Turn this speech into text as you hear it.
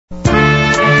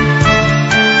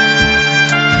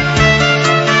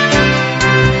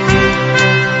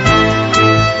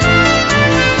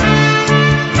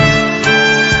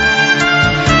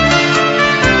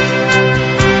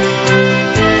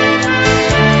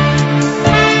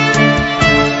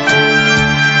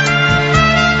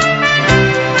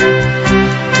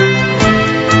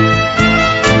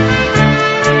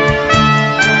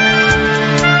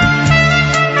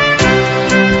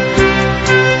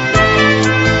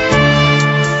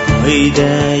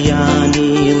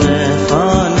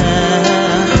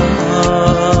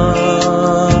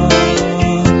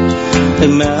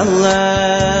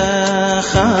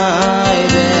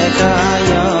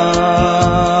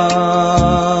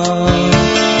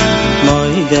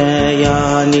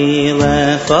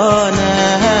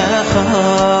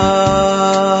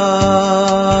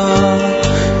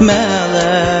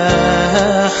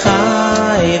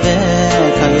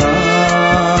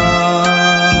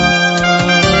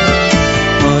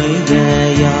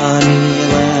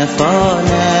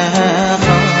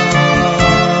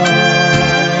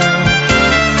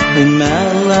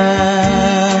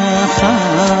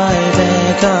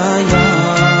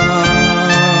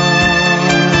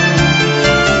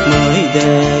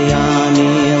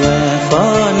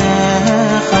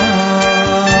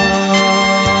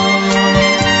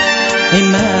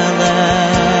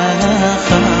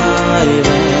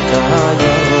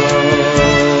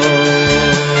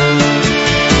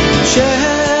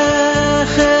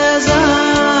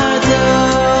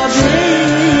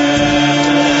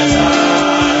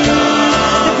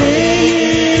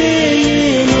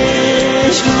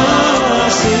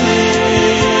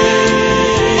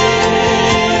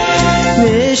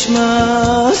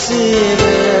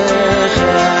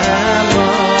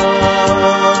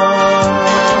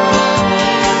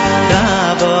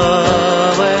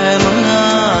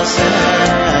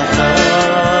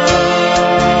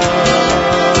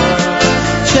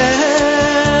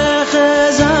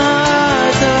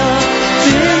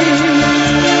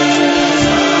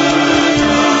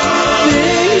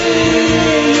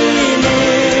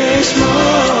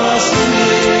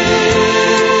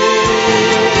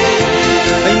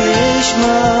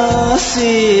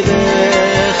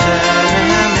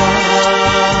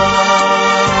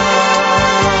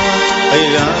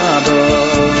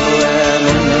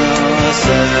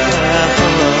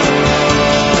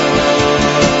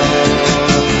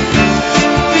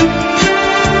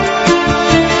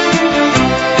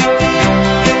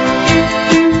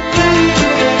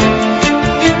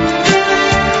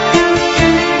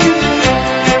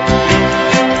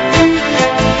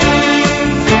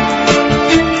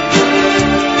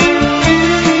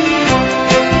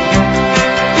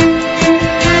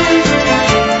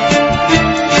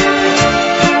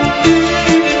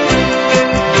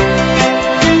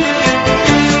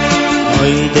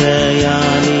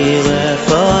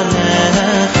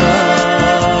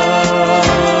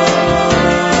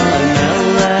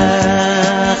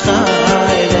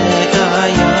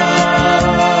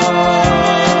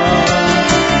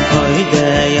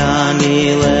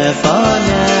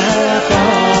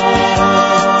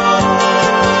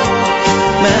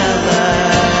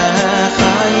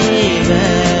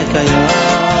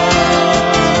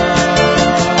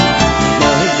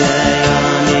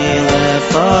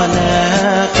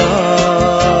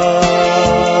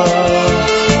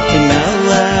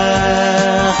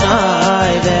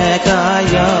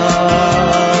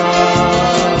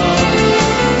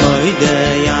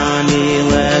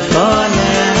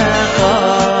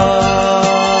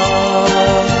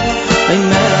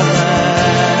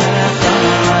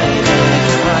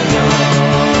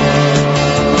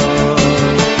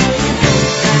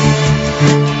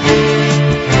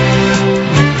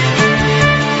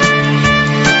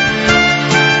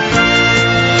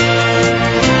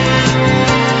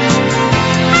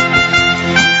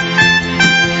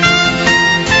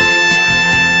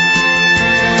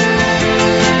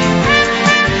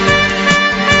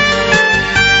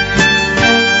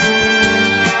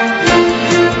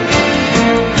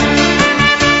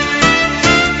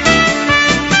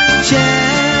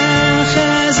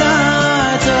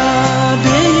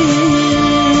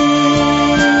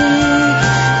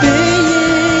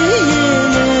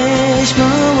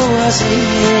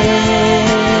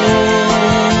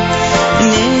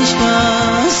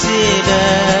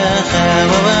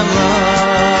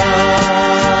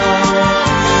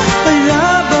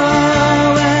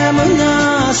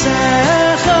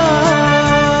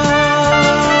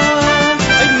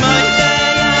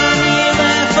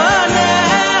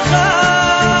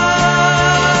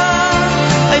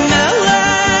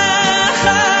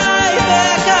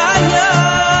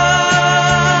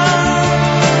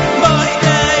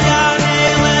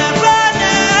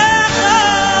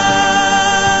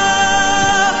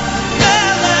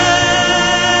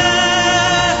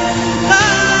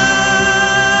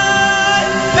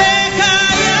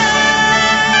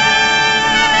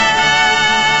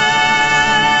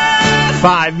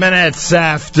5 minutes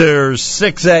after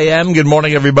 6 a.m. Good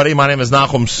morning, everybody. My name is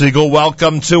Nachum Siegel.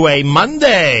 Welcome to a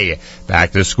Monday.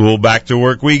 Back to school, back to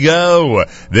work we go.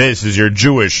 This is your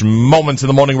Jewish Moments in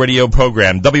the Morning radio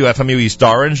program. WFMU East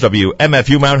Orange,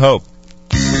 WMFU Mount Hope.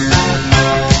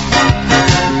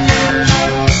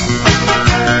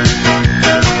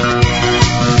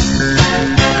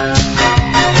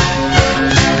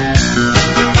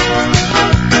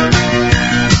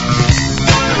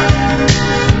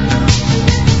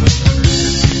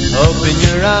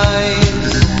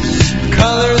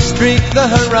 The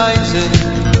horizon,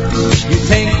 you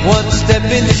take one step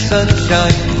in the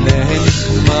sunshine, then you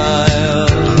smile.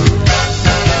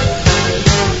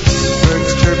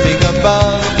 Birds chirping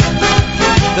above,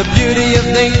 the beauty of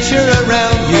nature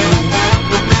around you,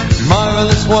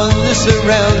 marvelous wonders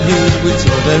around you, it's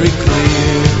all very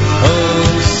clear,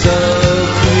 oh so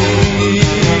clear.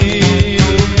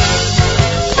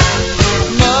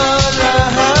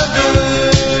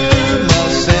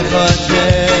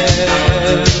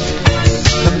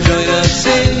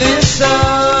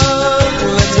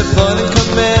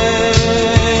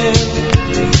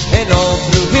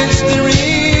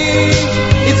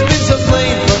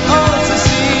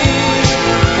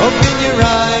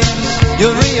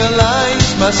 You'll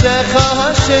realize Masecha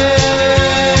Hashem.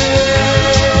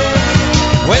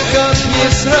 Wake up,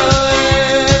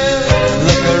 Yisrael.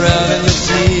 Look around and you'll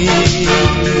see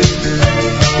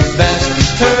His vast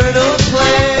eternal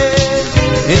plan.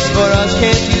 It's for us,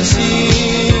 can't you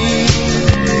see?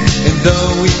 And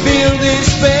though we feel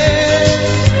despair,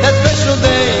 that special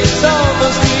day is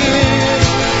almost here.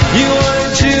 You are a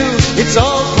Jew, it's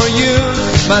all for you.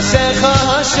 Masecha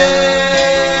Hashem.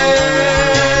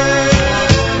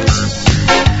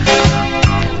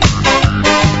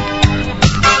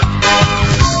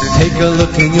 Take a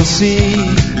look and you'll see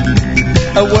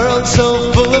a world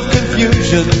so full of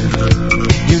confusion.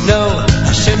 You know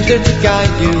Hashem's there to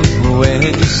guide you when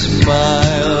you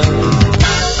smile.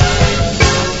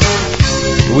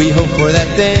 We hope for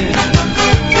that day.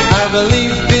 Our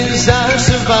belief is our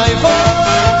survival.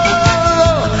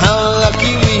 How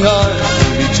lucky we are to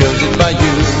be chosen by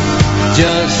you,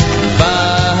 just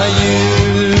by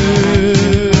you.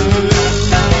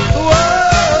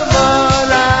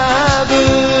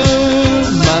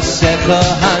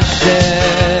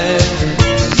 Hashem,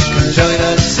 join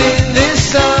us in this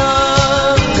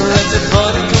song, let's have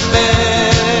fun and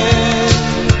command.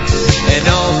 And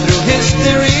all through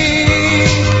history,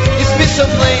 it's been so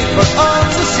plain for all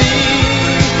to see.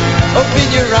 Open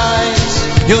your eyes,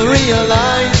 you'll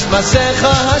realize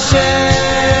Masecha Hashem.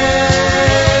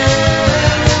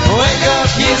 Wake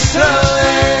up,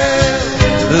 Yisrael,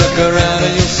 look around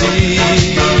and you'll see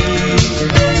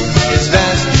His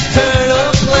vast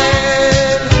eternal plan.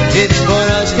 It's for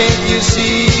us, can't you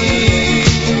see?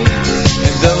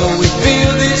 And though we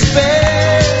feel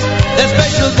despair, that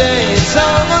special day is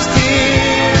almost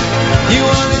here. You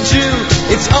are a Jew,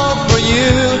 it's all for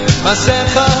you.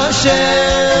 Masecha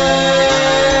Hashem.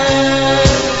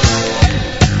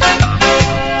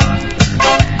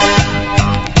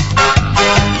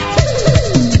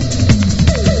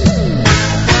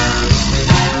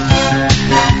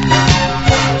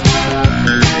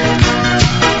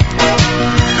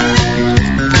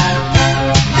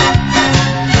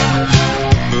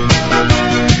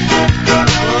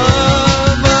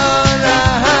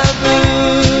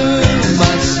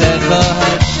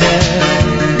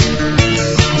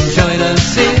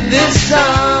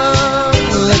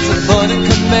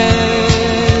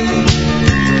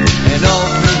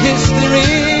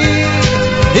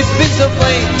 So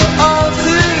plain for all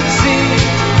to see.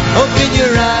 Open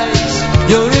your eyes,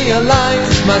 you'll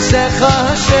realize Masecha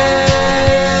Hashem.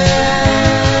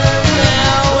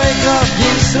 Now wake up,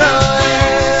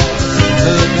 Yisrael.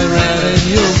 Look around and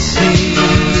you'll see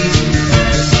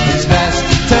His vast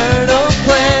eternal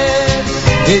plan.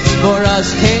 It's for us,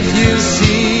 can't you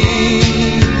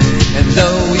see? And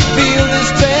though we feel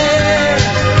despair,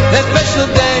 that special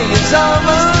day is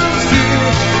almost here.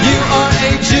 You are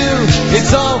a Jew,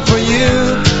 it's all for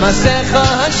you, Masecha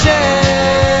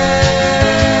Hashem.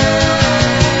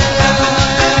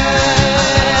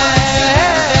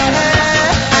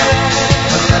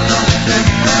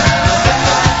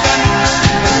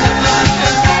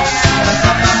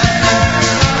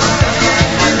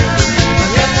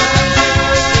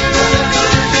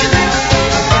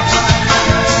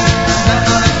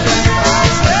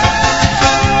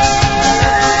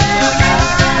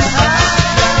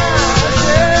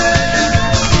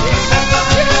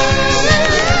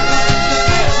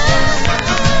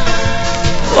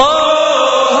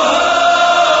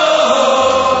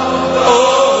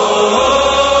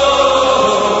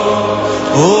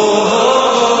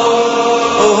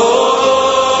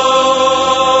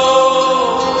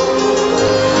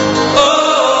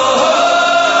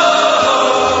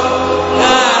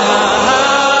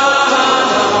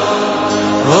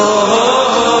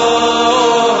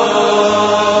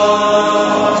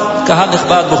 קהל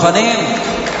נכבד, מוכנים?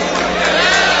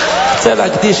 רוצה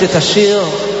להקדיש את השיר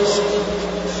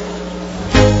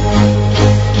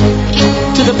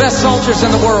To the best soldiers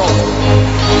in the world,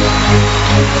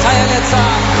 חיילי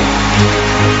צה"ל.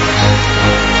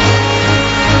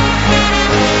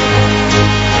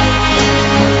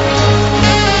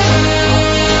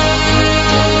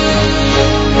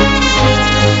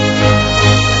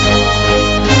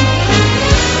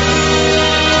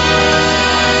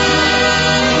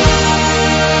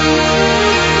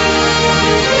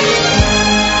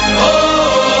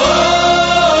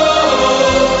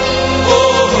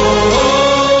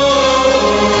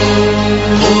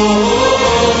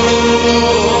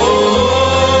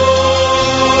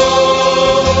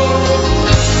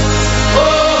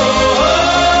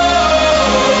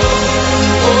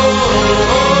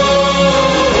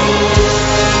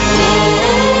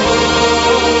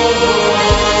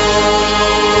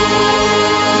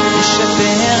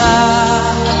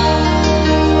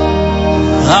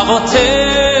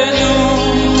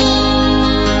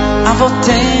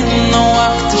 אבותינו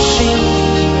הקדושים,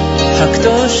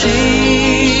 הקדושים,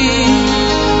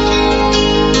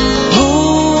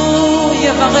 הוא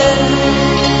יברך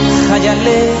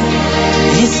חיילי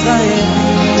ישראל,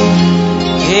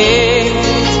 את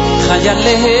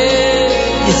חיילי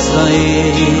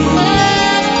ישראל,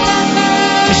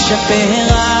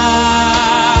 כשפרה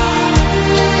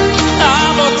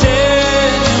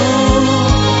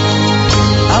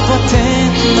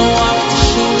אבותינו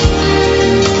הקדושים,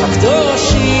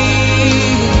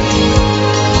 הקדושים,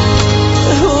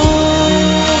 הוא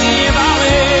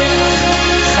יברך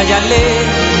חיילי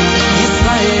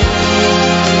ישראל,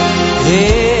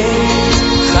 את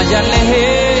חיילי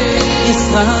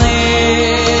ישראל,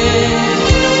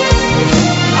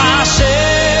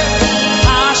 אשר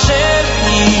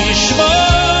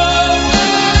ישמור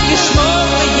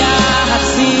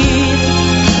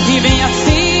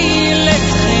ויציל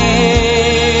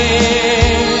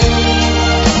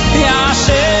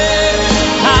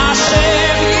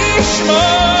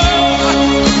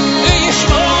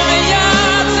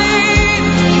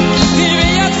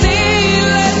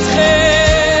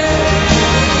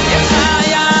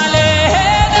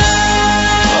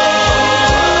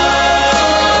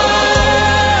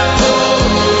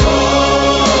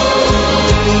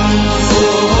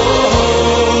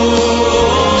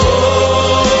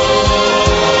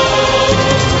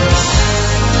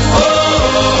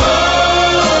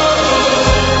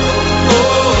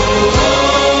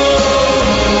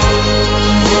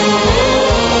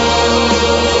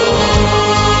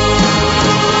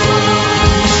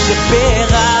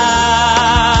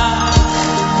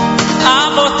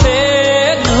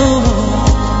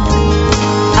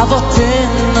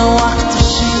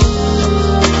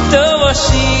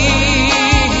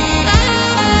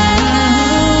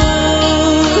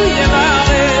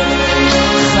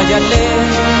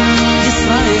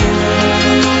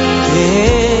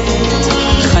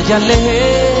חיילי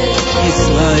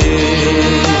ישראל,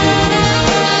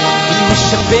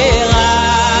 משפרה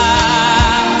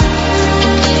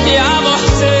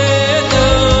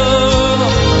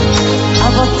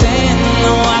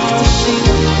אבותינו הקדושים,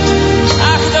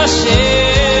 הקדושים,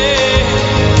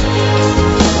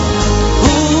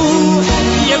 הוא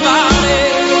יברך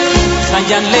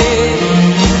חיילי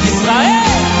ישראל,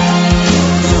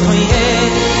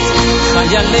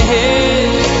 חיילי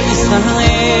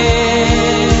ישראל.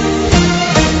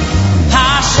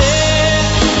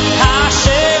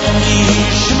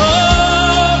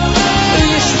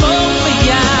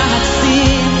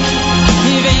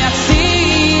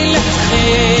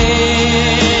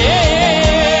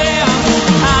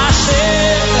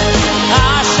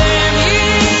 חיילי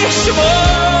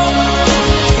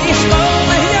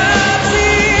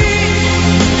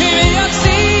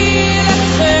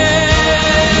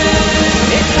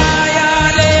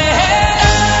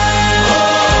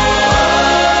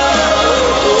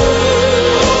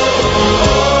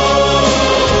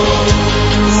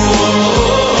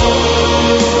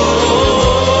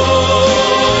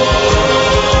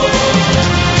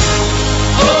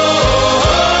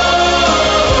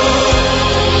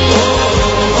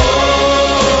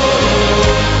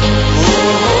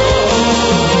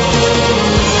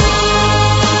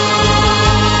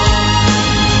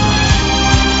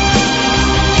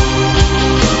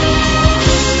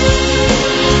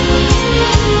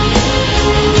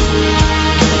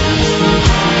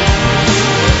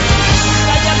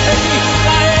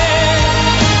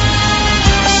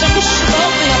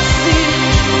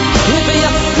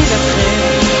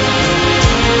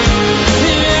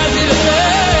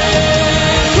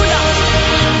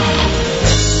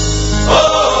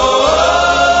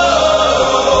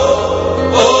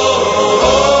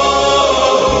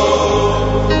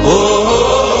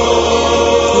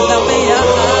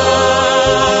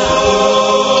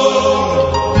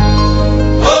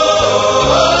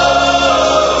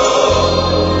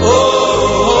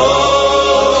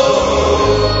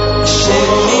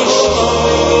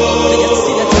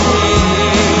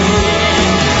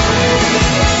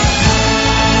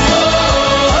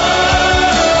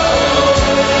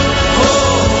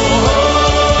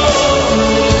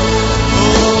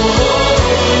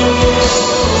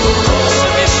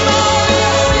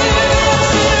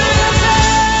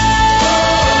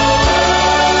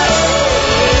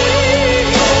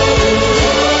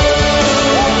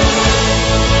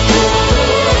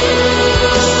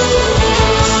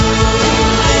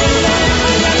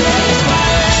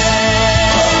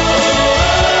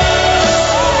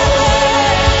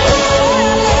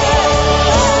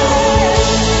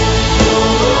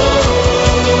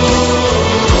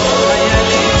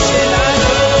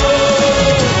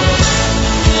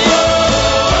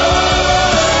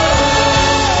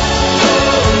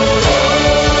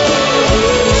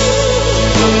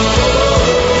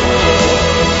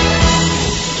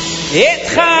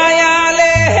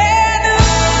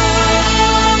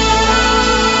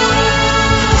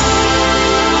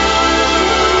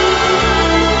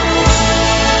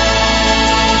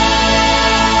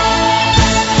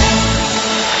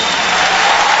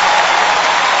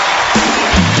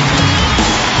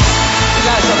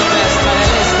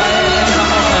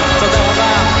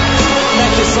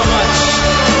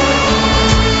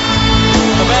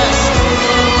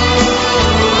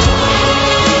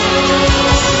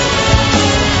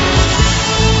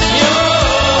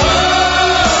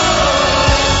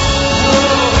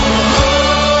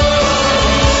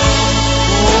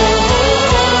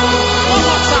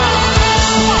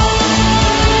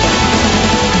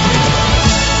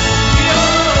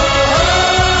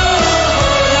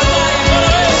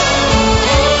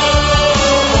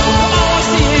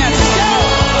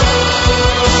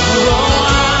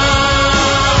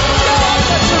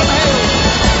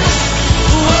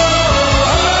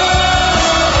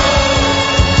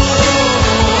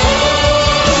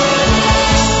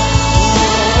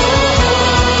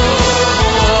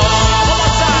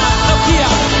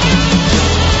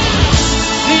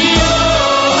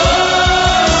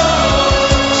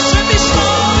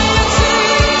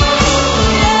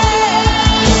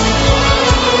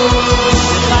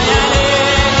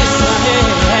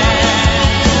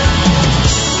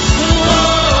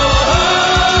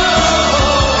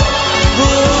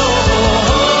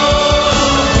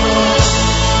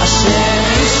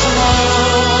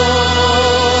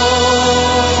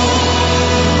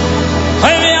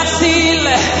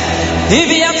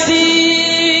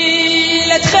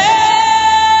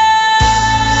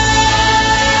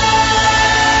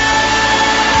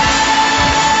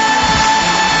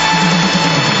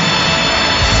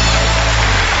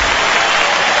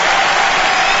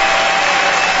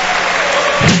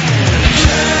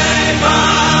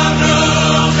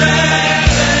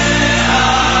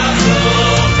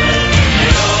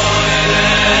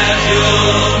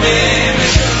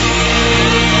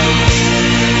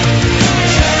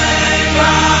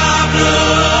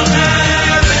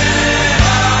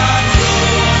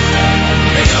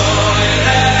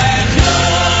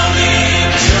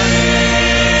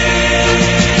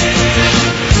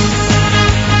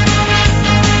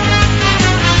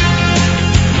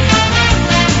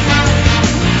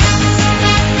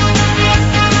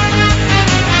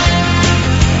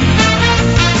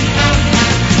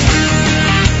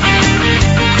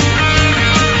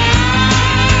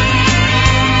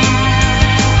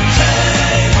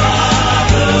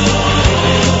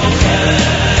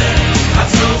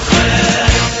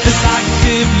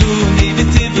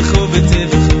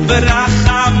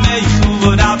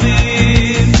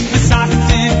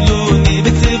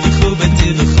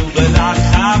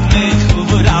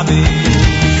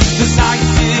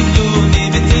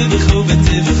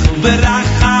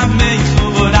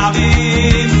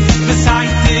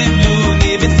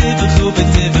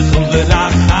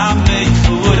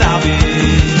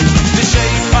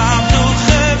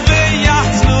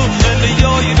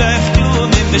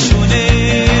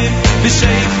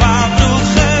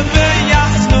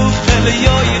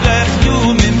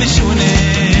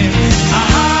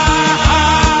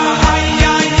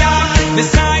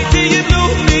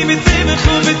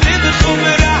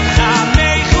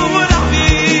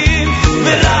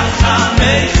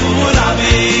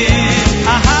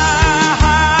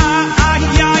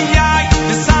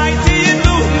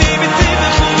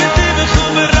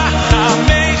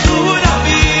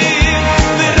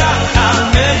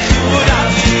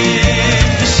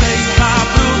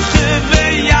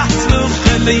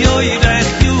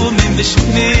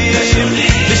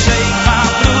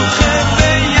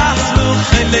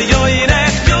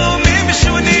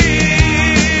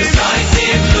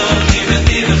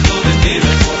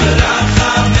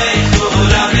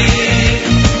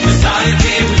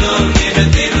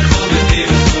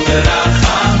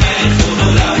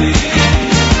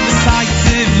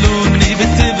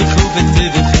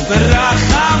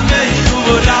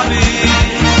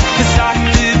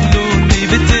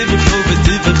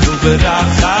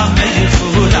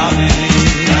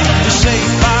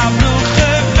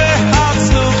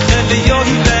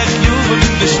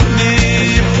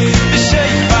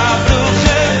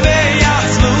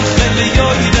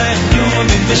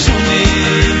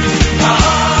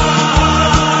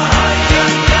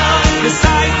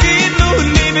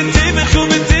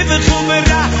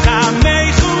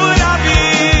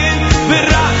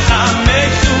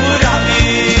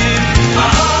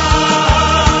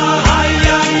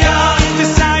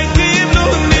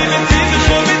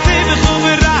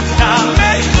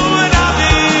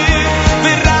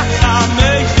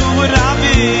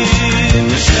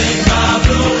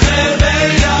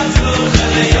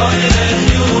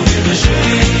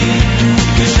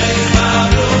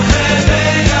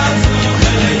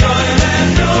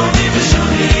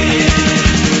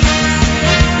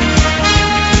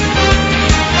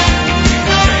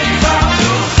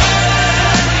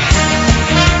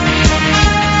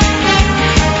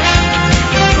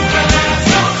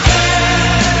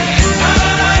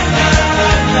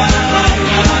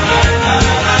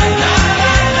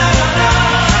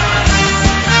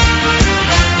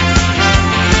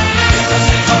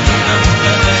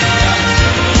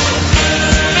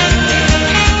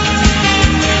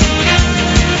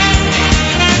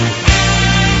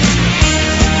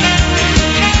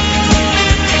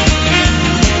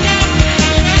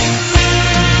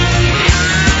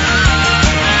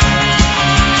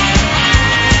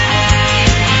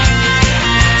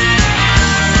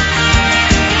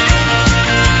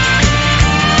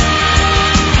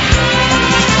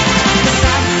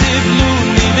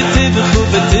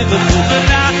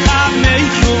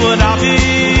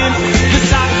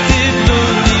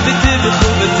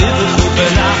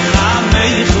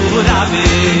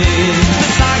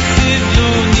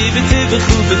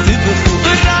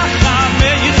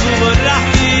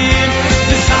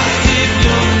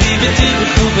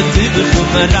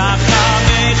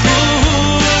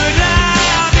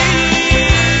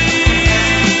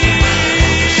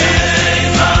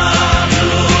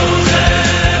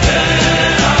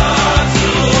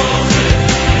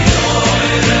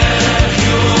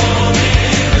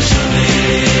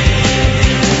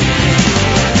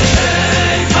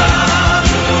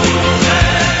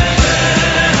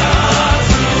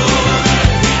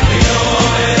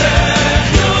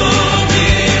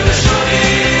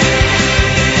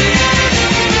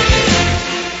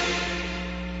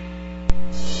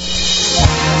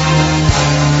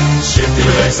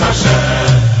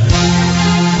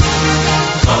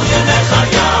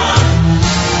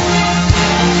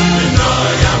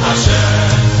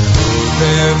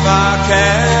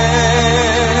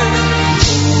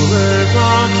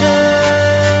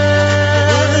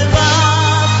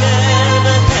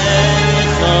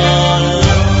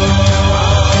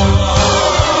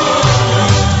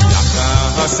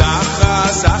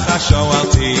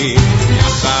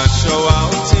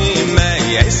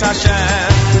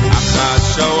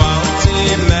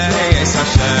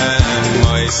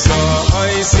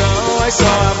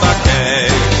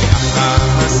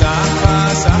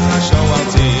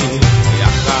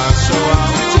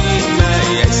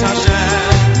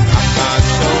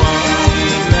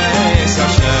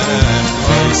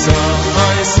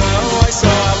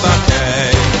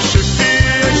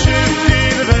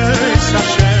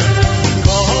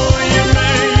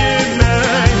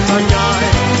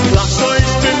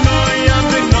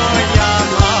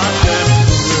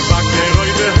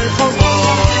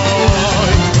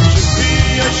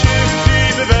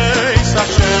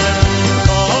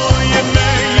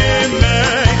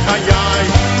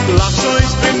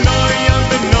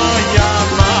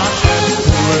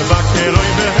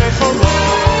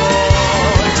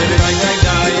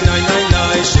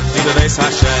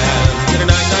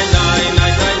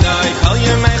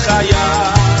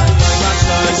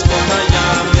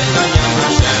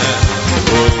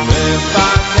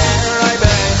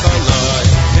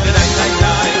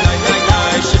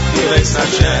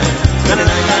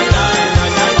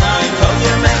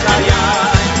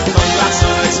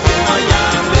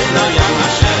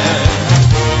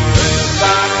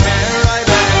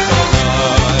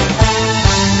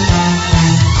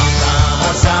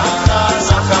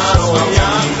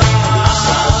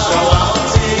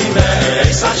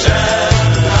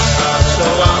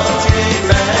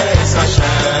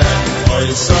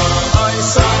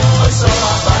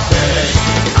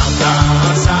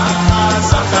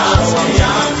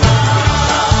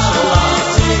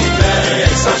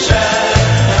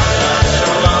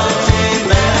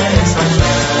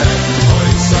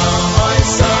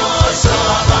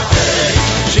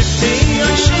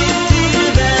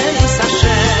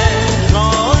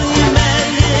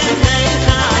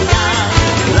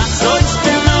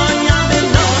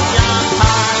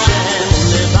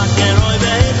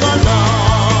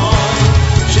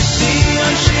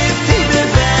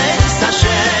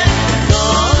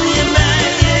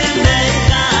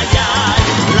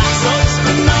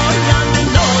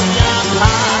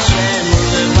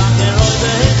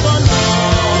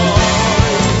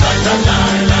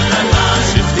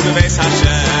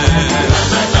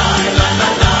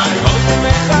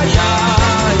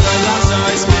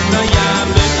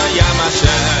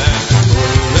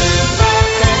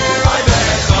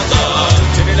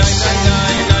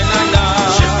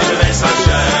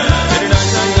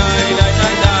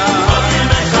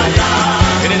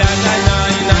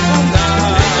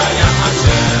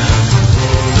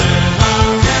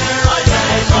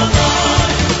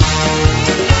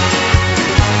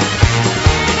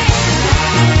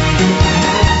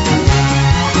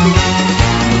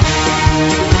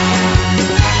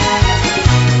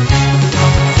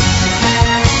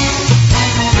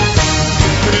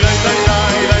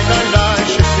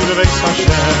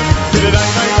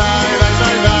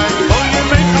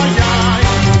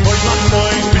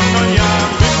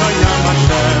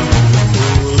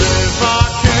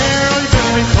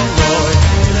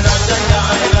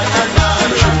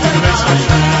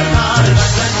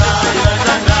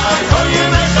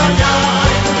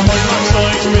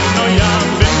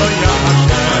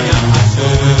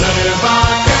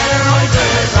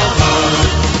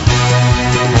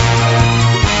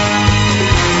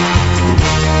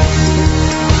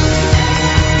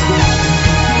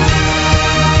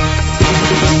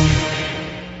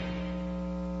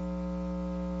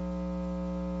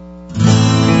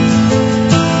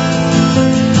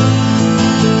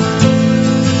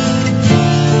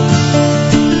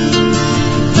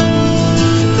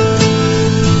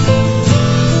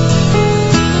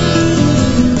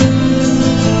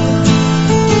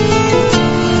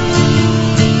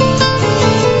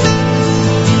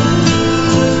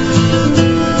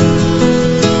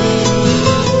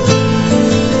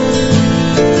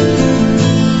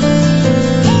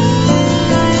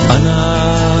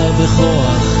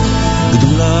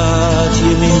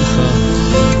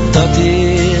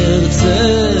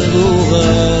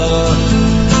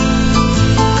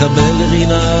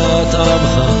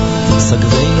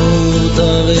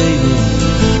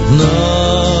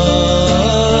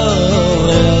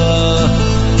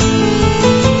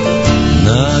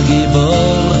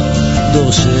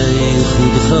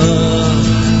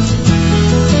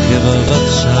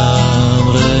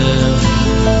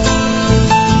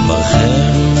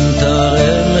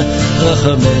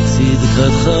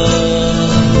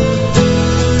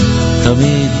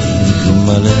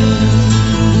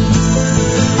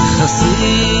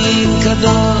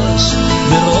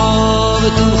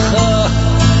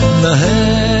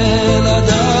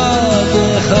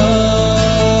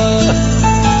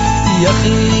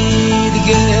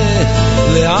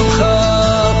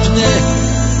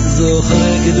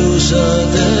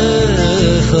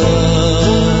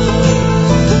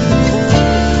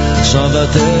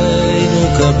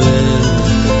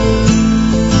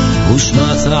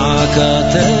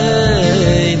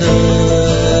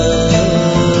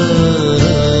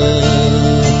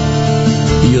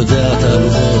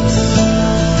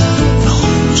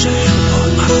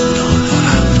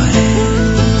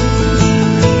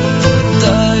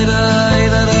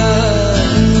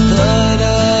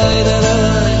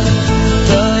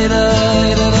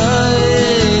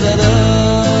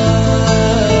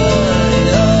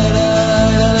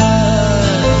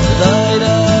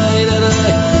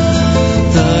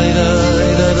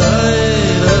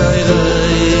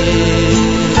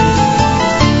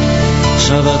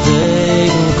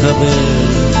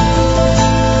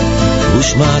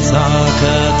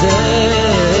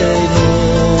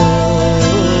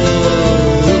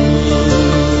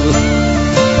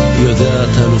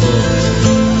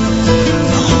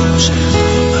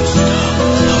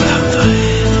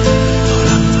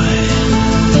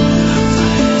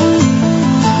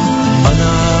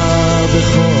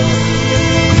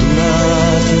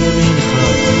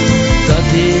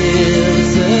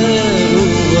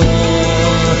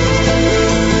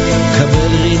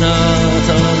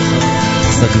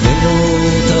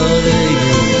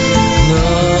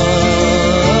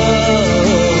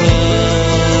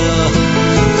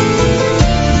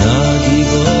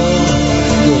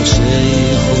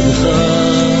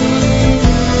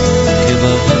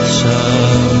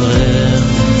שמרם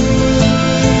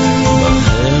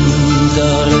בכם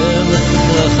דרם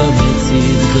רחמי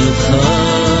צדקתך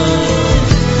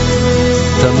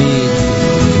תמיד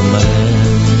ומרם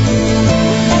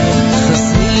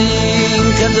חסין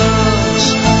קדוש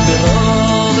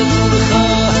ברוב טובך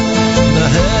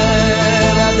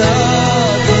מהר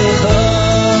עדתך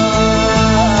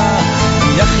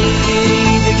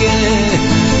יחיד גאה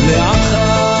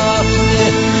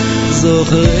לעמך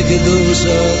זוכר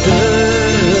קדושתך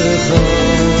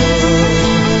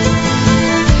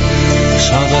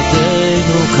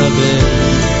שבתנו קבל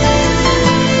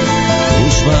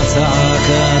ושמע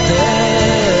צעקתנו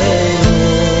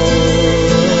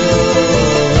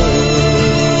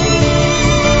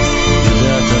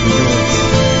יודע תמידות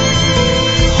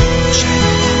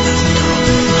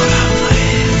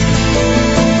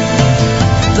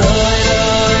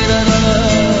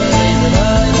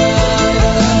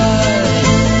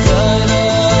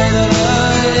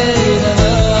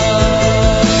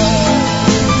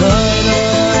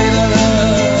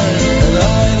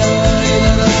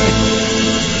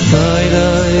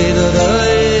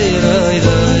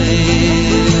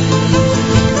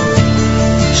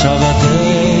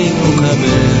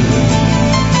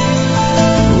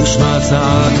ושמע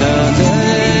צעקתנו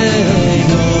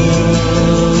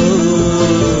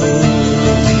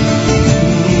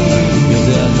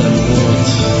יודע תמידות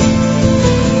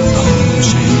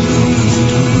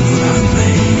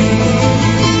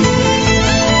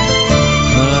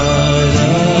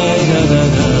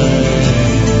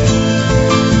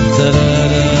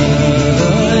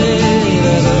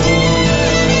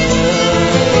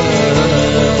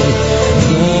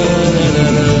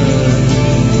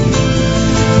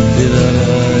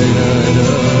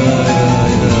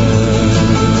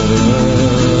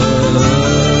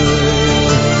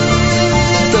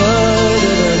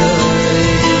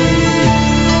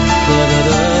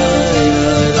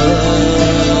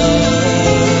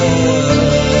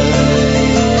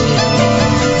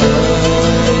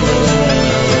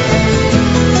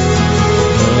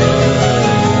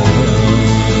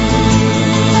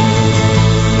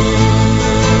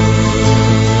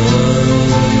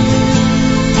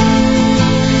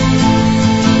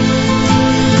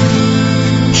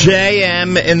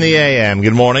JM in the AM.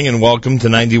 Good morning and welcome to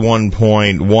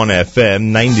 91.1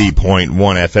 FM, 90.1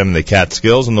 FM, the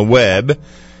Catskills, on the web,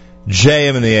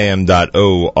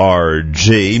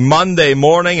 jmintheam.org. Monday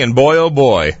morning, and boy, oh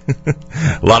boy,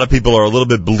 a lot of people are a little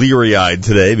bit bleary-eyed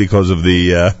today because of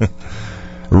the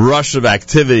rush of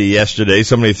activity yesterday.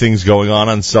 So many things going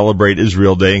on Celebrate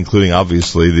Israel Day, including,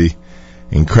 obviously, the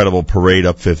incredible parade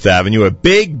up Fifth Avenue. A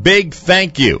big, big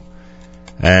thank you.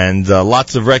 And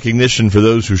lots of recognition for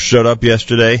those who showed up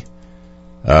yesterday,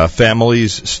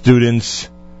 families, students,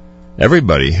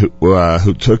 everybody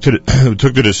who took to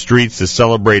the streets to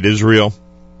celebrate Israel.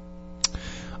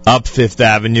 Up Fifth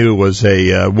Avenue was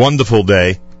a wonderful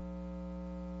day.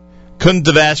 Couldn't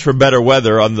have asked for better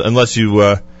weather unless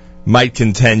you might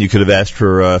contend you could have asked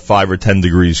for 5 or 10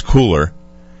 degrees cooler.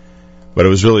 But it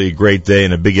was really a great day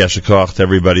and a big yeshikach to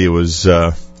everybody. It was.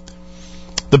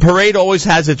 The parade always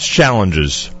has its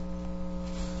challenges.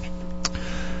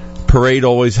 Parade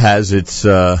always has its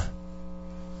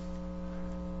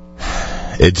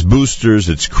boosters,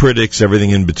 its critics, everything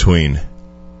in between.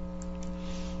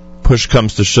 Push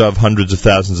comes to shove, hundreds of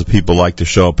thousands of people like to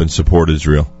show up and support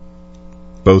Israel.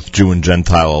 Both Jew and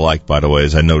Gentile alike, by the way,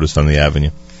 as I noticed on the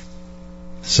avenue.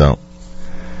 So,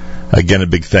 again, a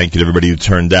big thank you to everybody who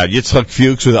turned out. Yitzchak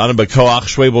Fuchs with Anna Bakoach,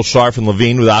 Shwebel Sharf and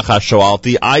Levine with Achash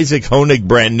Shoalti, Isaac Honig,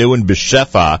 brand new in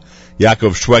Beshefa,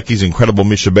 Yaakov Shwecki's incredible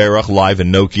Mishaberach live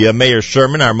in Nokia, Mayor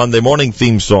Sterman, our Monday morning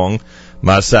theme song,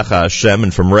 Ma'asecha Hashem,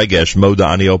 and from Regesh, Moda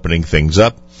Ani opening things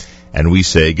up. And we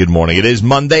say good morning. It is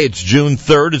Monday, it's June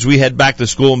 3rd, as we head back to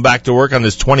school and back to work on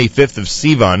this 25th of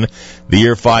Sivan, the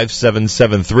year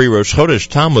 5773. Rosh Chodesh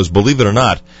Tammuz, believe it or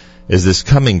not, is this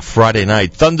coming Friday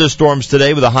night. Thunderstorms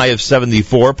today with a high of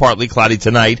 74, partly cloudy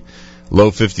tonight,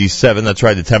 low 57. That's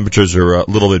right, the temperatures are a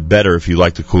little bit better if you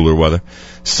like the cooler weather.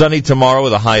 Sunny tomorrow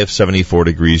with a high of 74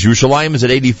 degrees. Yerushalayim is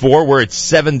at 84. We're at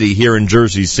 70 here in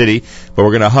Jersey City, but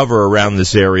we're going to hover around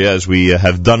this area as we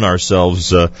have done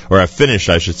ourselves, or have finished,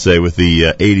 I should say, with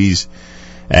the 80s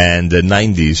and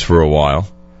 90s for a while.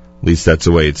 At least that's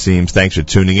the way it seems. Thanks for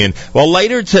tuning in. Well,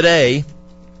 later today,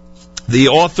 the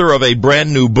author of a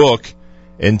brand new book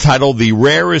entitled The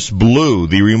Rarest Blue,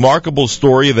 the remarkable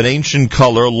story of an ancient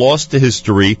color lost to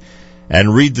history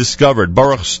and rediscovered.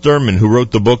 Baruch Sterman, who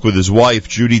wrote the book with his wife,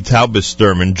 Judy Taubes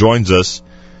Sterman, joins us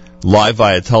live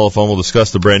via telephone. We'll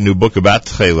discuss the brand new book about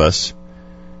Tcheles,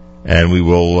 and we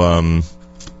will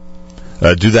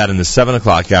do that in the 7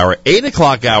 o'clock hour. 8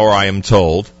 o'clock hour, I am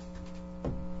told,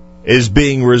 is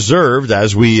being reserved,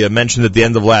 as we mentioned at the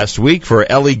end of last week, for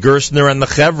Ellie Gerstner and the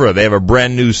Chevra. They have a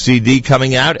brand new CD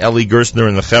coming out. Ellie Gerstner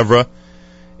and the Chevra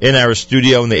in our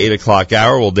studio in the 8 o'clock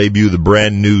hour will debut the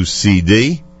brand new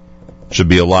CD. Should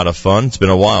be a lot of fun. It's been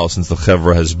a while since the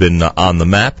Chevra has been on the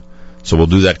map, so we'll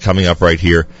do that coming up right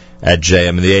here at JM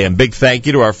and the AM. Big thank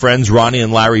you to our friends Ronnie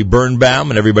and Larry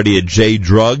Birnbaum and everybody at J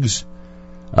Drugs.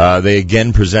 They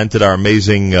again presented our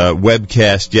amazing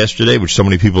webcast yesterday, which so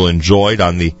many people enjoyed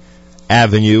on the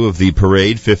avenue of the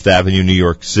parade, 5th Avenue, New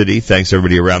York City. Thanks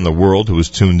everybody around the world who was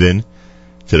tuned in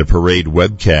to the parade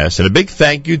webcast. And a big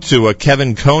thank you to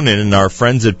Kevin Cohnen and our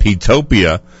friends at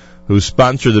Petopia, who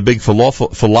sponsored the big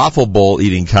falafel bowl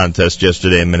eating contest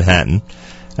yesterday in Manhattan.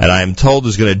 And I am told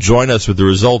is going to join us with the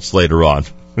results later on.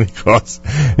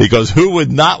 Because who would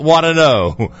not want to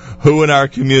know who in our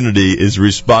community is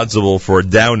responsible for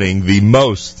downing the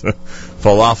most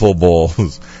falafel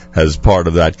bowls as part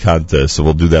of that contest. So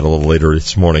we'll do that a little later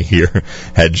this morning here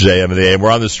at JM and the AM. We're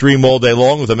on the stream all day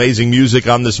long with amazing music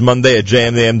on this Monday at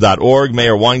jmandtheam.org.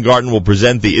 Mayor Weingarten will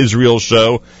present the Israel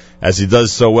show, as he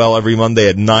does so well every Monday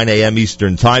at 9 a.m.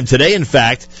 Eastern Time. Today, in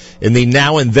fact, in the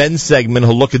Now and Then segment,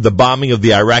 he'll look at the bombing of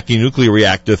the Iraqi nuclear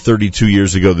reactor 32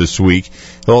 years ago this week.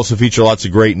 He'll also feature lots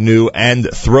of great new and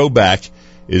throwback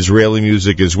Israeli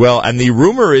music as well. And the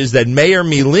rumor is that Mayor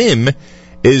Milim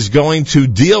is going to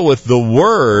deal with the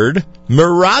word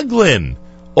meraglim.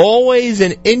 Always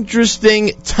an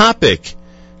interesting topic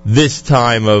this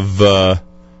time of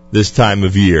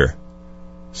year.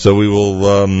 So we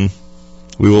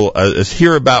will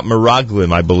hear about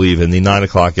meraglim, I believe, in the 9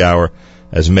 o'clock hour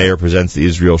as Mayor presents the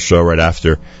Israel show right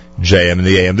after JM and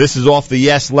the AM. This is Off the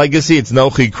Yes Legacy. It's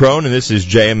Nochi Krohn, and this is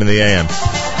JM and the AM.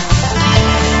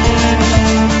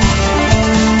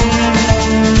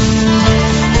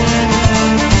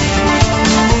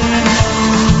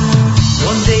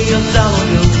 One day a dollar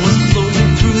bill was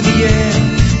floating through the air.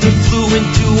 It flew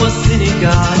into a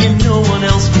synagogue and no one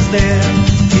else was there.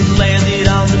 It landed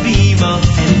on the bima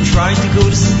and tried to go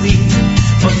to sleep,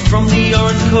 but from the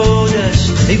Aron Kodesh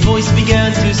a voice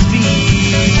began to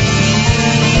speak.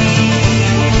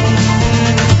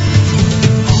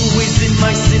 Who is in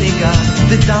my synagogue?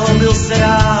 The dollar bill said,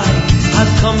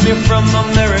 I've come here from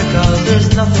America,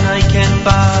 there's nothing I can't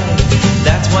buy.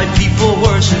 That's why people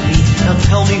worship me. Now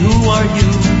tell me, who are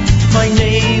you? My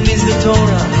name is the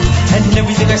Torah, and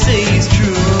everything I say is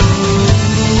true.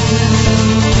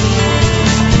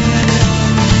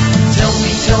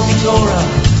 Tell me, Torah,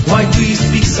 why do you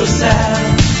speak so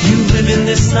sad? You live in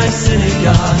this nice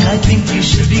synagogue, I think you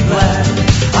should be glad.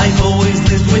 I've always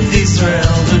lived with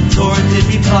Israel, the Torah did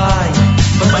reply,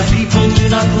 but my people do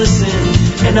not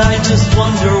listen, and I just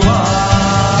wonder why.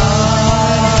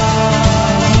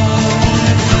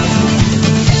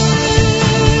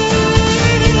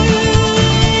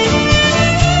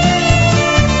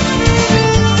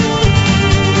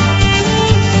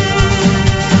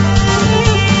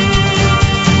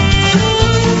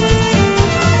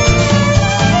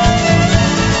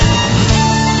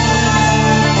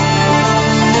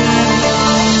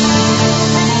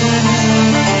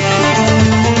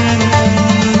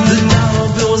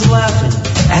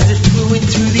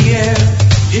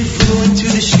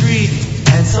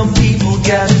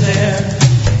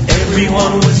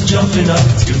 Everyone was jumping up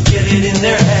to get it in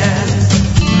their hands.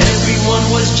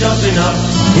 Everyone was jumping up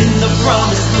in the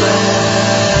promised land.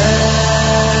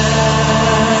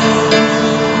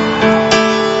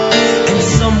 And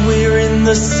somewhere in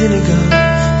the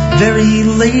synagogue, very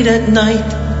late at night,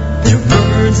 there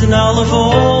burns an olive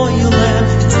oil lamp.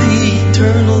 It's the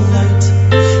eternal light.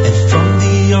 And from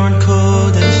the Aron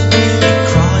Kodesh, a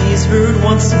cry is heard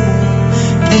once more.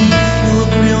 And if you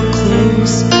look real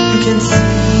close, you can see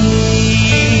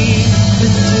the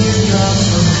teardrops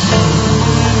on the floor.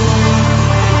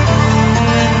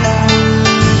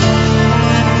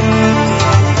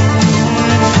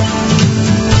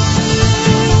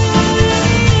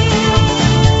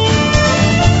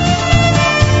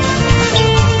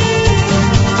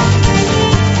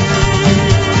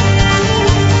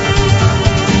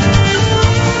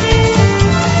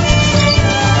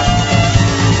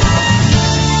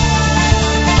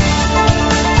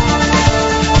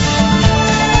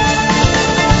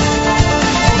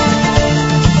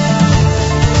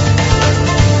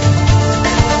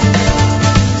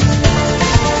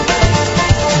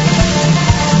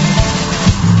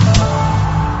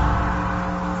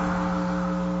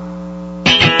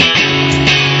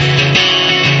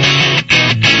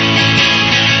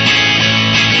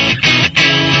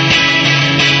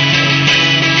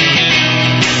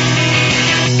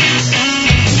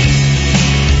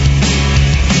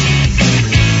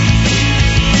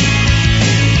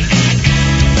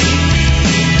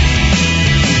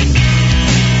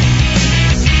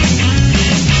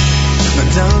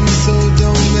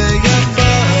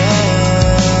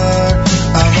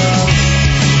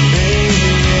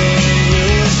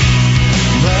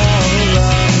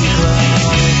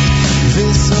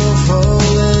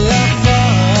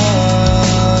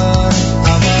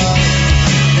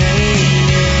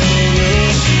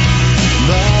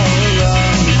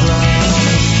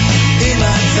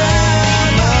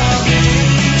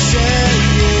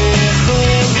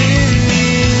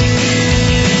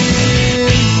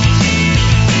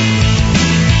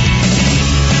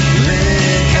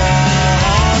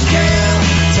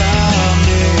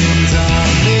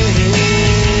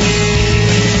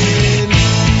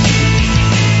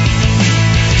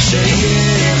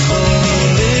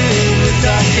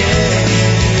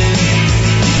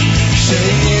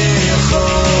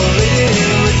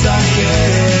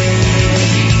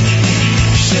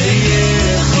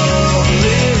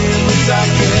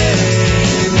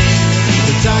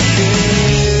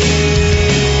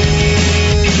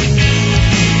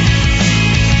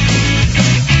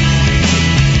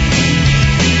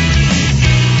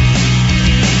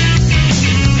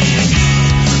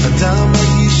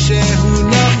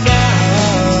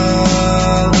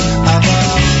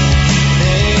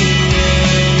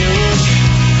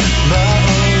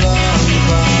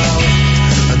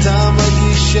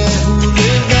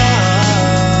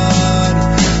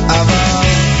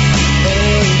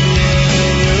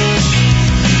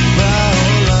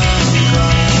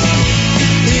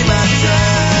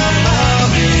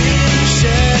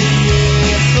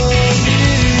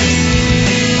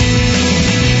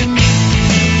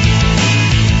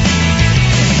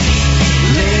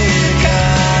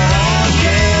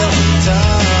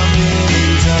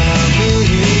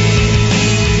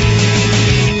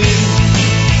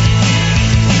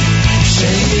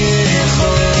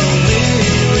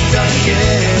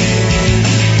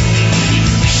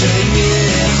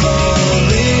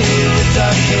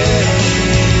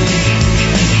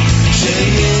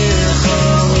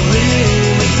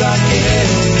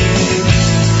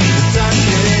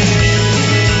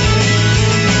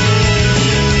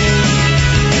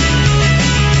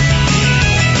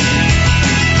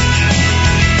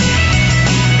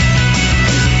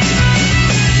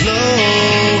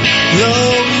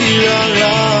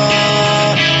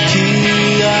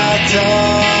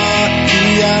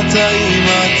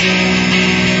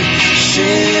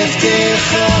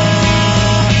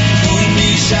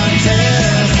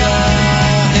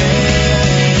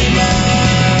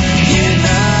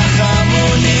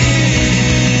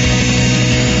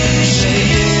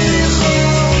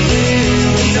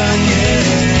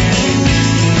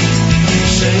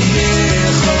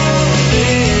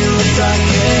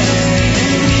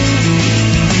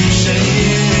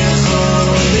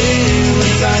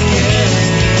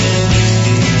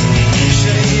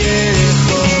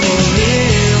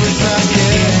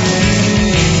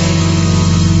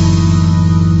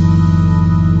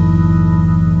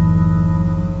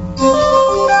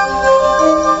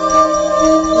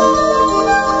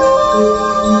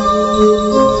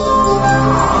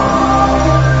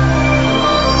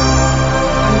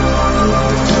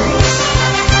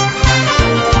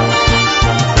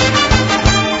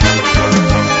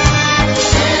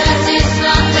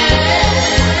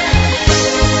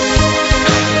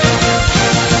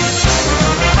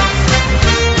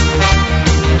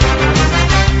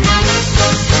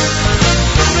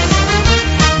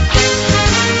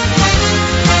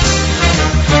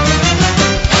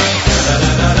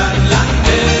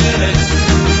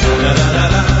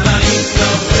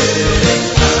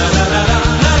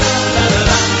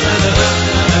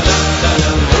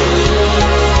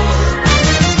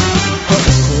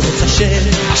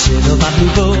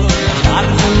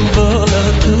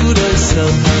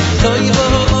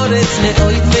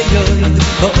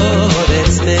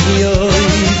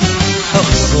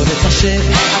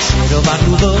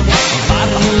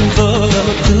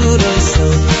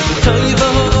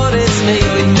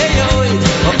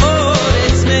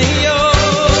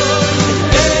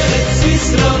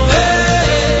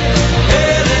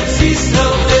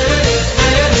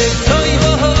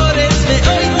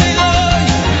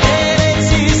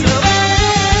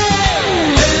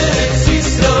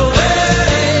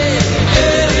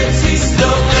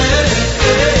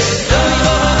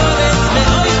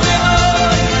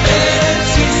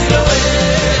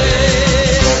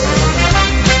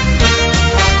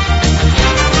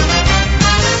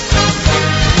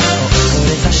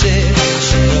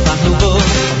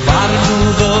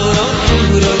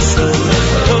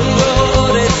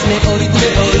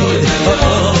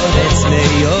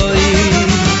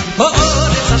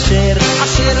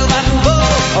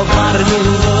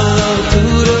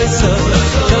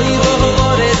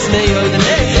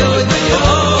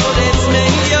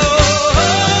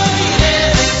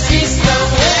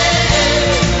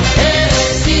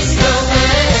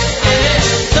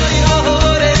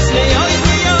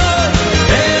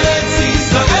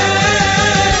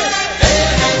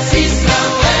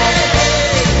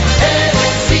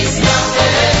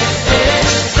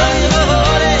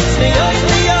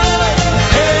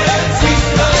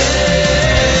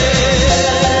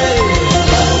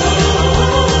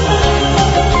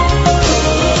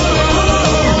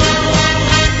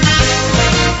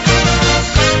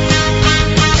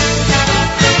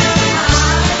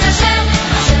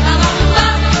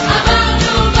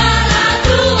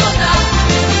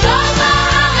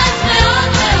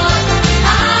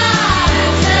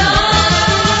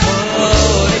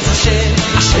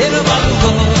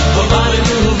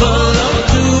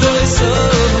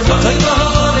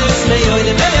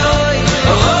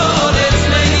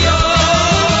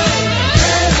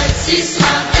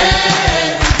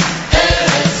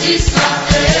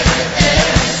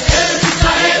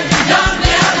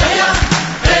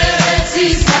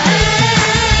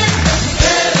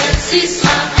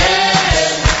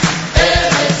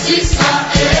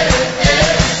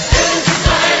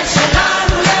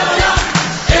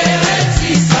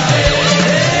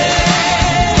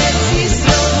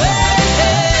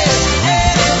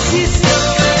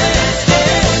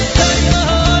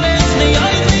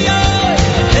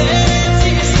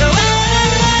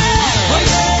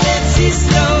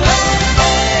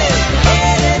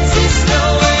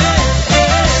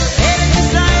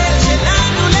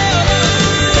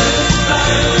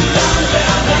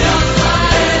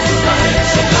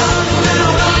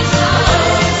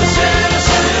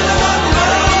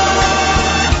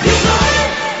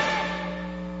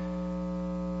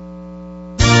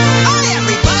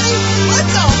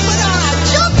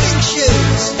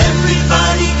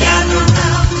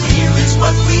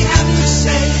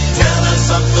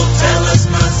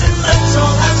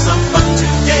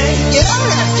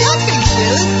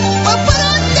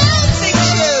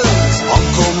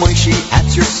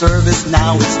 service,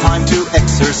 now it's time to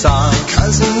exercise.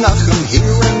 Cousin Nachum here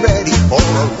and ready for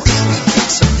a really big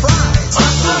surprise.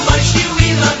 Uncle Moshe, we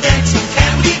love dancing.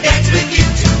 Can we dance with you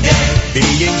today?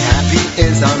 Being happy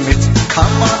is our mitzvah.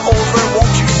 Come on over,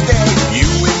 won't you stay? You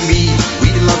and me, we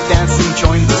love dancing.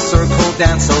 Join the circle,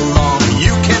 dance along.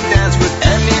 You can dance with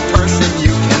any person.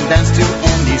 You can dance to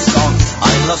any song.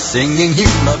 I love singing, you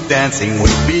love dancing.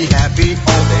 We'll be happy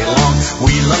all day long.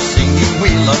 We love singing, we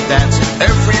love dancing.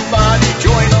 Everybody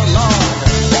join along.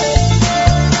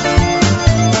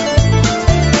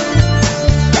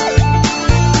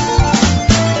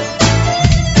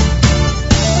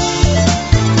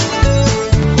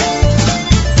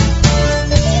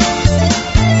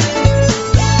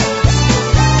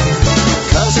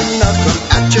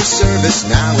 Service,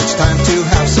 now it's time to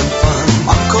have some fun.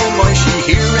 Uncle Moshe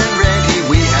here and ready,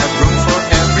 we have room for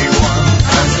everyone.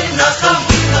 Cousin Nachum,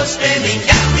 we love spinning,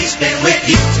 can we spin with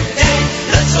you today?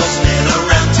 Let's all spin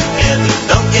around together,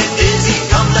 don't get dizzy,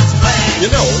 come let's play. You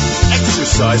know,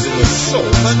 exercising is so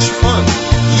much fun.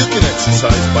 You can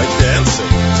exercise by dancing,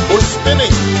 or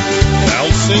spinning,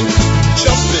 bouncing,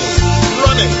 jumping,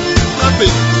 running,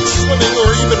 hopping, swimming, or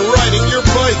even riding your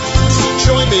bike. So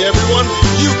join me, everyone,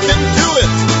 you can do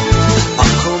it.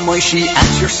 Uncle Moshe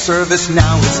at your service,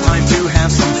 now it's time to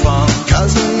have some fun.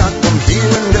 Cousin Nachum here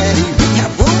and ready, we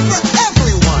have room for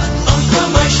everyone. Uncle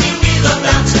Moshe, we love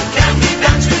bouncing, can we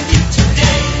bounce with you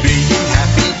today? Being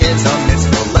happy is a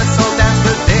mitzvah, let's all dance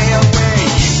the day away.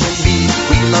 You and me,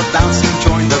 we love bouncing,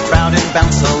 join the crowd and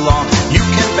bounce along. You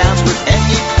can bounce with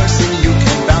any person, you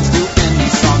can bounce to any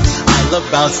song. I love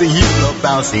bouncing, you love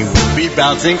bouncing, we'll be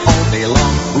bouncing all day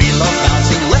long. We love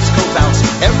bouncing, let's go bouncing,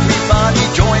 everybody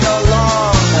join along.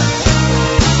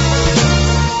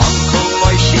 Uncle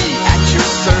Moshe at your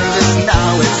service,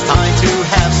 now it's time to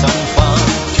have some fun.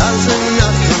 Cousin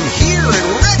Nachum here and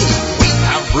ready, we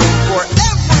have room for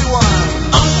everyone.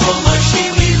 Uncle Moshe,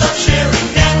 we love sharing,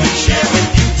 can we share with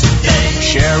you today?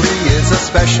 Sharing is a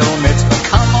special mitzvah,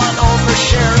 come on over,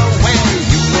 share away.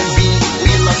 You and me,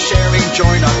 we love sharing,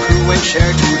 join our crew and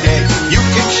share today. You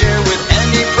can share with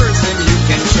any person, you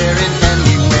can share in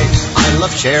any way. I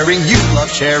love sharing, you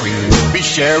love sharing, we'll be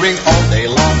sharing all day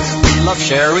long. We love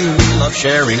sharing,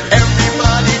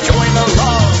 everybody join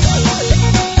along.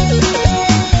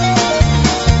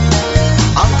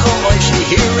 Uncle Moshe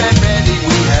here and ready,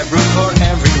 we have room for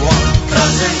everyone.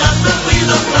 Cousin Nachum, we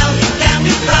love clowning, can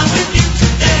we clown with you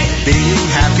today? Being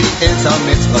happy is a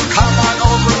mitzvah, come on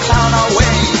over, clown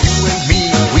away. You and me,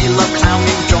 we love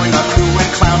clowning, join our crew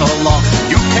and clown along.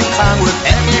 You can clown with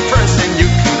any person, you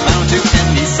can clown to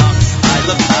any song. I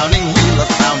love clowning, we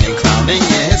love clowning,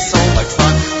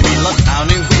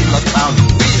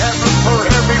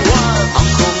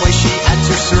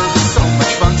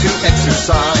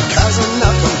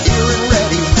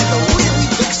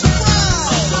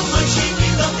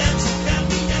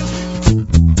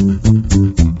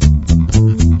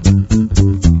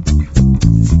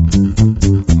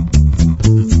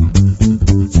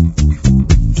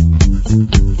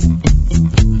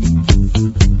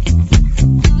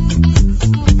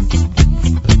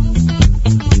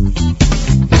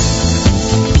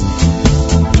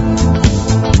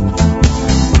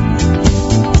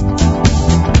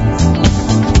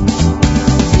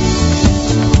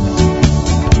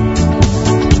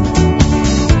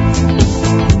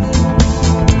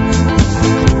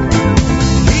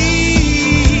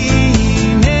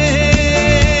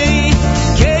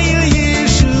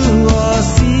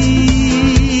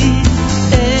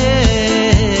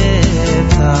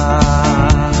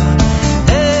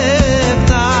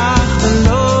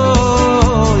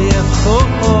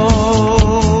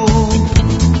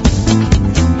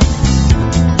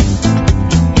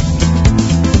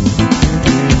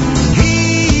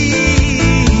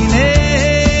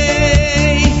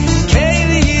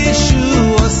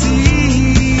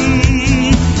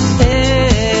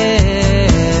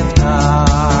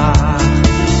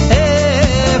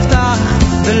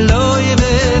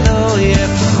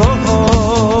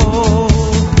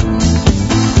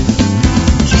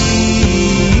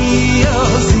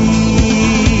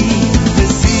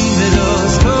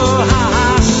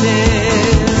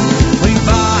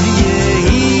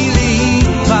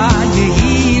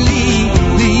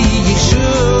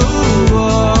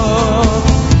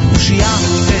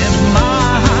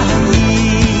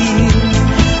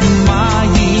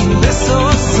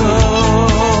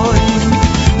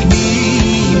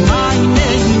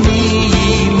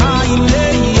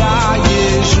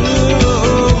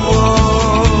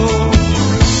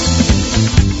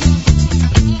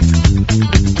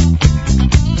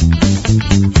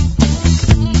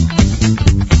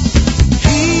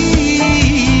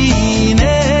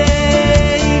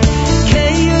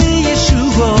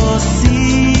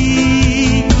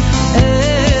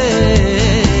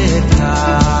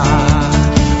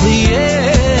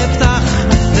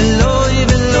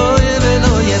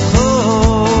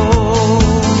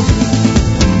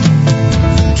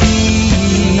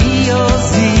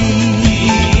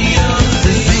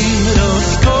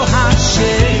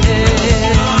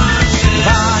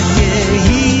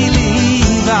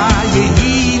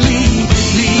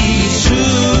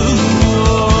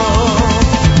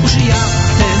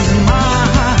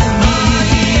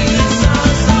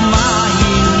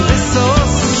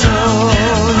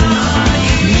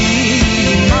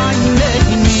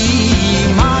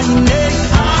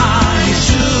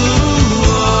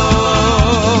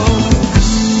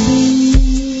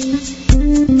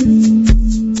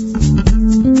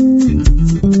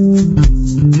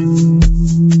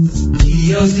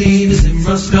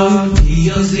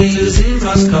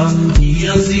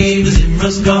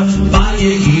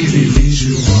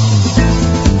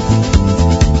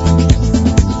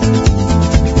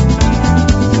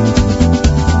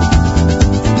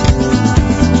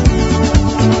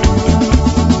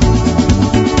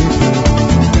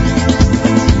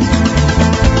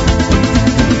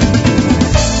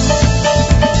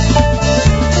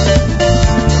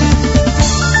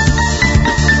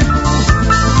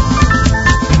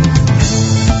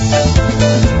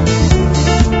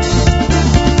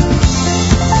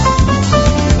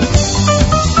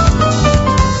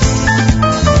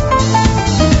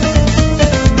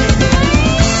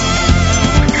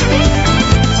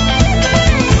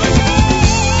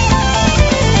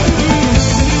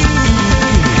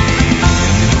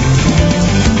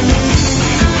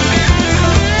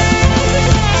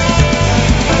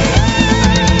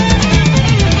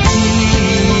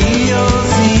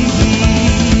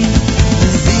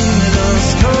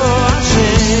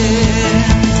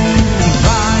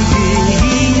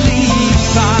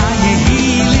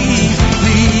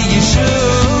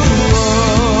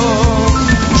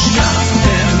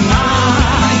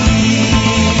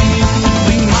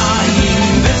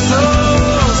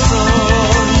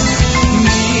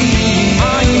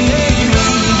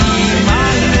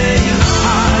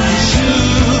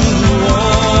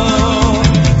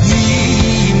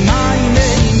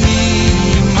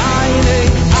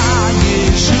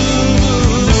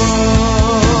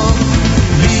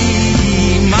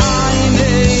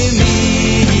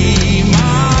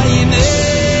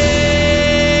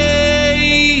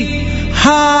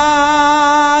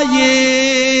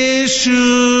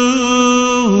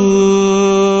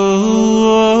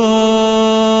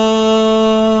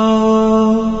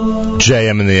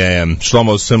 JM in the AM.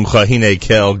 Shlomo Simcha, Hine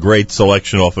Kel, great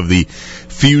selection off of the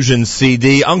Fusion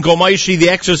CD. Uncle Maishi, the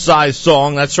exercise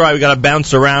song. That's right, we got to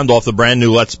bounce around off the brand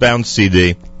new Let's Bounce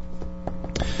CD.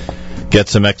 Get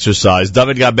some exercise.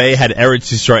 David Gabe had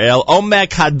Eretz Yisrael. Omek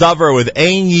Hadavar with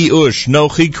Ein Yiush,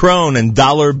 Nochi Kron, and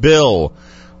Dollar Bill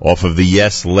off of the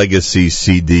Yes Legacy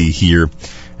CD here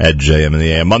at JM in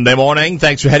the AM. Monday morning,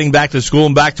 thanks for heading back to school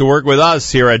and back to work with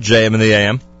us here at JM in the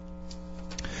AM.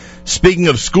 Speaking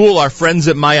of school, our friends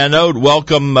at Mayanot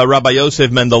welcome Rabbi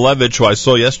Yosef Mendelevich, who I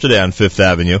saw yesterday on Fifth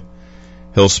Avenue.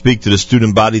 He'll speak to the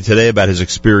student body today about his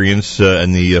experience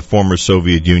in the former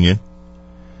Soviet Union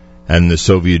and the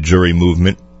Soviet Jewry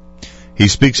movement. He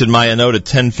speaks at Mayanot at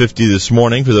 10:50 this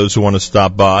morning for those who want to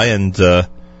stop by, and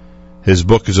his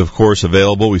book is, of course,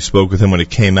 available. We spoke with him when it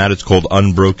came out. It's called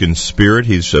Unbroken Spirit.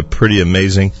 He's a pretty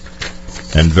amazing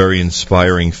and very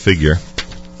inspiring figure.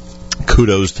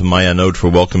 Kudos to Mayanot for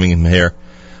welcoming him here to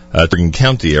the Bergen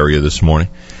County area this morning.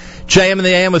 JM in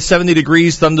the AM with 70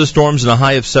 degrees, thunderstorms, and a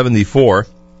high of 74.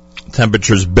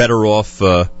 Temperatures better off,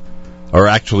 or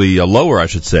actually lower, I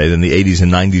should say, than the 80s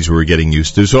and 90s we were getting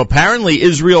used to. So apparently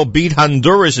Israel beat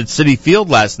Honduras at Citi Field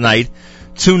last night,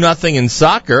 2-0 in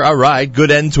soccer. All right,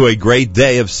 good end to a great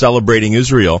day of celebrating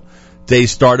Israel. Day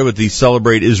started with the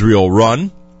Celebrate Israel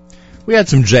run. We had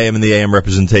some JM in the AM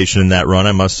representation in that run,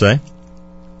 I must say.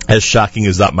 As shocking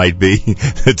as that might be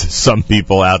to some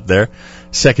people out there.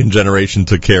 Second generation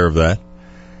took care of that.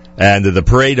 And the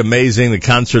parade amazing, the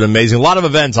concert amazing. A lot of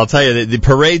events, I'll tell you. The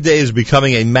parade day is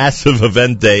becoming a massive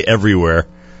event day everywhere.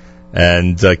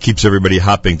 And keeps everybody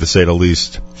hopping, to say the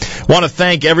least. Want to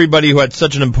thank everybody who had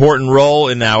such an important role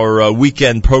in our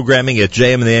weekend programming at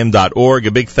jmandtheam.org.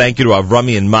 A big thank you to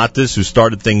Avrami and Matis, who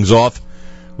started things off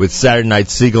with Saturday Night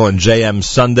Siegel and JM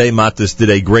Sunday. Matis did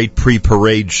a great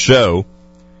pre-parade show,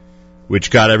 which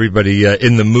got everybody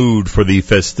in the mood for the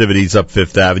festivities up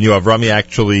Fifth Avenue. Avrami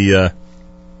actually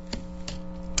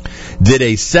did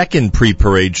a second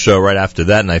pre-parade show right after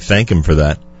that, and I thank him for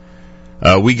that.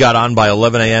 We got on by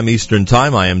 11 a.m. Eastern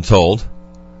Time, I am told.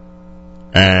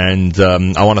 And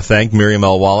I want to thank Miriam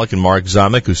L. Wallach and Mark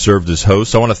Zamek, who served as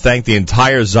hosts. I want to thank the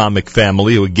entire Zamek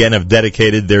family, who again have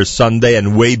dedicated their Sunday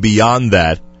and way beyond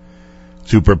that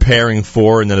to preparing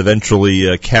for and then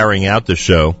eventually carrying out the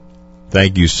show.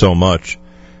 Thank you so much.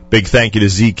 Big thank you to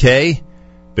ZK.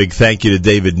 Big thank you to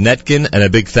David Netkin. And a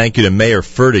big thank you to Mayor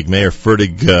Fertig. Mayor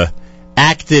Fertig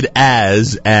acted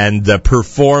as and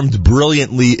performed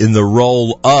brilliantly in the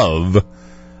role of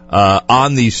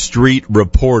on-the-street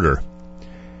reporter.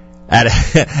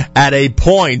 At a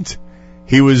point,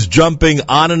 he was jumping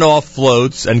on and off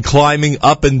floats and climbing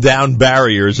up and down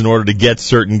barriers in order to get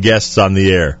certain guests on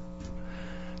the air.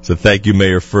 So thank you,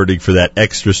 Mayor Fertig, for that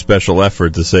extra special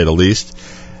effort, to say the least.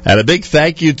 And a big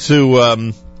thank you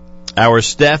to our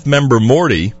staff member,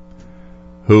 Morty,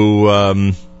 who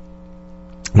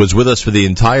was with us for the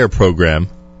entire program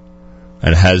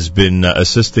and has been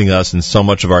assisting us in so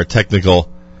much of our technical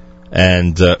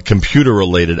and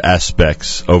computer-related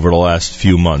aspects over the last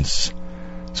few months.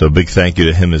 So a big thank you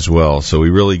to him as well. So we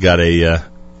really got a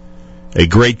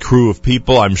great crew of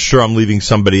people. I'm sure I'm leaving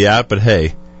somebody out, but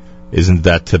hey, isn't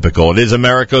that typical? It is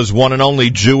America's one and only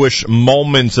Jewish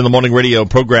Moments in the Morning radio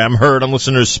program, heard on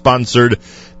listeners-sponsored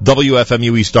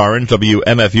WFMU East Orange,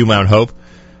 WMFU Mount Hope,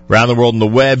 around the world on the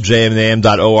web,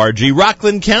 jmam.org,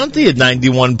 Rockland County at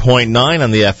 91.9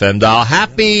 on the FM dial.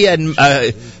 Happy, and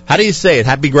how do you say it?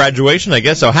 Happy graduation, I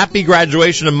guess so. Happy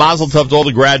graduation and mazel tov to all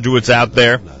the graduates out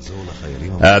there.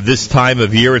 This time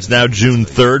of year, it's now June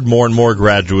 3rd. More and more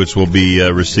graduates will be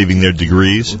receiving their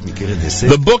degrees.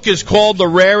 The book is called The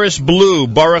Rarest Blue.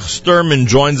 Baruch Sterman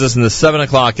joins us in the 7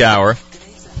 o'clock hour.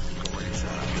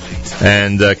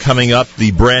 And coming up,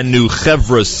 the brand new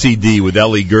Chevra CD with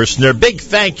Ellie Gerstner. Big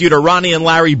thank you to Ronnie and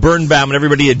Larry Birnbaum and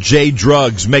everybody at J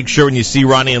Drugs. Make sure when you see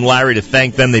Ronnie and Larry to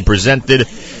thank them. They presented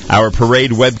our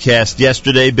parade webcast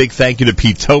yesterday. Big thank you to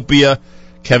Petopia.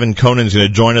 Kevin Cohnen is going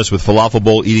to join us with Falafel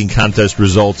Bowl eating contest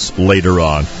results later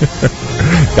on.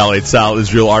 Galei Tzahal,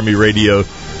 Israel Army Radio.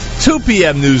 2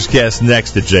 p.m. newscast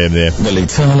next at JMN. גלי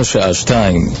צהל שעה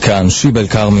 2, כאן שיבל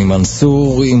קרמי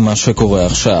מנסור עם מה שקורה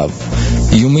עכשיו.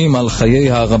 איומים על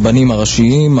חיי הרבנים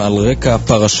הראשיים על רקע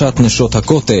פרשת נשות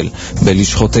הכותל.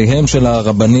 בלשכותיהם של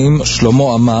הרבנים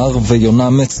שלמה אמר ויונה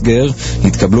מצגר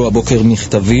התקבלו הבוקר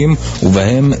מכתבים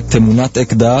ובהם תמונת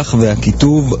אקדח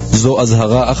והכיתוב זו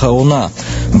אזהרה אחרונה.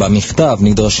 במכתב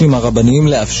נדרשים הרבנים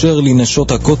לאפשר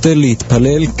לנשות הכותל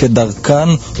להתפלל כדרכן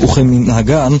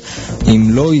וכמנהגן. אם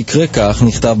לא יקרה כך,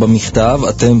 נכתב במכתב,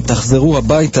 אתם תחזרו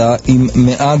הביתה עם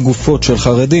 100 גופות של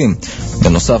חרדים.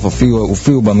 בנוסף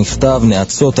הופיעו במכתב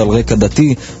נאצות על רקע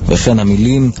דתי וכן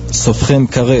המילים סופכם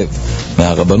קרב.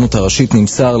 מהרבנות הראשית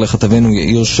נמסר לכתבנו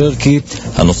יאיר שרקי,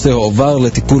 הנושא הועבר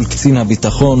לטיפול קצין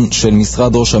הביטחון של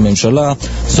משרד ראש הממשלה.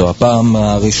 זו הפעם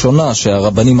הראשונה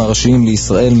שהרבנים הראשיים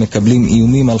לישראל מקבלים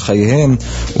איומים על חייהם,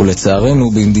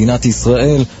 ולצערנו במדינת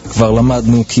ישראל כבר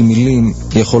למדנו כי מילים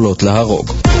יכולות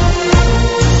להרוג.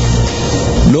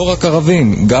 לא רק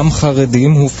ערבים, גם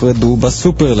חרדים הופרדו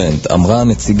בסופרלנד, אמרה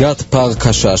נציגת פארק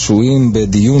השעשועים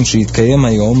בדיון שהתקיים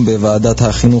היום בוועדת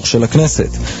החינוך של הכנסת.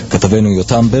 כתבנו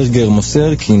יותם ברגר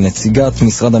מוסר כי נציגת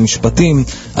משרד המשפטים,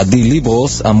 עדי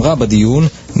ליברוס, אמרה בדיון,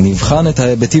 נבחן את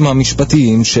ההיבטים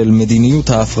המשפטיים של מדיניות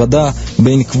ההפרדה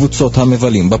בין קבוצות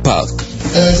המבלים בפארק.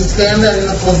 תתקיים בימים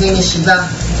הקרובים ישיבה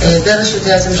בראשות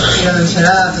היועץ המשפטי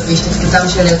לממשלה ובהשתתפותם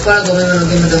של כל הגורמים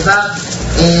הנוגעים בדבר,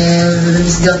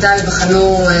 ובמסגרתה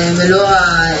ייבחנו מלוא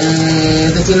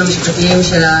ההיבטים המשפטיים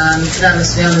של המקרה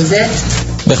המסוים הזה.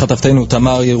 בכתבתנו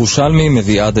תמר ירושלמי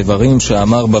מביאה דברים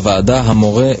שאמר בוועדה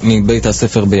המורה מבית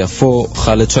הספר ביפו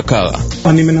חלד שקרה.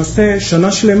 אני מנסה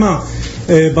שנה שלמה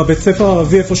בבית ספר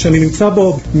הערבי איפה שאני נמצא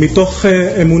בו, מתוך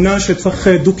אמונה שצריך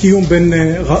דו-קיום בין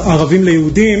ערבים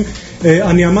ליהודים.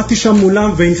 אני עמדתי שם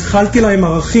מולם והנחלתי להם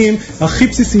ערכים הכי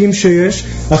בסיסיים שיש,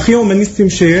 הכי הומניסטיים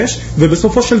שיש,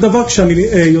 ובסופו של דבר כשאני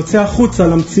יוצא החוצה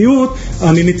למציאות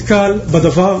אני נתקל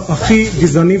בדבר הכי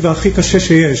גזעני והכי קשה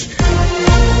שיש.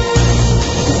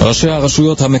 ראשי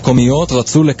הרשויות המקומיות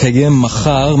רצו לקיים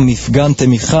מחר מפגן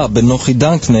תמיכה בנוחי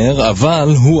דנקנר,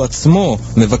 אבל הוא עצמו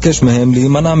מבקש מהם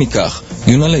להימנע מכך.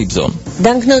 יונה לייבזון.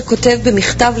 דנקנר כותב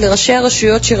במכתב לראשי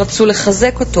הרשויות שרצו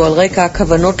לחזק אותו על רקע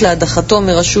הכוונות להדחתו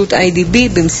מרשות IDB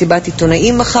במסיבת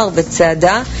עיתונאים מחר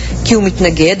וצעדה, כי הוא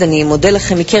מתנגד. אני מודה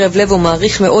לכם מקרב לב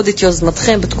ומעריך מאוד את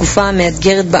יוזמתכם בתקופה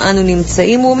המאתגרת בה אנו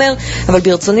נמצאים, הוא אומר, אבל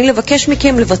ברצוני לבקש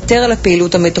מכם לוותר על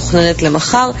הפעילות המתוכננת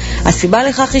למחר. הסיבה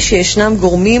לכך היא שישנם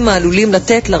גורמים העלולים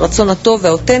לתת לרצון הטוב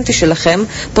והאותנטי שלכם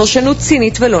פרשנות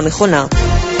צינית ולא נכונה.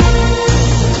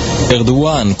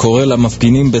 ארדואן קורא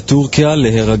למפגינים בטורקיה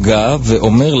להירגע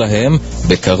ואומר להם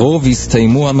בקרוב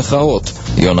יסתיימו המחאות.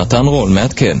 יונתן רול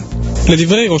מעדכן.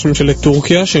 לדברי ראש ממשלת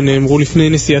טורקיה שנאמרו לפני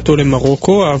נסיעתו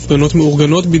למרוקו, ההפגנות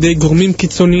מאורגנות בידי גורמים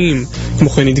קיצוניים. כמו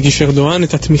כן הדגיש ארדואן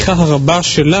את התמיכה הרבה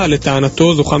שלה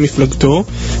לטענתו זוכה מפלגתו.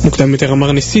 מוקדם יותר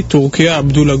אמר נשיא טורקיה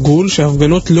עבדולה גול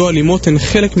שההפגנות לא אלימות הן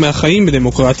חלק מהחיים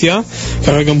בדמוקרטיה,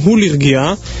 קרא גם הוא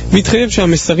לרגיעה והתחייב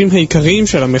שהמסרים העיקריים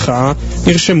של המחאה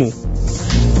נרשמו.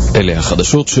 אלה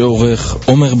החדשות שעורך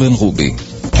עומר בן רובי.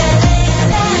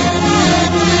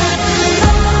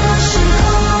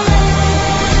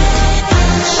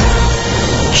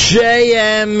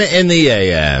 JM in the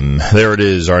AM. There it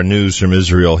is, our news from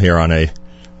Israel here on a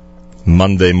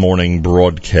Monday morning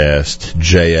broadcast.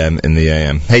 JM in the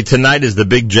AM. Hey, tonight is the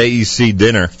big JEC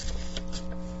dinner.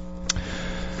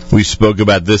 We spoke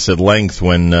about this at length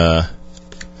when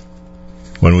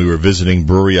we were visiting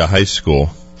Bruriah High School.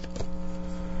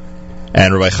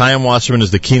 And Rabbi Chaim Wasserman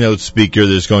is the keynote speaker.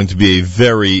 There's going to be a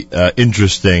very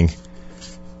interesting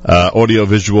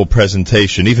audio-visual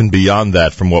presentation, even beyond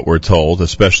that from what we're told,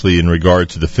 especially in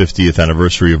regard to the 50th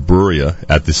anniversary of Bruriah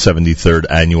at the 73rd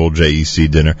annual JEC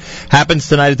dinner. Happens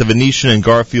tonight at the Venetian in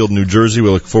Garfield, New Jersey. We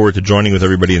look forward to joining with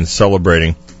everybody and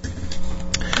celebrating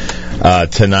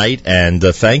tonight. And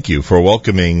thank you for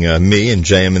welcoming me and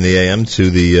JM in the AM to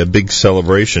the big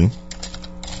celebration.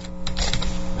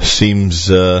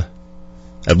 Seems,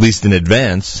 at least in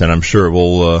advance, and I'm sure it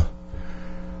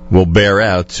will bear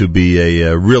out to be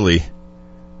a really,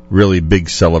 really big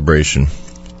celebration.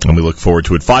 And we look forward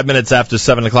to it. 5 minutes after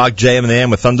 7 o'clock, JM in the AM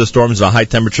with thunderstorms and a high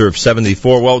temperature of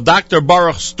 74. Well, Dr.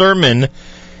 Baruch Sterman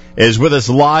is with us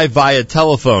live via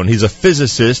telephone. He's a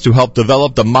physicist who helped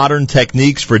develop the modern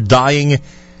techniques for dyeing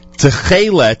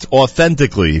tchelet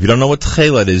authentically. If you don't know what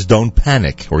tchelet is, don't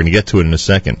panic. We're going to get to it in a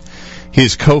second. He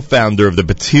is co-founder of the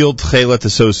Batil Tchelet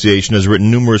Association, has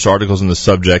written numerous articles on the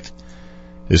subject,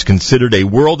 is considered a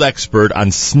world expert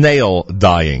on snail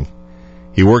dyeing.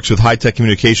 He works with high-tech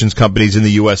communications companies in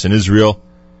the U.S. and Israel.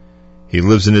 He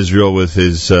lives in Israel with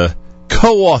his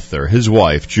co-author, his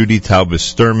wife, Judy Taubes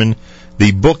Sterman.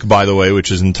 The book, by the way,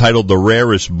 which is entitled The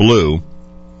Rarest Blue,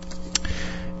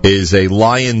 is a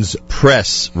Lions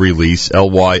Press release,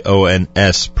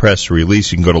 Lyons Press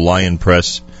release. You can go to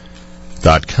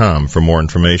lionpress.com for more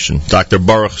information. Dr.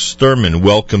 Baruch Sterman,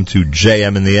 welcome to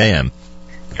JM in the AM.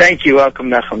 Thank you. Welcome,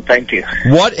 Nachum. Thank you.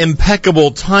 What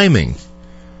impeccable timing.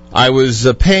 I was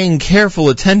paying careful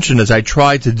attention, as I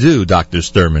tried to do, Dr.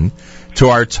 Sterman, to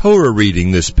our Torah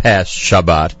reading this past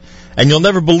Shabbat, and you'll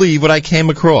never believe what I came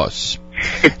across.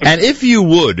 And if you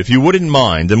wouldn't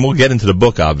mind, and we'll get into the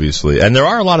book, obviously, and there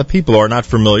are a lot of people who are not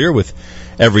familiar with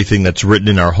everything that's written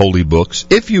in our holy books.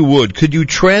 If you would, could you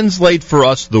translate for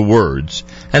us the words,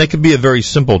 and it could be a very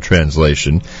simple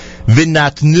translation,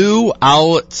 V'natnu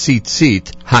al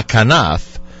tzitzit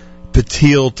hakanaf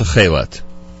petil techelet.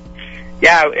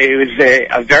 Yeah, it was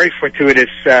a very fortuitous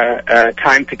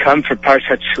time to come for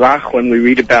Parshat Shlach when we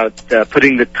read about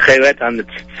putting the techelet on the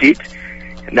tzitzit,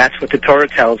 and that's what the Torah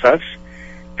tells us.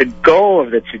 The goal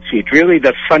of the tzitzit, really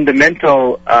the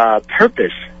fundamental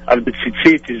purpose of the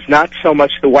tzitzit, is not so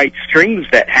much the white strings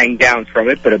that hang down from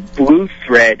it, but a blue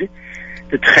thread,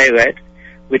 the techelet,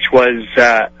 which was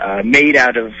made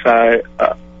out of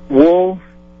wool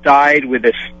dyed with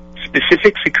a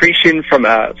specific secretion from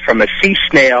a sea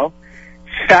snail,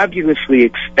 fabulously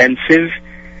expensive,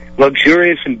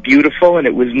 luxurious and beautiful, and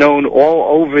it was known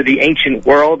all over the ancient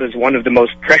world as one of the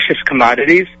most precious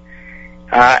commodities.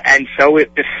 And so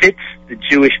it befits the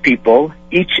Jewish people,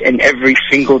 each and every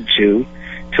single Jew,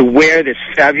 to wear this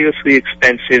fabulously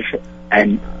expensive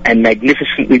and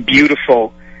magnificently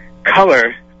beautiful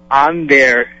color on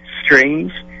their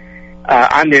strings,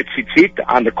 on their tzitzit,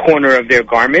 on the corner of their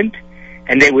garment,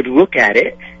 and they would look at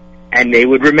it, and they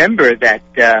would remember that,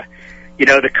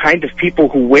 the kind of people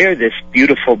who wear this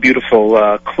beautiful,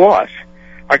 beautiful cloth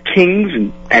are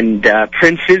kings and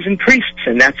princes and priests,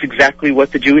 and that's exactly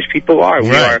what the Jewish people are.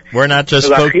 Right. We're not just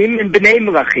Melachim and B'nai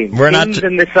Melachim, kings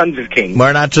and the sons of kings.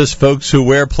 We're not just folks who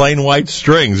wear plain white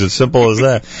strings. As simple as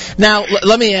that. Now,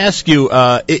 let me ask you: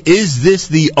 is this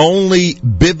the only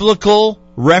biblical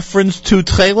reference to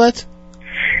techelet?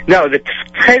 No, the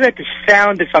techelet is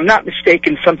found, if I'm not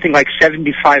mistaken, something like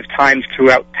 75 times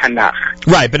throughout Tanakh.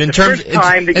 Right, but the first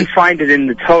time that you find it in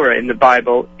the Torah, in the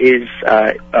Bible, is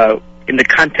in the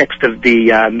context of the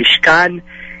Mishkan,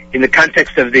 in the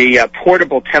context of the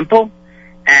portable temple,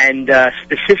 and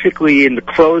specifically in the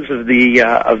clothes of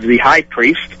the high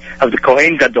priest, of the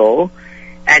Kohen Gadol.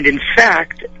 And in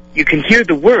fact, you can hear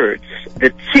the words,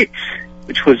 the tzitz,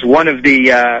 which was one of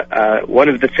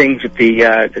the things that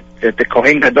the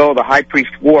Kohen Gadol, the high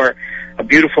priest, wore, a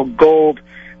beautiful gold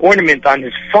ornament on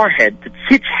his forehead. The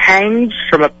tzitz hangs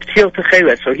from a petil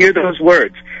techelet. So hear those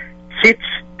words, tzitz,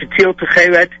 petil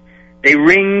techelet. They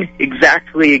ring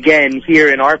exactly again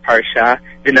here in our parsha,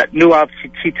 v'natnu al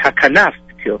tzitzit hakanaf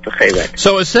petil techelet.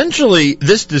 So essentially,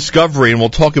 this discovery, and we'll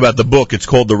talk about the book, it's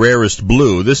called The Rarest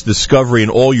Blue, this discovery in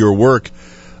all your work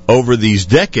over these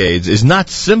decades is not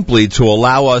simply to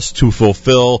allow us to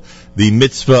fulfill the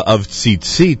mitzvah of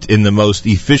tzitzit in the most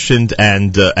efficient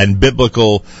and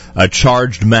biblical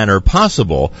charged manner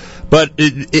possible, but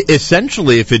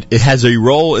essentially, if it has a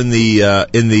role in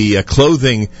the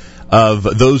clothing of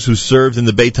those who served in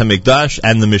the Beit HaMikdash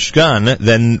and the Mishkan,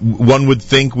 then one would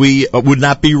think we would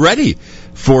not be ready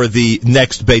for the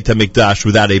next Beit HaMikdash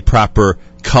without a proper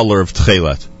color of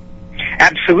techelet.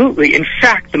 Absolutely. In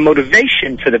fact, the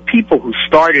motivation for the people who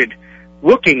started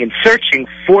looking and searching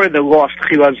for the lost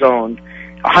chilazon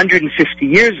 150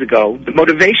 years ago, the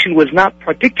motivation was not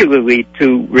particularly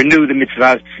to renew the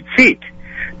mitzvah of tzitzit,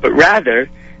 but rather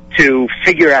to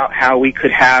figure out how we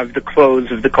could have the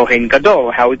clothes of the Kohen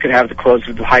Gadol, how we could have the clothes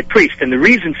of the high priest. And the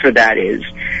reason for that is,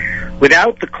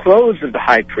 without the clothes of the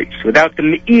high priest, without the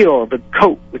me'il, the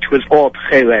coat, which was all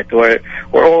techelet, or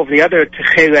all of the other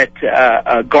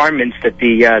techelet garments that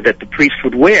the priest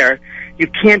would wear, you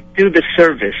can't do the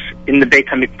service in the Beit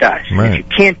HaMikdash. Right. If you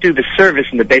can't do the service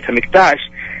in the Beit HaMikdash,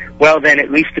 well then, at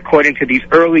least according to these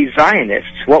early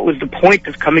Zionists, what was the point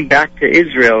of coming back to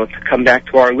Israel, to come back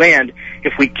to our land,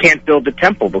 if we can't build the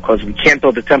temple? Because we can't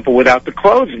build the temple without the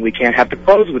clothes, and we can't have the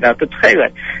clothes without the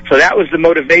techelet. So that was the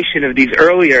motivation of these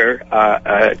earlier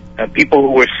people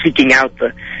who were seeking out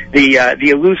the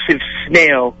elusive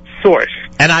snail source.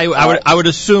 And I would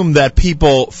assume that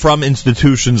people from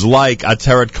institutions like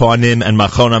Ateret Cohnen and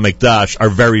Machon HaMikdash are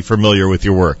very familiar with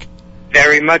your work.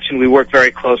 Very much, and we work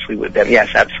very closely with them.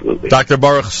 Yes, absolutely. Dr.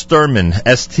 Baruch Sterman,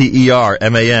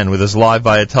 Sterman, with us live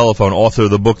via telephone, author of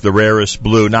the book The Rarest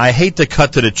Blue. Now, I hate to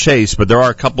cut to the chase, but there are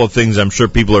a couple of things I'm sure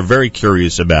people are very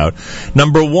curious about.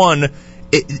 Number one,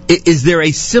 is there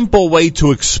a simple way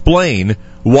to explain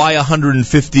why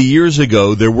 150 years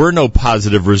ago there were no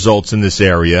positive results in this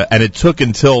area, and it took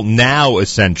until now,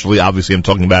 essentially, obviously I'm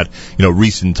talking about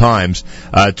recent times,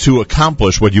 to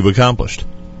accomplish what you've accomplished?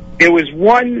 There was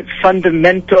one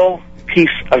fundamental piece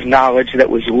of knowledge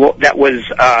that was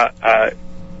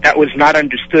not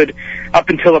understood up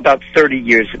until about 30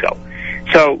 years ago.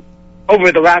 So,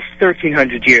 over the last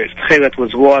 1,300 years, techelet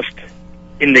was lost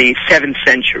in the 7th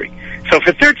century. So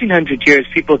for 1,300 years,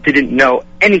 people didn't know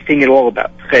anything at all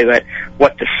about Tchelet,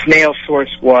 what the snail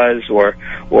source was, or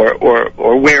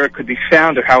where it could be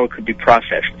found, or how it could be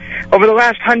processed. Over the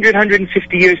last 100,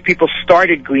 150 years, people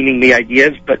started gleaning the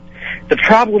ideas, but the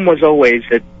problem was always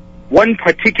that one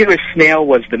particular snail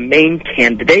was the main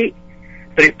candidate,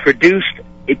 but it produced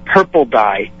a purple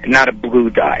dye and not a blue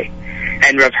dye.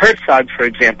 And Rav Herzog, for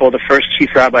example, the first chief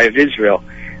rabbi of Israel,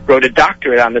 wrote a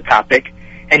doctorate on the topic,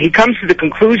 and he comes to the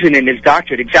conclusion in his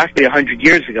doctorate exactly 100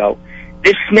 years ago,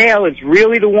 this snail is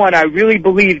really the one. I really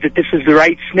believe that this is the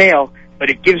right snail, but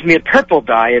it gives me a purple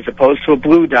dye as opposed to a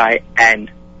blue dye.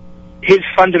 And his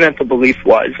fundamental belief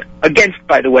was, against,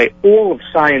 by the way, all of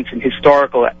science and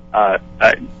historical,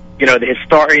 the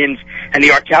historians and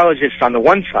the archaeologists on the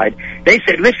one side, they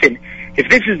said, listen, if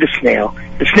this is the snail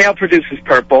produces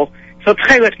purple, so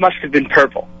Tchelet must have been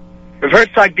purple. Rav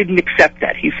Herzog didn't accept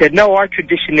that. He said, no, our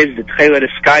tradition is that Tchelet is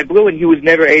sky blue, and he was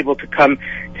never able to come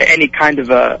to any kind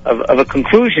of a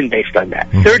conclusion based on that.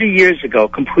 30 years ago,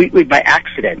 completely by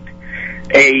accident,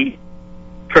 a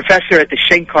professor at the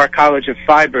Shenkar College of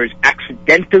Fibers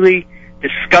accidentally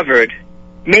discovered,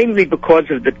 mainly because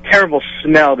of the terrible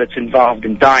smell that's involved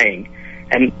in dyeing,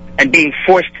 and being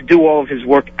forced to do all of his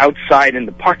work outside in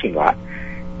the parking lot,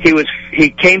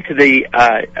 he came to the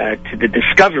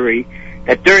discovery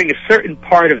that during a certain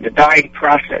part of the dyeing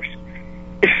process,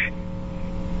 if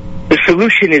the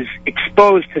solution is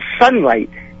exposed to sunlight,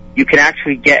 you can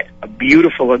actually get a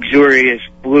beautiful, luxurious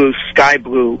blue, sky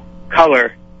blue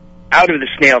color out of the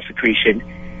snail secretion.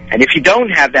 And if you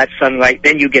don't have that sunlight,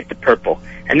 then you get the purple.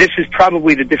 And this is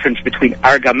probably the difference between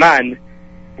argaman,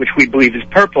 which we believe is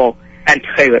purple, and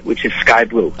tchelet, which is sky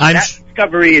blue. That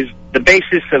discovery is the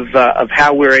basis of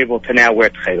how we're able to now wear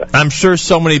tchelet. I'm sure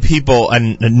so many people,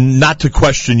 and not to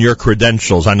question your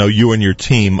credentials, I know you and your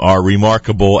team are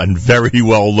remarkable and very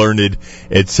well learned,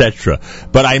 etc.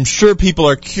 But I'm sure people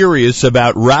are curious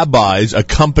about rabbis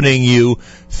accompanying you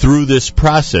through this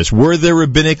process. Were there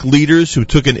rabbinic leaders who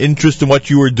took an interest in what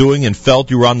you were doing and felt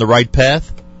you were on the right path?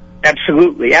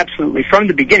 Absolutely, absolutely. From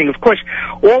the beginning, of course,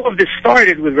 all of this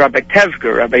started with Rabbi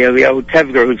Eliyahu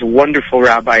Tevger, who's a wonderful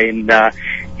rabbi in Kiryat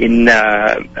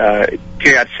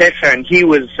Sefer, and he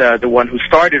was the one who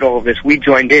started all of this. We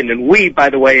joined in, and we,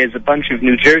 by the way, as a bunch of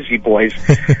New Jersey boys,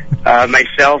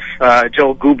 myself,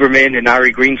 Joel Guberman, and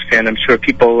Ari Greenspan, I'm sure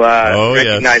people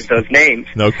recognize those names.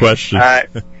 No question.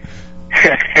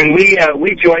 And we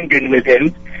joined in with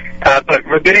him. But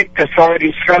rabbinic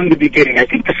authorities from the beginning, I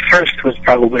think the first was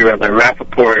probably Rabbi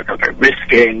Rappaport, Rabbi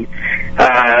Riskin.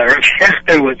 Rabbi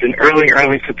Gerstner was an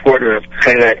early supporter of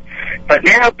Tchelet. But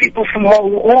now people from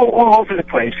all over the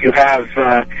place. You have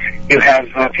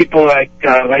people like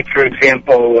for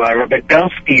example, Rabbi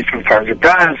Belsky from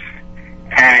Farzabras,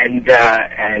 and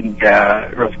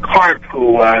Rav Karp,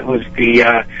 who's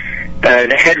the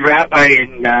head rabbi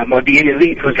in Modi'in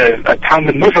Elite, who's a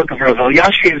Talmud Muvak of Rav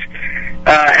Elyashiv.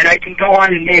 And I can go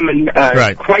on and name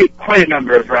quite a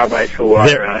number of rabbis who are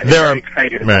very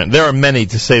excited. Man, there are many,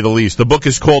 to say the least. The book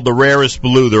is called The Rarest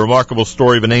Blue, The Remarkable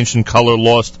Story of an Ancient Color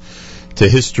Lost to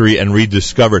History and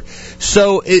Rediscovered.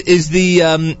 So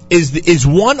is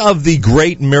one of the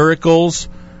great miracles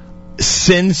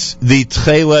since the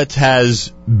tchelet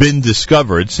has been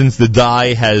discovered, since the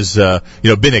dye has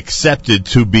been accepted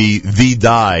to be the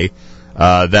dye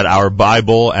that our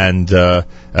Bible and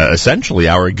essentially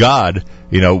our God,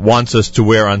 wants us to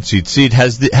wear on tzitzit.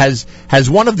 Has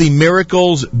one of the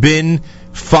miracles been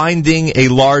finding a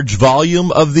large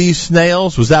volume of these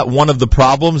snails? Was that one of the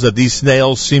problems, that these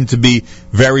snails seem to be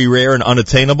very rare and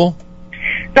unattainable?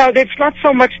 No, it's not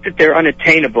so much that they're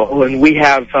unattainable, and we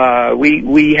have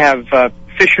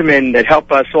fishermen that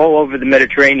help us all over the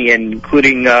Mediterranean,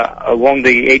 including along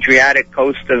the Adriatic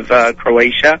coast of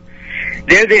Croatia.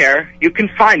 They're there. You can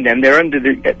find them. They're under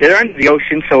the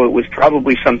ocean, so it was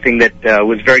probably something that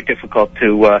was very difficult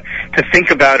to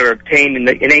think about or obtain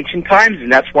in ancient times,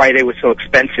 and that's why they were so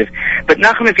expensive. But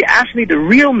Nachum, if you ask me, the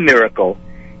real miracle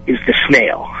is the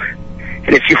snail.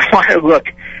 And if you want to look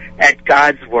at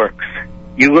God's works,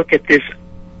 you look at this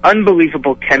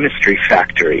unbelievable chemistry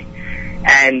factory,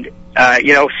 and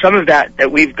some of that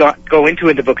we've go into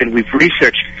in the book and we've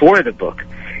researched for the book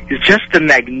is just the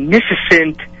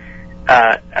magnificent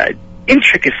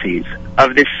intricacies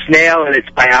of this snail and its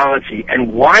biology,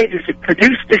 and why does it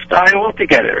produce this dye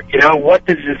altogether? What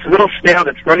does this little snail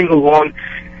that's running along,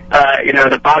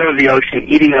 the bottom of the ocean,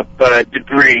 eating up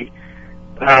debris?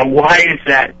 Why is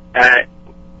that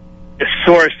the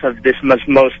source of this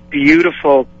most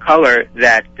beautiful color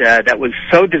that was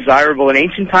so desirable in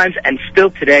ancient times and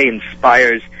still today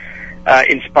inspires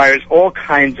inspires all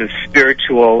kinds of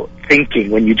spiritual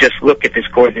thinking when you just look at this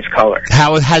gorgeous color.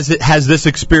 How has this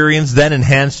experience then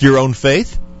enhanced your own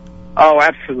faith? Oh,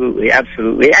 absolutely,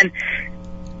 absolutely. And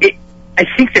I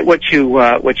think that what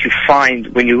you find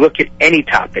when you look at any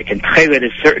topic, and Tchelet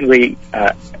is certainly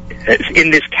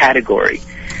in this category.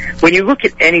 When you look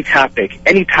at any topic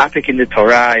in the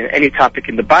Torah, any topic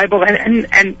in the Bible,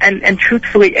 and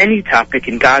truthfully any topic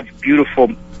in God's beautiful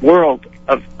world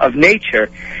of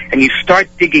nature, and you start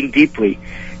digging deeply,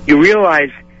 you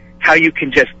realize how you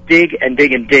can just dig and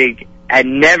dig and dig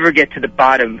and never get to the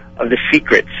bottom of the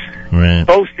secrets. Right.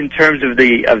 Both in terms of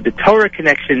the Torah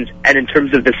connections and in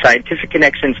terms of the scientific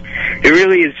connections. It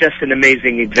really is just an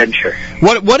amazing adventure.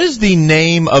 What is the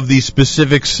name of the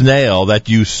specific snail that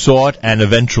you sought and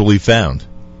eventually found?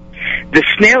 The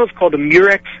snail is called a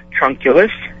Murex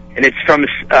trunculus, and it's from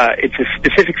it's a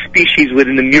specific species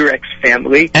within the Murex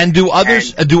family. And do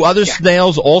other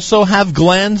snails also have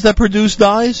glands that produce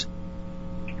dyes?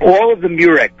 All of the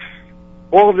Murex.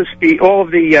 All of the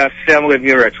family of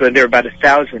Murex, where there are about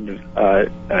 1,000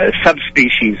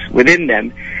 subspecies within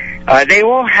them, they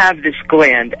all have this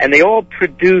gland, and they all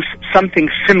produce something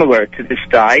similar to this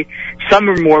dye. Some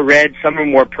are more red, some are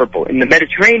more purple. In the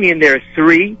Mediterranean, there are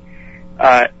 3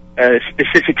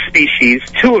 specific species.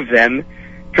 2 of them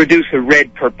produce a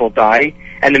red-purple dye,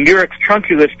 and the Murex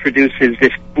trunculus produces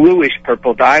this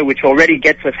bluish-purple dye, which already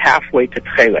gets us halfway to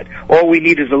Tchelet. All we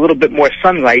need is a little bit more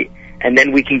sunlight, and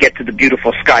then we can get to the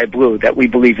beautiful sky blue that we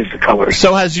believe is the color.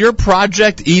 So has your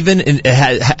project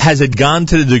has it gone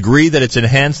to the degree that it's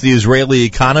enhanced the Israeli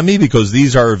economy because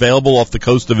these are available off the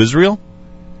coast of Israel?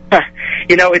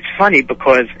 You know, it's funny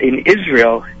because in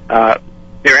Israel,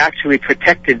 they're actually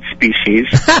protected species,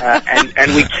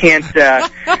 and we can't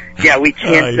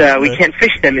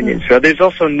fish them in Israel. There's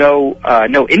also no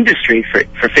industry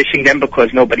for fishing them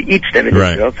because nobody eats them in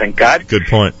Israel, thank God. Good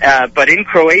point. But in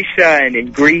Croatia and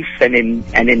in Greece and in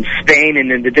Spain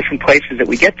and in the different places that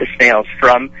we get the snails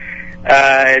from,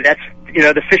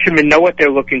 the fishermen know what they're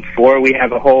looking for. We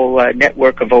have a whole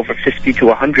network of over 50 to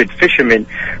 100 fishermen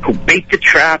who bait the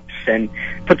traps and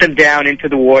put them down into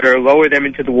the water, lower them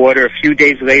into the water. A few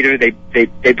days later,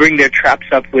 they bring their traps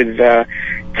up with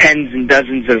tens and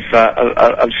dozens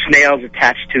of snails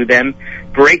attached to them,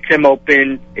 break them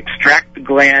open, extract the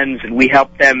glands, and we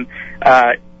help them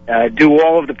do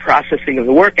all of the processing of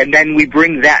the work, and then we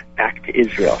bring that back to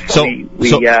Israel.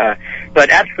 But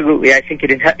absolutely, I think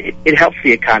it helps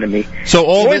the economy.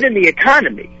 More than the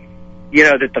economy,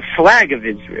 that the flag of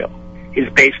Israel is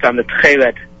based on the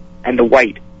tchelet and the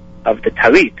white of the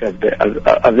talit, of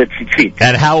the tzitzit.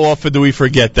 And how often do we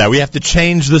forget that? We have to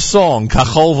change the song.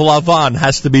 Kachol v'lavan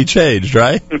has to be changed,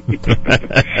 right?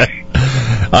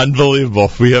 Unbelievable.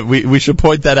 We should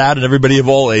point that out, and everybody of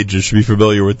all ages should be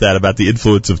familiar with that, about the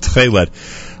influence of tchelet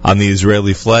on the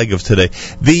Israeli flag of today.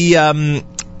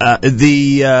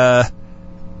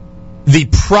 The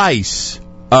price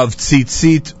of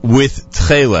tzitzit with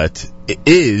tchelet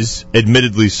is,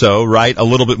 admittedly so, right, a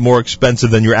little bit more expensive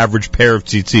than your average pair of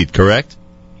tzitzit, correct?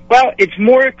 Well, it's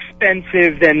more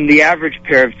expensive than the average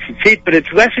pair of tzitzit, but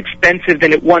it's less expensive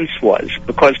than it once was,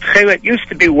 because tchelet used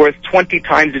to be worth 20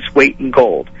 times its weight in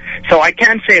gold. So I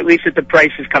can say at least that the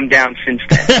price has come down since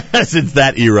then. Since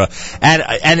that era.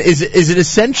 And is it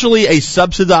essentially a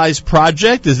subsidized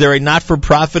project? Is there a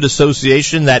not-for-profit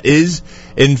association that is,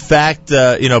 in fact,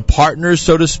 partners,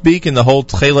 so to speak, in the whole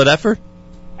tchelet effort?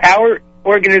 Our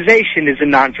organization is a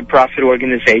non-for-profit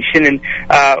organization, and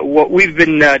what we've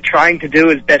been trying to do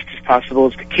as best as possible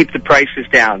is to keep the prices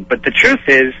down. But the truth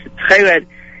is, tchelet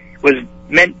was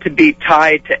meant to be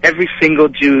tied to every single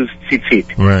Jew's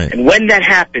tzitzit. Right. And when that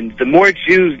happens, the more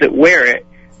Jews that wear it,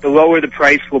 the lower the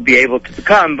price will be able to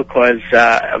become, because,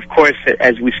 of course,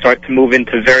 as we start to move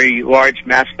into very large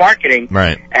mass marketing,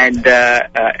 right, and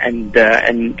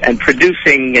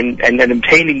producing and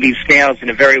obtaining these snails in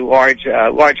a very large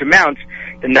amounts,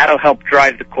 then that'll help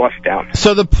drive the cost down.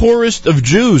 So the poorest of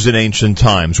Jews in ancient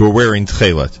times were wearing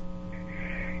tchelet.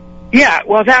 Yeah,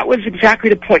 well, that was exactly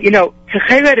the point.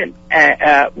 Tchelet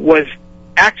was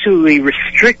actually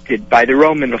restricted by the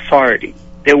Roman authority.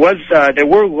 There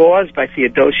were laws by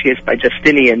Theodosius, by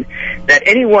Justinian, that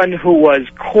anyone who was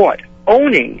caught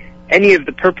owning any of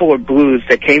the purple or blues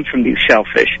that came from these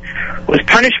shellfish was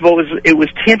punishable. It was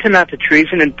tantamount to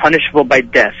treason and punishable by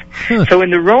death. So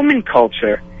in the Roman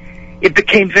culture, it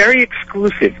became very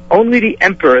exclusive. Only the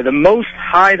emperor, the most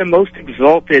high, the most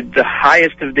exalted, the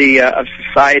highest of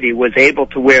society, was able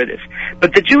to wear this.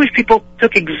 But the Jewish people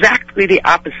took exactly the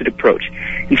opposite approach.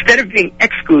 Instead of being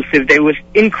exclusive, they was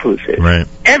inclusive. Right.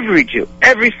 Every Jew,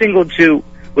 every single Jew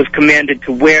was commanded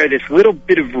to wear this little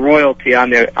bit of royalty on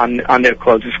their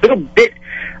clothes, this little bit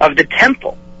of the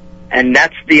temple. And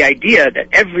that's the idea that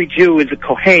every Jew is a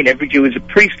Cohen, every Jew is a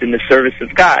priest in the service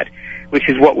of God, which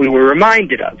is what we were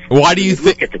reminded of. Why do you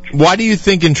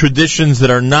think in traditions that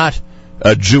are not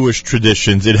Jewish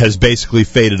traditions, it has basically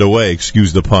faded away?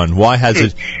 Excuse the pun. Why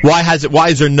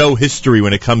is there no history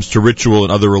when it comes to ritual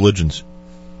in other religions?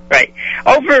 Right.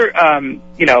 Over,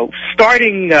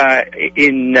 starting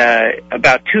in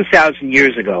about 2,000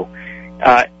 years ago,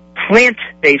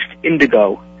 plant-based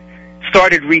indigo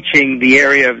started reaching the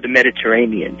area of the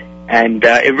Mediterranean. And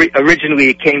originally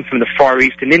it came from the Far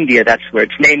East in India. That's where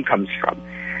its name comes from.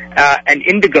 And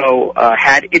indigo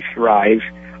had its rise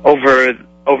over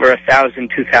 1,000,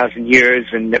 2,000 years.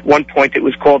 And at one point it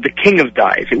was called the king of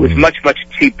dyes. It was much, much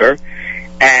cheaper.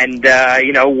 And,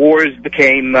 wars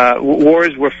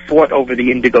were fought over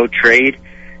the indigo trade.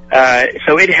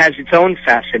 So it has its own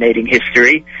fascinating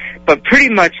history. But pretty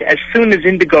much as soon as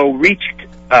indigo reached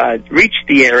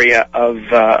the area of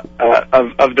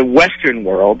the Western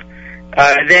world,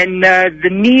 then the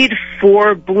need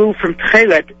for blue from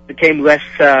Tchelet became less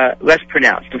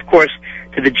pronounced. Of course,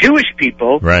 to the Jewish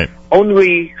people, right,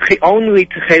 only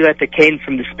Tchelet that came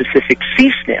from the specific sea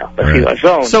snail, the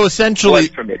chilazon. So essentially,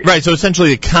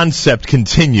 the concept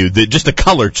continued. Just the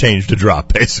color changed to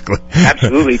drop, basically.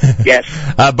 Absolutely, yes.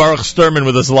 Baruch Sterman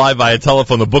with us live via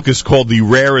telephone. The book is called The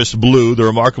Rarest Blue, the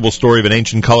remarkable story of an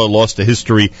ancient color lost to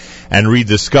history and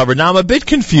rediscovered. Now, I'm a bit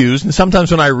confused, and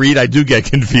sometimes when I read, I do get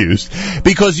confused,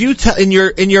 because you in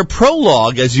your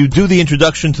prologue, as you do the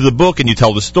introduction to the book, and you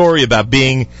tell the story about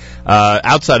being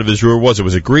outside of Israel, was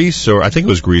it Greece? Or I think it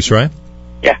was Greece, right?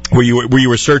 Yeah. Where you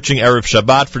were searching Erev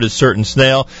Shabbat for this certain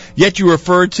snail, yet you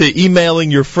referred to emailing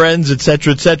your friends,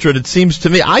 etc., etc. And it seems to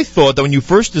me, I thought that when you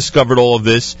first discovered all of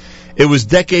this, it was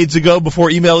decades ago before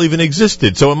email even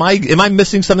existed. So am I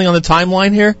missing something on the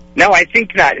timeline here? No, I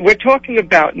think not. We're talking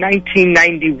about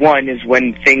 1991 is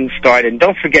when things started. And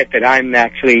don't forget that I'm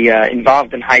actually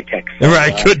involved in high tech. So,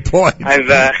 right, good point.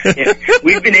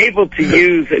 We've been able to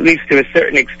use, at least to a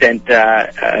certain extent,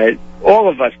 all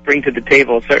of us bring to the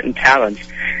table certain talents,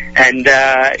 and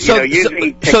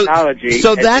using technology is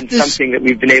something that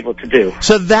we've been able to do.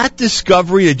 So that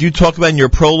discovery that you talk about in your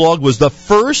prologue was the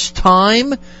first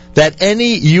time that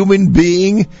any human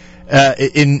being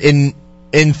in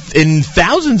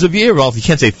thousands of years, well, if you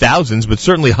can't say thousands, but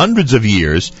certainly hundreds of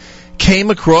years,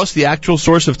 came across the actual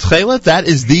source of Tchelet. That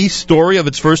is the story of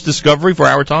its first discovery for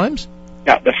our times?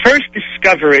 Now, the first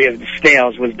discovery of the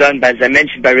snails was done by, as I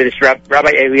mentioned, by this Rabbi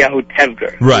Eliyahu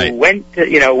Tevger, right, who went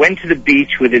to the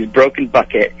beach with his broken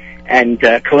bucket and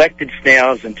collected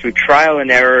snails, and through trial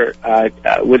and error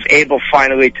was able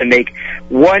finally to make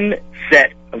one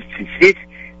set of tzitzit.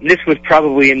 This was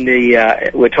probably in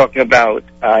we're talking about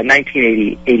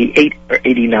 1988 or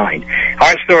 89.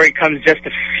 Our story comes just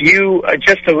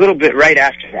a little bit right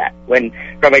after that, when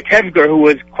Rabbi Tevger, who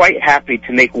was quite happy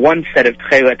to make one set of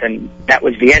tchelet, and that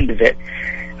was the end of it,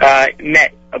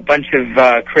 met a bunch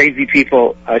of crazy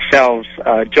people, ourselves,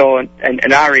 Joel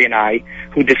and Ari and I,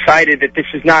 who decided that this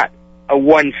is not a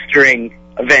one-string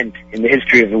event in the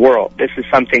history of the world. This is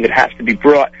something that has to be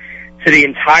brought to the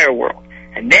entire world.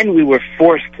 And then we were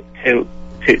forced to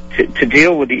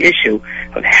deal with the issue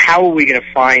of how are we going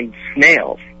to find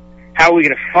snails? How are we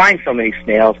going to find so many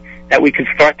snails that we can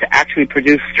start to actually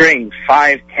produce strings,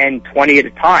 5, 10, 20 at a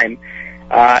time?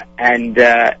 And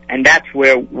that's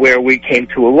where we came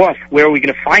to a loss. Where are we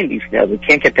going to find these snails? We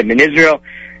can't get them in Israel,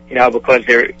 because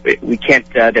they're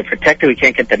protected. We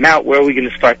can't get them out. Where are we going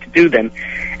to start to do them?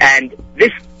 And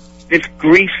this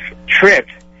Greece trip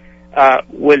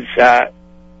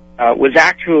was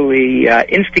actually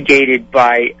instigated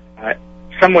by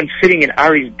someone sitting in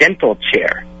Ari's dental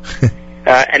chair.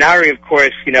 And Ari, of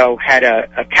course, had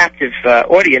a captive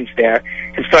audience there,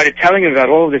 and started telling him about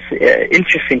all this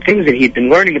interesting things that he'd been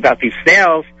learning about these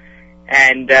snails.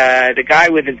 And the guy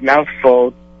with his mouth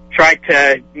full tried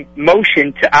to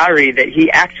motion to Ari that he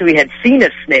actually had seen a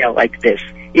snail like this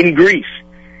in Greece.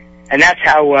 And that's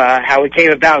how it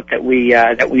came about that we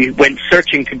went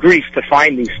searching to Greece to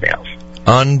find these snails.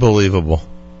 Unbelievable.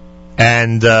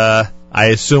 And I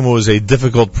assume it was a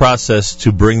difficult process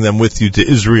to bring them with you to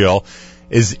Israel.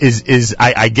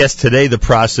 I guess today the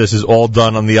process is all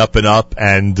done on the up and up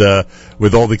and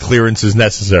with all the clearances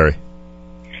necessary.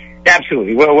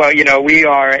 Absolutely. Well, we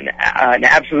are an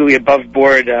absolutely above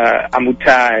board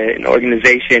amuta, an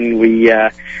organization.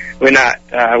 We're not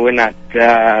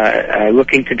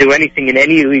looking to do anything in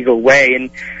any illegal way,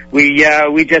 and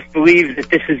We just believe that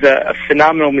this is a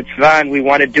phenomenal mitzvah, and we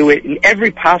want to do it in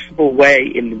every possible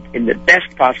way, in the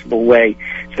best possible way,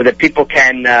 so that people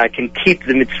can keep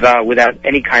the mitzvah without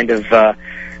any kind of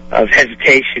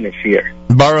hesitation or fear.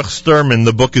 Baruch Sterman,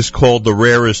 the book is called The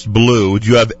Rarest Blue. Do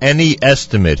you have any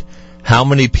estimate how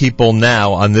many people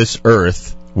now on this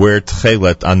earth wear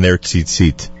tchelet on their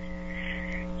tzitzit?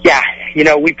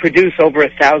 Yeah, we produce over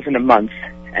 1,000 a month,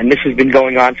 and this has been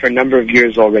going on for a number of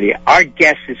years already. Our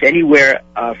guess is anywhere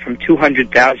from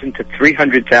 200,000 to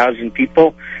 300,000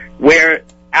 people wear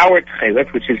our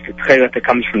tchelet, which is the tchelet that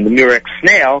comes from the murex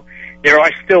snail. There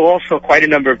are still also quite a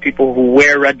number of people who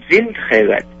wear Radzin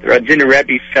tchelet. The Radzin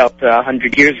Rebbe felt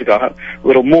 100 years ago, a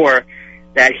little more,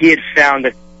 that he had found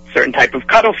a certain type of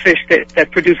cuttlefish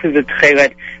that produces a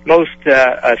tchelet. Most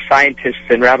scientists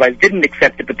and rabbis didn't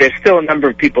accept it, but there's still a number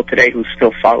of people today who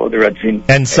still follow the Radzin.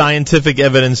 And scientific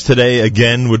evidence today,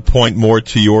 again, would point more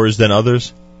to yours than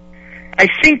others? I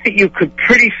think that you could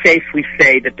pretty safely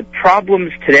say that the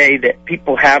problems today that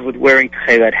people have with wearing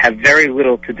tchelet have very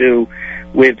little to do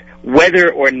with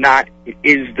whether or not it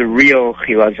is the real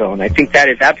chilazon. I think that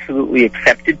is absolutely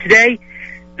accepted today.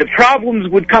 The problems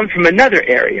would come from another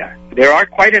area. There are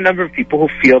quite a number of people who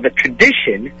feel that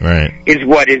tradition is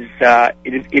what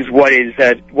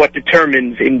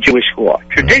determines in Jewish law.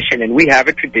 Tradition, and we have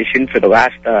a tradition for the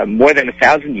last more than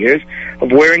 1,000 years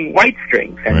of wearing white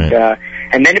strings, and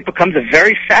then it becomes a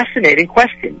very fascinating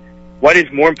question. What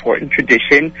is more important,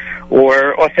 tradition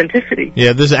or authenticity?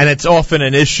 Yeah, and it's often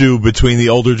an issue between the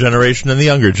older generation and the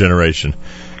younger generation.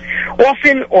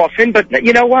 Often, but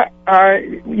you know what?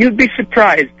 You'd be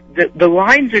surprised. The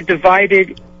lines are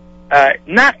divided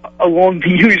not along the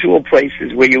usual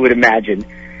places where you would imagine.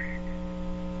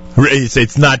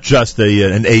 It's not just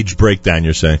an age breakdown,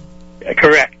 you're saying?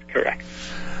 Correct.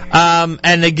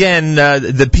 And again,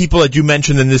 the people that you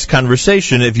mentioned in this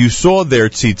conversation, if you saw their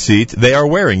tzitzit, they are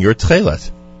wearing your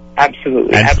tchelet.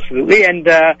 Absolutely.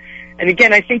 And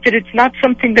again, I think that it's not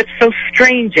something that's so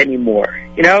strange anymore.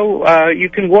 You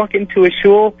can walk into a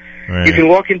shul, you can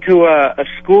walk into a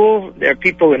school. There are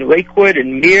people in Lakewood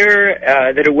and Mir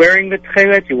that are wearing the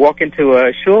tchelet. You walk into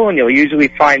a shul, and you'll usually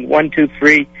find 1, 2,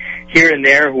 3 here and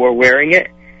there who are wearing it.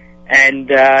 And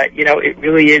it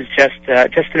really is just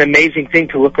an amazing thing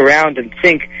to look around and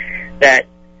think that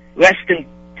less than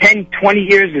 10, 20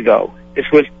 years ago, this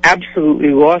was absolutely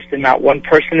lost and not one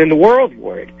person in the world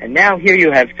wore it. And now here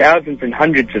you have thousands and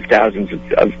hundreds of thousands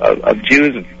of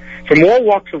Jews from all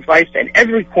walks of life and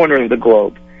every corner of the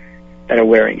globe that are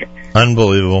wearing it.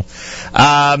 Unbelievable.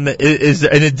 Is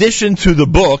in addition to the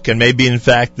book, and maybe in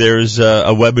fact there's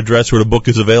a web address where the book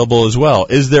is available as well,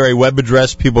 is there a web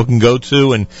address people can go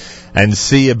to and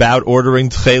see about ordering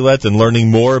tchelet and learning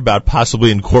more about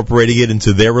possibly incorporating it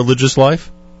into their religious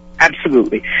life?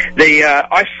 Absolutely.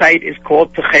 Our site is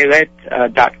called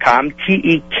techelet.com,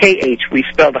 T-E-K-H. We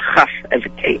spell the chaf as a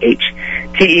K-H.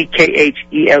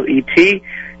 T-E-K-H-E-L-E-T.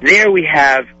 There we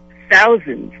have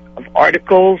thousands of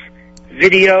articles,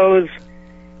 videos,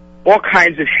 all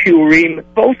kinds of shiurim,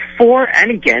 both for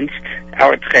and against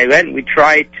our tchelet. And we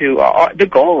try to, the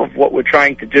goal of what we're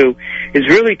trying to do is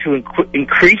really to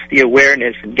increase the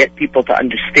awareness and get people to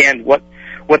understand what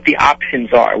the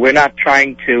options are. We're not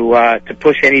trying to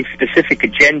push any specific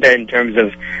agenda in terms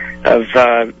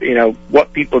of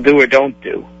what people do or don't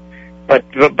do. But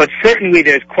certainly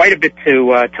there's quite a bit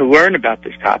to learn about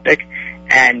this topic.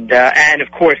 And of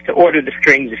course, to order the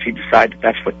strings if you decide that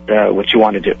that's what you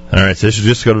want to do. All right, so they should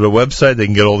just go to the website. They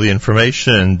can get all the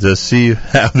information and see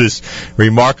how this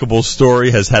remarkable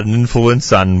story has had an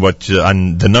influence on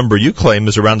on the number you claim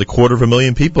is around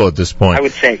 250,000 people at this point. I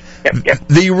would say, yep.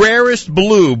 The Rarest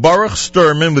Blue, Baruch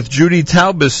Sterman with Judy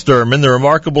Taubes Sterman, the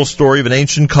remarkable story of an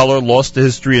ancient color lost to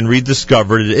history and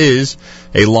rediscovered. It is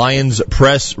a Lyons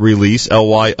Press release,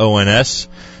 Lyons.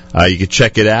 You can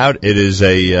check it out. It is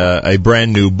a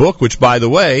brand new book, which, by the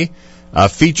way,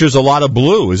 features a lot of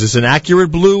blue. Is this an accurate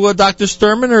blue, Dr.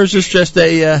 Sterman, or is this just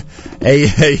a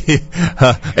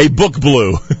book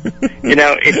blue?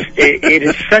 It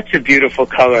is such a beautiful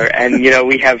color, and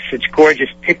we have such gorgeous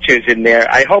pictures in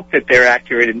there. I hope that they're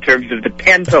accurate in terms of the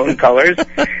Pantone colors,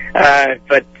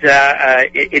 but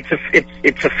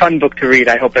it's a fun book to read.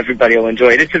 I hope everybody will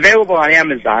enjoy it. It's available on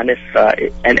Amazon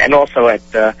and also at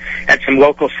some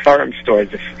local farm stores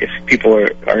if people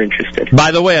are interested.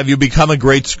 By the way, have you become a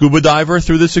great scuba diver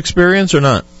through this experience or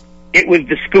not? It was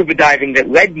the scuba diving that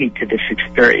led me to this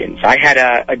experience. I had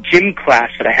a gym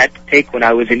class that I had to take when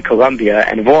I was in Colombia,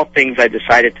 and of all things, I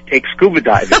decided to take scuba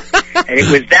diving. And it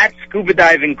was that scuba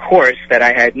diving course that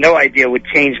I had no idea would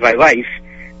change my life.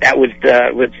 That was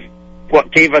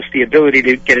what gave us the ability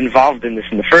to get involved in this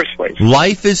in the first place.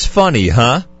 Life is funny,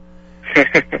 huh?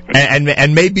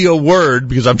 and maybe a word,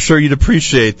 because I'm sure you'd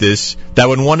appreciate this, that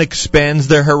when one expands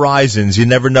their horizons, you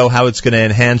never know how it's going to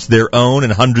enhance their own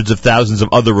and hundreds of thousands of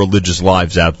other religious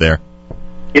lives out there.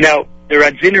 You know, the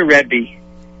Radziner Rebbe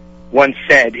once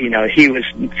said, you know, he was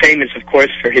famous, of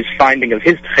course, for his finding of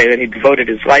his tchelet, and he devoted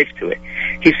his life to it.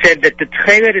 He said that the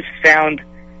tchelet is found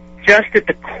just at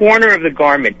the corner of the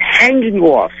garment, hanging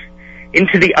off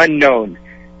into the unknown.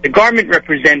 The garment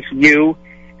represents you,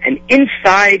 and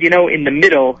inside, you know, in the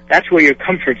middle, that's where your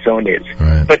comfort zone is.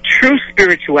 Right. But true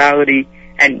spirituality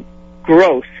and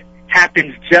growth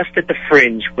happens just at the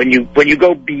fringe, when you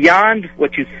go beyond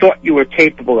what you thought you were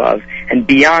capable of and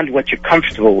beyond what you're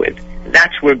comfortable with.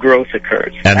 That's where growth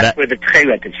occurs. And that's where the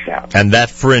tchelet is found. And that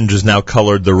fringe is now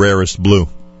colored the rarest blue.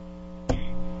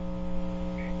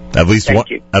 At least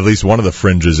one of the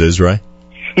fringes is, right?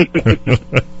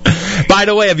 By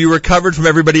the way, have you recovered from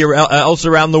everybody else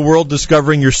around the world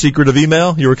discovering your secret of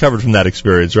email? You recovered from that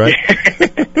experience, right?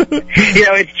 You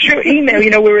know, it's true. Email, you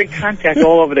know, we're in contact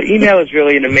all over. The email is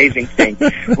really an amazing thing.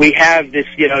 We have this,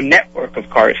 you know, network of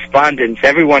correspondence.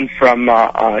 Everyone from,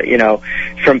 you know,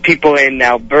 from people in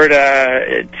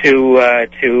Alberta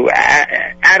to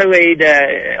Adelaide,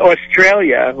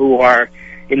 Australia, who are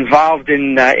involved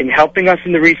in helping us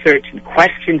in the research, and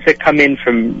questions that come in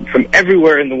from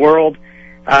everywhere in the world.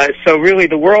 So really,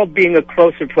 the world being a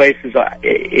closer place is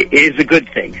a good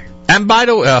thing. And by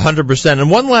the way, 100%. And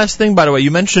one last thing, by the way,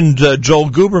 you mentioned Joel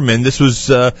Guberman. This was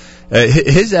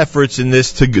his efforts in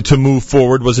this to move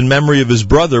forward was in memory of his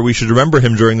brother. We should remember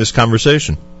him during this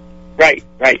conversation. Right.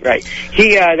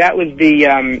 He that was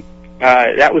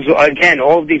again,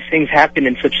 all of these things happened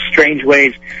in such strange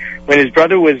ways. When his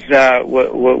brother was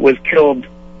killed,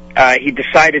 he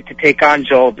decided to take on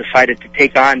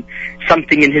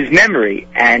something in his memory,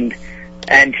 and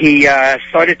he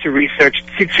started to research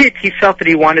tzitzit. He felt that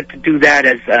he wanted to do that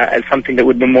as something that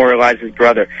would memorialize his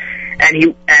brother, and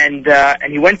he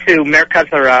went to Merkaz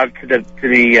Harav,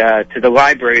 to the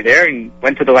library there, and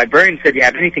went to the librarian and said, "Do you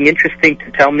have anything interesting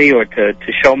to tell me or to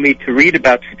show me to read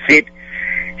about tzitzit?"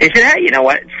 He said, "Hey, you know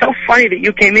what? It's so funny that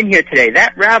you came in here today.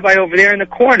 That rabbi over there in the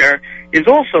corner is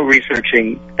also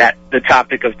researching the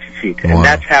topic of tzitzit." Wow. And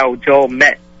that's how Joel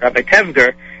met Rabbi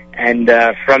Tevger, and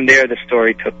from there the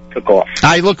story took off.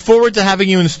 I look forward to having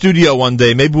you in the studio one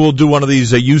day. Maybe we'll do one of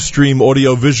these Ustream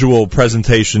audio-visual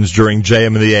presentations during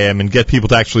JM and the AM and get people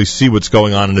to actually see what's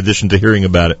going on in addition to hearing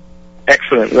about it.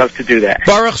 Excellent. Love to do that.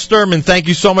 Baruch Sterman, thank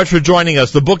you so much for joining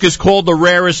us. The book is called The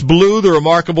Rarest Blue, the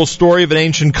remarkable story of an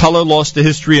ancient color lost to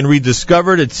history and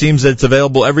rediscovered. It seems that it's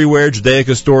available everywhere,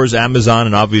 Judaica stores, Amazon,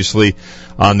 and obviously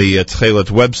on the Tchelet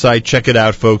website. Check it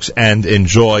out, folks, and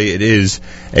enjoy. It is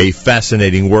a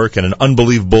fascinating work and an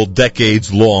unbelievable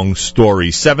decades-long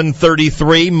story.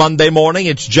 7:33, Monday morning.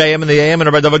 It's JM and the AM,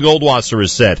 and Rabbi David Goldwasser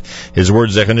is set. His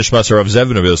words, Zecher Nishmas of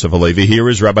Zevin of Yosef Halevi. Here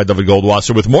is Rabbi David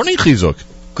Goldwasser with Morning Chizuk.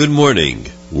 Good morning.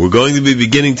 We're going to be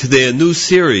beginning today a new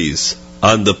series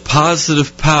on the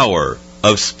positive power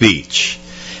of speech.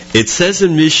 It says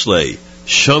in Mishlei,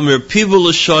 Shomer pivu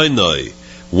l'shoynoi,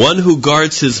 one who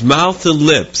guards his mouth and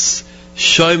lips,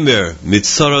 Shomer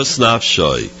mitzaras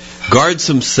nafshoi, guards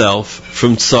himself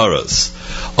from tzaras.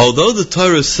 Although the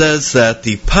Torah says that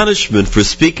the punishment for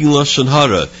speaking Lashon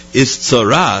Hara is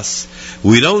tzaras,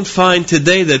 we don't find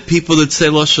today that people that say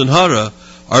Lashon Hara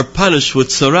are punished with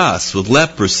tzaras, with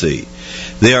leprosy.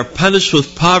 They are punished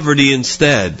with poverty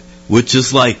instead, which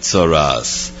is like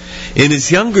tzaras. In his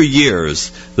younger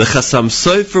years, the Chassam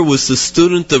Sofer was the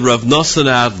student of Rav Nosson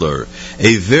Adler,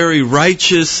 a very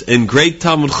righteous and great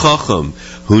Talmud Chacham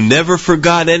who never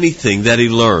forgot anything that he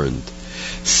learned.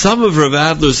 Some of Rav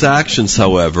Adler's actions,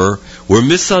 however, were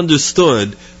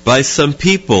misunderstood by some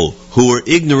people who were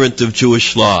ignorant of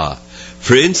Jewish law.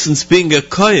 For instance, being a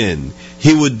Cohen,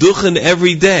 he would duchen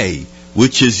every day,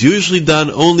 which is usually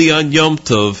done only on Yom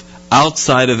Tov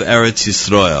outside of Eretz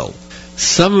Yisrael.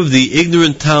 Some of the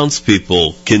ignorant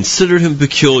townspeople consider him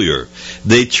peculiar.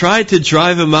 They tried to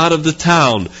drive him out of the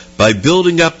town by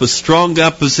building up a strong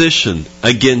opposition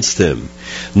against him.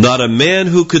 Not a man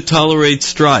who could tolerate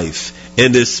strife,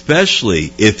 and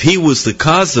especially if he was the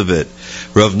cause of it,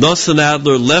 Rav Nosson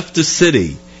Adler left the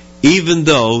city, even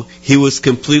though he was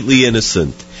completely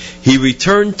innocent. He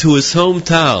returned to his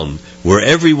hometown, where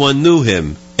everyone knew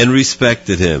him and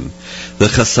respected him. The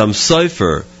Chassam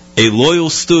Sofer, a loyal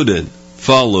student,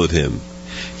 followed him.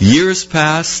 Years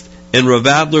passed, and Rav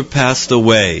Adler passed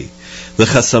away. The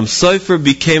Chassam Sofer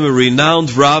became a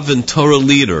renowned Rav and Torah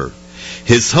leader.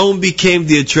 His home became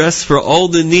the address for all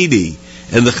the needy,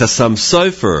 and the Chassam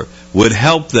Sofer would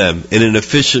help them in an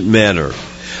efficient manner.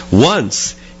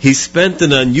 Once, he spent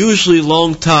an unusually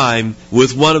long time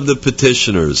with one of the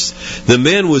petitioners. The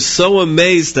man was so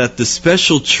amazed at the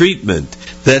special treatment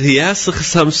that he asked the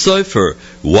Chassam Sofer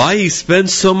why he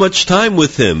spent so much time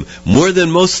with him, more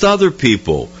than most other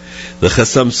people. The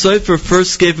Chassam Sofer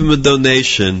first gave him a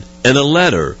donation and a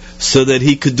letter so that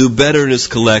he could do better in his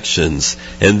collections.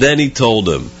 And then he told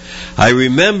him, I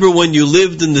remember when you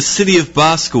lived in the city of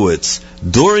Baskowitz,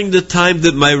 during the time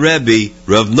that my Rebbe,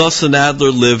 Rav Nosson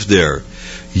Adler, lived there.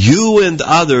 You and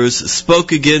others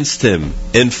spoke against him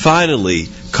and finally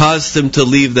caused him to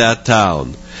leave that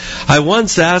town. I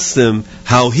once asked him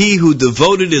how he who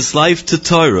devoted his life to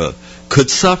Torah could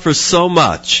suffer so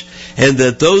much, and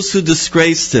that those who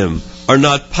disgraced him are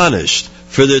not punished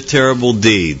for their terrible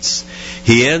deeds.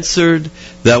 He answered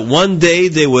that one day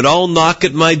they would all knock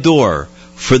at my door,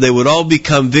 for they would all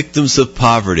become victims of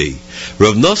poverty.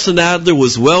 Rav Nosson Adler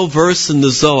was well versed in the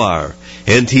Zohar,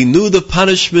 and he knew the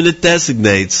punishment it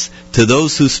designates to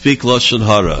those who speak Lashon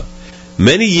Hara.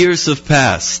 Many years have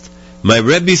passed. My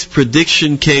Rebbe's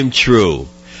prediction came true.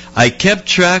 I kept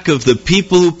track of the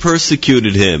people who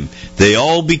persecuted him. They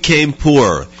all became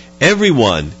poor.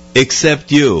 Everyone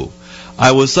except you.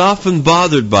 I was often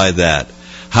bothered by that.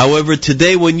 However,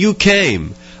 today when you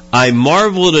came, I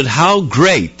marveled at how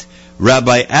great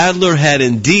Rabbi Adler had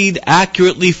indeed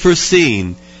accurately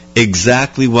foreseen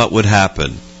exactly what would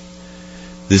happen.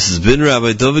 This has been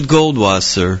Rabbi David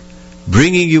Goldwasser,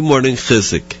 bringing you Morning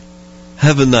Chizuk.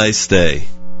 Have a nice day.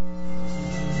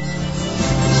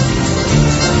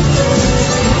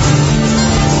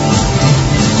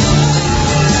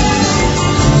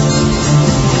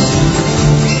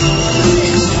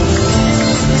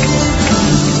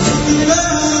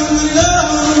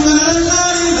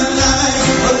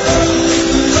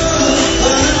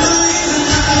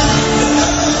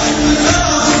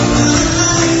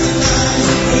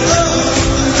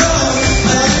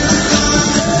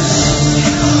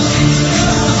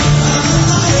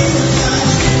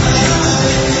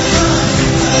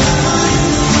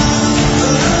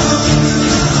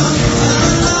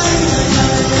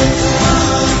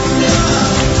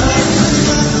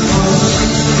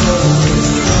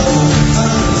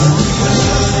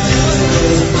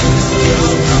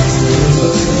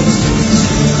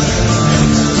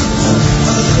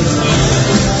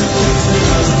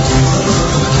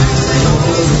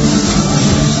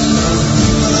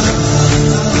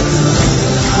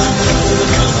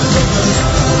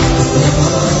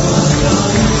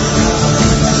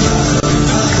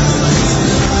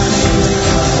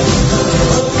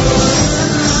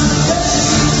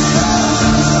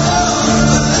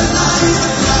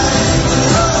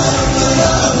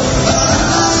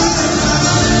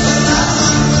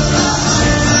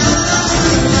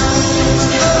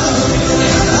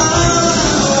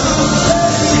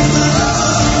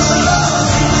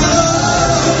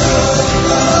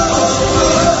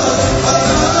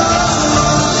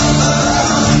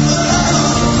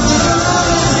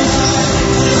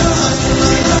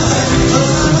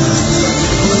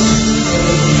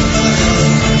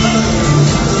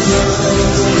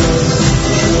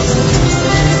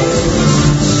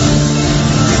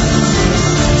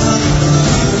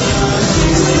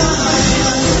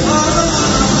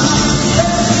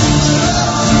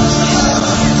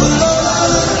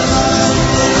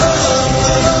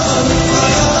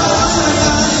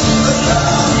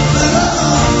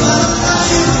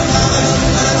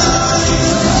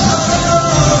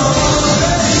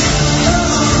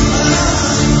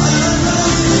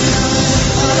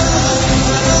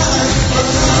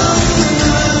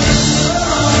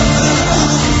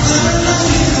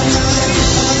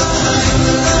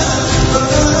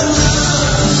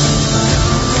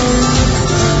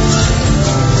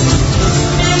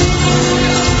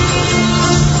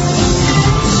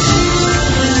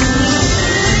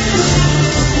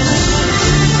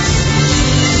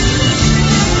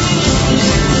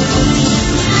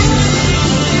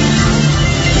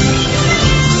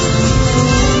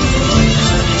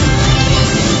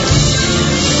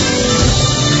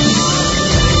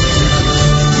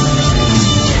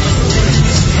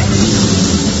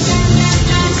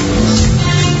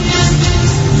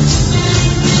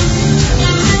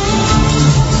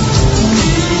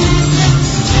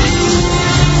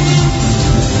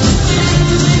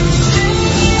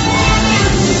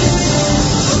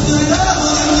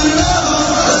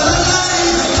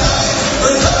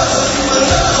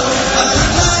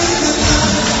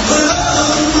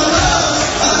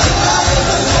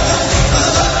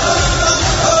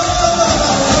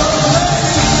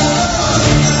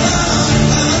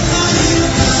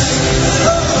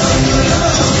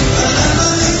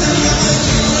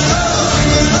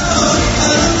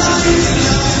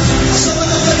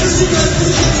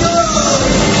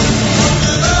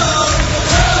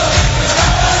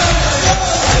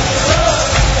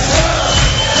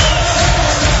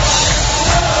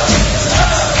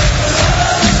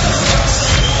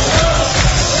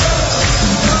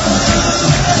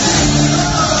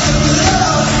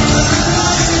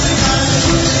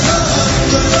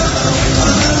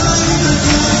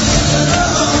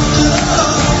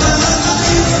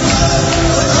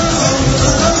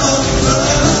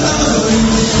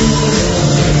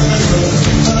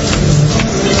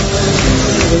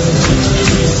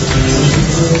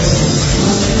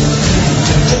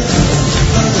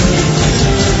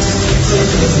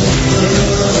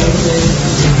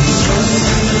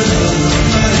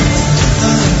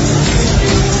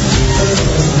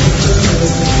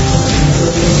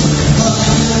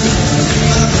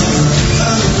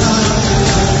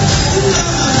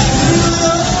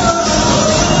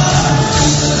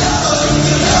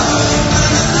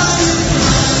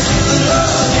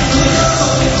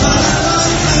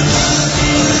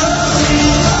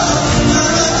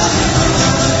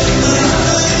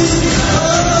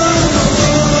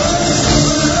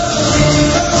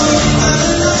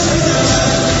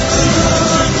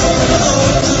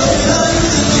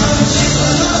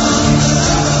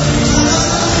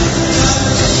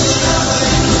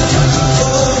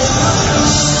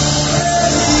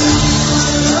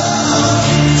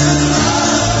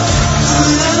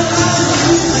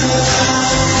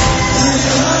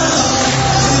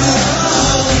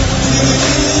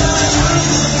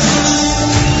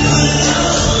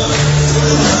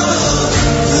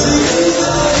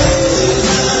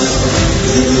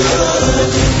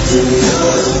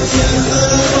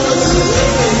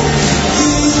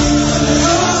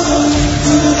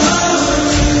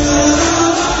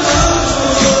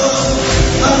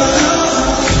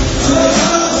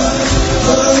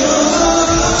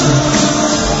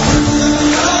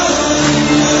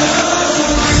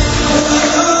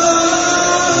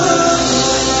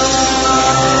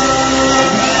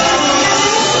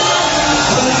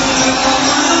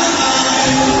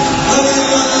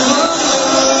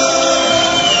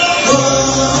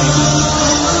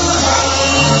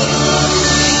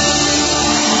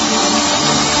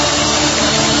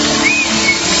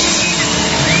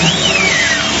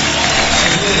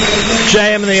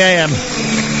 JM in the AM.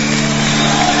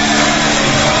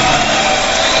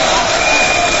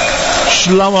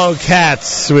 Shlomo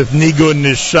Katz with Nigun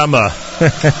Neshama.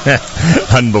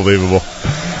 Unbelievable.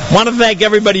 Want to thank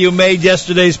everybody who made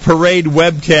yesterday's parade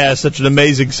webcast such an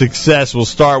amazing success. We'll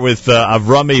start with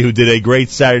Avrami, who did a great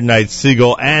Saturday Night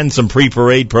Seagull and some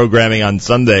pre-parade programming on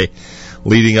Sunday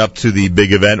leading up to the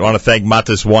big event. I want to thank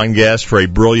Matis Weingas for a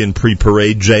brilliant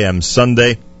pre-parade JM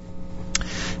Sunday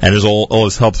and all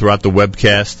his help throughout the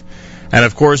webcast. And,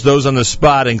 of course, those on the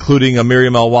spot, including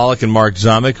Miriam L. Wallach and Mark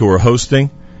Zamek, who are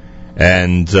hosting,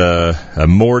 and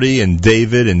Morty and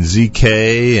David and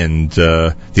ZK and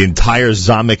the entire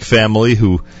Zamek family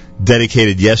who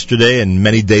dedicated yesterday and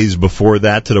many days before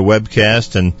that to the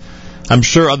webcast, and I'm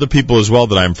sure other people as well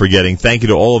that I'm forgetting. Thank you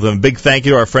to all of them. Big thank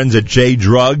you to our friends at J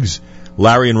Drugs,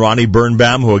 Larry and Ronnie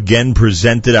Birnbaum, who again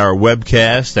presented our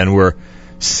webcast and were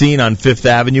seen on Fifth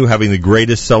Avenue having the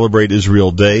greatest Celebrate Israel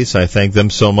Day, so I thank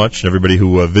them so much, and everybody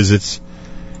who visits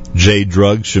J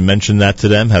Drugs should mention that to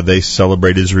them, how they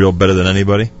celebrate Israel better than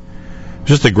anybody.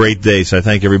 Just a great day, so I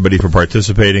thank everybody for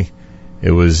participating.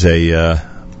 It was a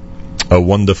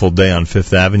wonderful day on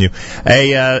Fifth Avenue.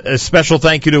 A special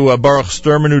thank you to Baruch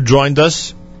Sterman, who joined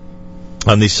us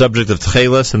on the subject of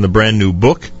Tcheles and the brand new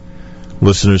book.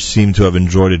 Listeners seem to have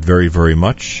enjoyed it very, very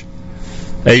much.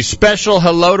 A special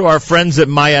hello to our friends at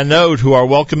Mayanot, who are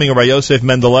welcoming Rabbi Yosef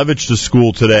Mendelevich to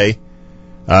school today.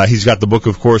 He's got the book,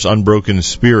 of course, Unbroken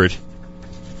Spirit.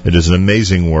 It is an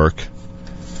amazing work.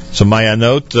 So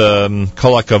Mayanot,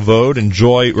 Kol HaKavod,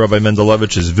 enjoy Rabbi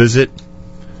Mendelevich's visit.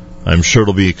 I'm sure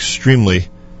it'll be extremely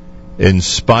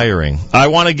inspiring. I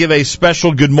want to give a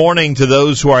special good morning to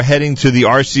those who are heading to the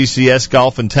RCCS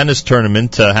Golf and Tennis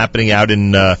Tournament happening out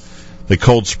in the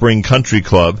Cold Spring Country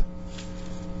Club.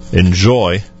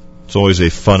 Enjoy. It's always a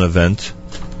fun event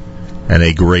and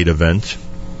a great event.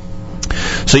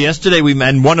 So yesterday we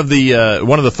met one of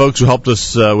the folks who helped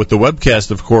us with the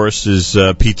webcast, of course, is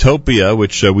Petopia,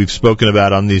 which we've spoken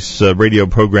about on this radio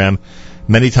program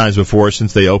many times before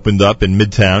since they opened up in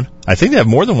Midtown. I think they have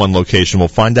more than one location. We'll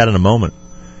find out in a moment.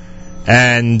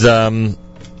 And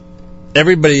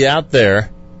everybody out there,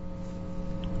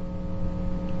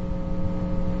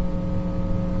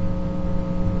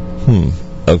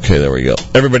 okay, there we go.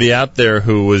 Everybody out there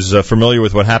who was familiar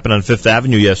with what happened on Fifth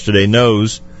Avenue yesterday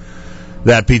knows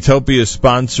that Petopia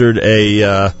sponsored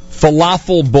a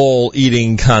falafel bowl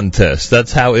eating contest.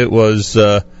 That's how it was.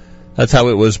 That's how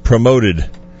it was promoted.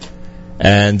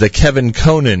 And Kevin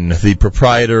Cohnen, the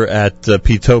proprietor at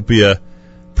Petopia,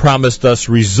 promised us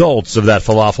results of that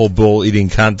falafel bowl eating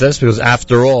contest because,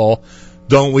 after all,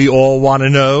 don't we all want to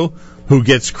know who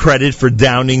gets credit for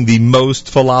downing the most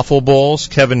falafel bowls?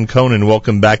 Kevin Cohnen,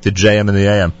 welcome back to JM in the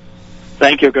AM.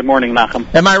 Thank you. Good morning,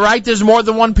 Nachum. Am I right? There's more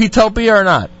than one Petopia or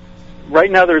not?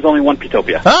 Right now, there's only one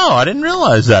Petopia. Oh, I didn't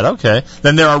realize that. Okay.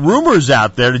 Then there are rumors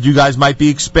out there that you guys might be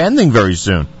expanding very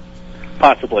soon.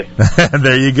 Possibly.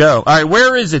 There you go. All right,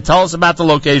 where is it? Tell us about the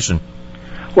location.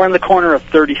 We're on the corner of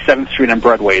 37th Street and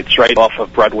Broadway. It's right off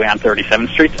of Broadway on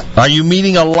 37th Street. Are you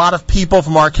meeting a lot of people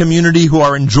from our community who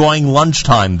are enjoying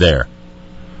lunchtime there?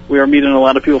 We are meeting a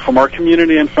lot of people from our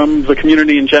community and from the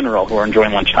community in general who are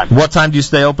enjoying lunchtime. What time do you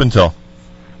stay open till?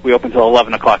 We open till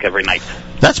 11 o'clock every night.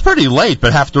 That's pretty late,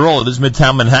 but after all, it is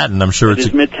Midtown Manhattan. I'm sure It is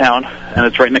Midtown, and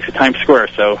it's right next to Times Square,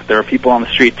 so there are people on the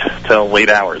street till late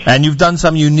hours. And you've done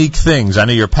some unique things. I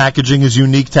know your packaging is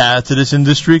unique to this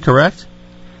industry, correct?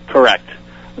 Correct.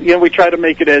 You know, we try to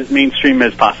make it as mainstream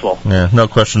as possible. Yeah, no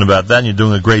question about that, and you're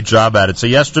doing a great job at it. So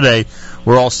yesterday,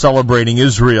 we're all celebrating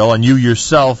Israel, and you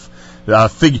yourself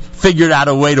figured out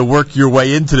a way to work your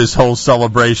way into this whole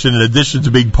celebration. In addition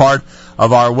to being part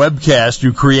of our webcast,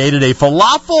 you created a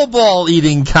falafel ball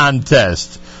eating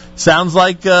contest. Sounds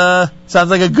like a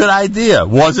good idea.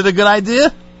 Was it a good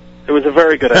idea? It was a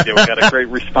very good idea. We got a great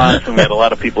response, and we had a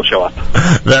lot of people show up.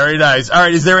 Very nice. All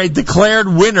right, is there a declared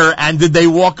winner, and did they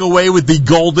walk away with the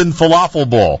golden falafel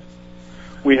ball?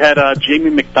 We had Jamie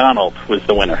McDonald was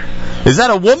the winner. Is that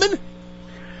a woman?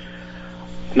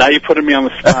 Now you're putting me on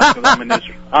the spot because I'm in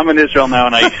Israel. I'm in Israel now,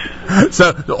 and I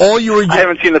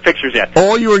haven't seen the pictures yet.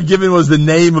 All you were given was the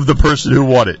name of the person who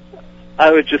won it.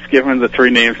 I was just given the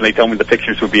three names, and they told me the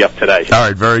pictures would be up today. All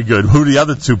right, very good. Who are the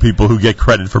other two people who get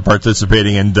credit for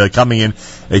participating and coming in?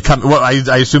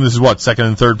 I assume this is what, second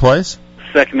and third place?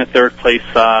 Second and third place.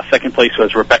 Second place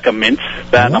was Rebecca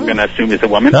Mintz. That I'm going to assume is a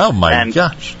woman. Oh my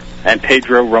gosh! And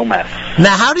Pedro Romas.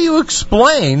 Now, how do you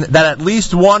explain that at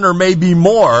least one or maybe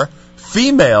more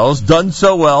females done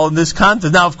so well in this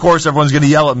contest? Now, of course, everyone's going to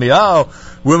yell at me. Oh,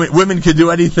 women can do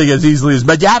anything as easily as.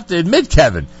 But you have to admit,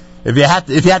 Kevin, if you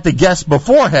had to guess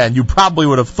beforehand, you probably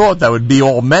would have thought that would be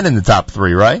all men in the top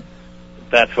three, right?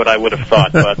 That's what I would have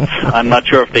thought, but I'm not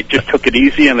sure if they just took it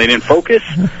easy and they didn't focus,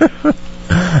 or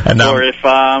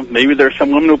if maybe there's some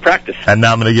women who practice. And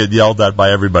now I'm going to get yelled at by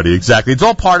everybody. Exactly. It's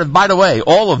all part of, by the way,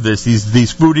 all of this,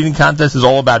 these food eating contests is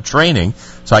all about training.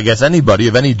 So I guess anybody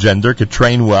of any gender could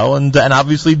train well and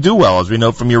obviously do well, as we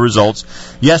know from your results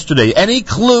yesterday. Any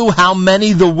clue how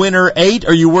many the winner ate,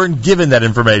 or you weren't given that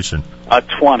information?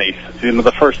 20. You know,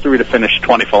 the first three to finish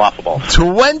 20 falafel balls.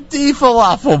 20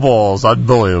 falafel balls.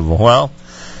 Unbelievable. Well,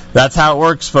 that's how it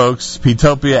works, folks.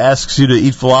 Petopia asks you to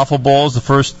eat falafel balls. The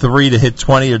first three to hit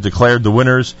 20 are declared the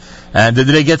winners. And did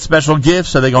they get special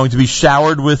gifts? Are they going to be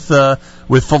showered with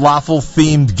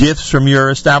falafel-themed gifts from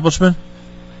your establishment?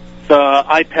 The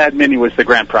iPad Mini was the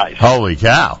grand prize. Holy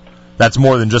cow. That's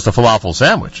more than just a falafel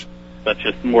sandwich. That's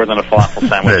just more than a falafel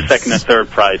sandwich. Second and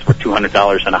third prize were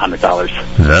 $200 and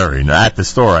 $100. Very nice. At the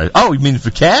store. Oh, you mean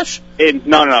for cash? No, in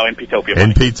Petopia money.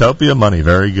 In Petopia money.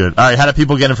 Very good. All right, how do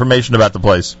people get information about the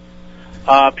place?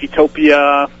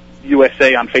 Petopia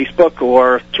USA on Facebook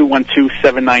or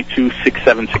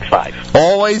 212-792-6765.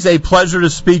 Always a pleasure to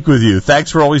speak with you.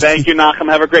 Thanks for always... Thank you, Nachum.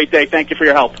 Have a great day. Thank you for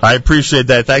your help. I appreciate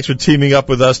that. Thanks for teaming up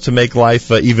with us to make life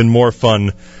even more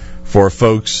fun for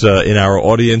folks in our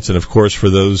audience, and of course for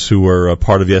those who were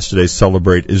part of yesterday's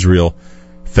Celebrate Israel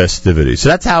festivities. So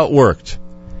that's how it worked.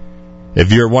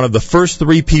 If you're one of the first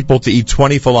three people to eat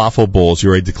 20 falafel bowls,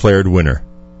 you're a declared winner.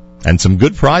 And some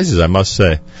good prizes, I must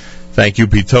say. Thank you,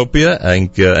 Petopia,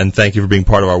 and thank you for being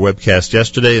part of our webcast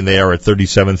yesterday, and they are at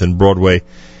 37th and Broadway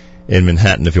in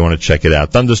Manhattan if you want to check it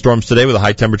out. Thunderstorms today with a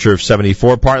high temperature of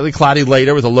 74, partly cloudy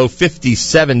later with a low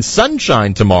 57,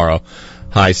 sunshine tomorrow.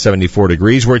 High 74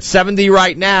 degrees. We're at 70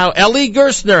 right now.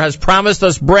 Gerstner has promised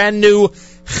us brand new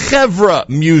Chevra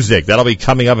music. That'll be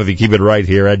coming up if you keep it right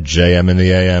here at JM in the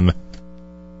AM.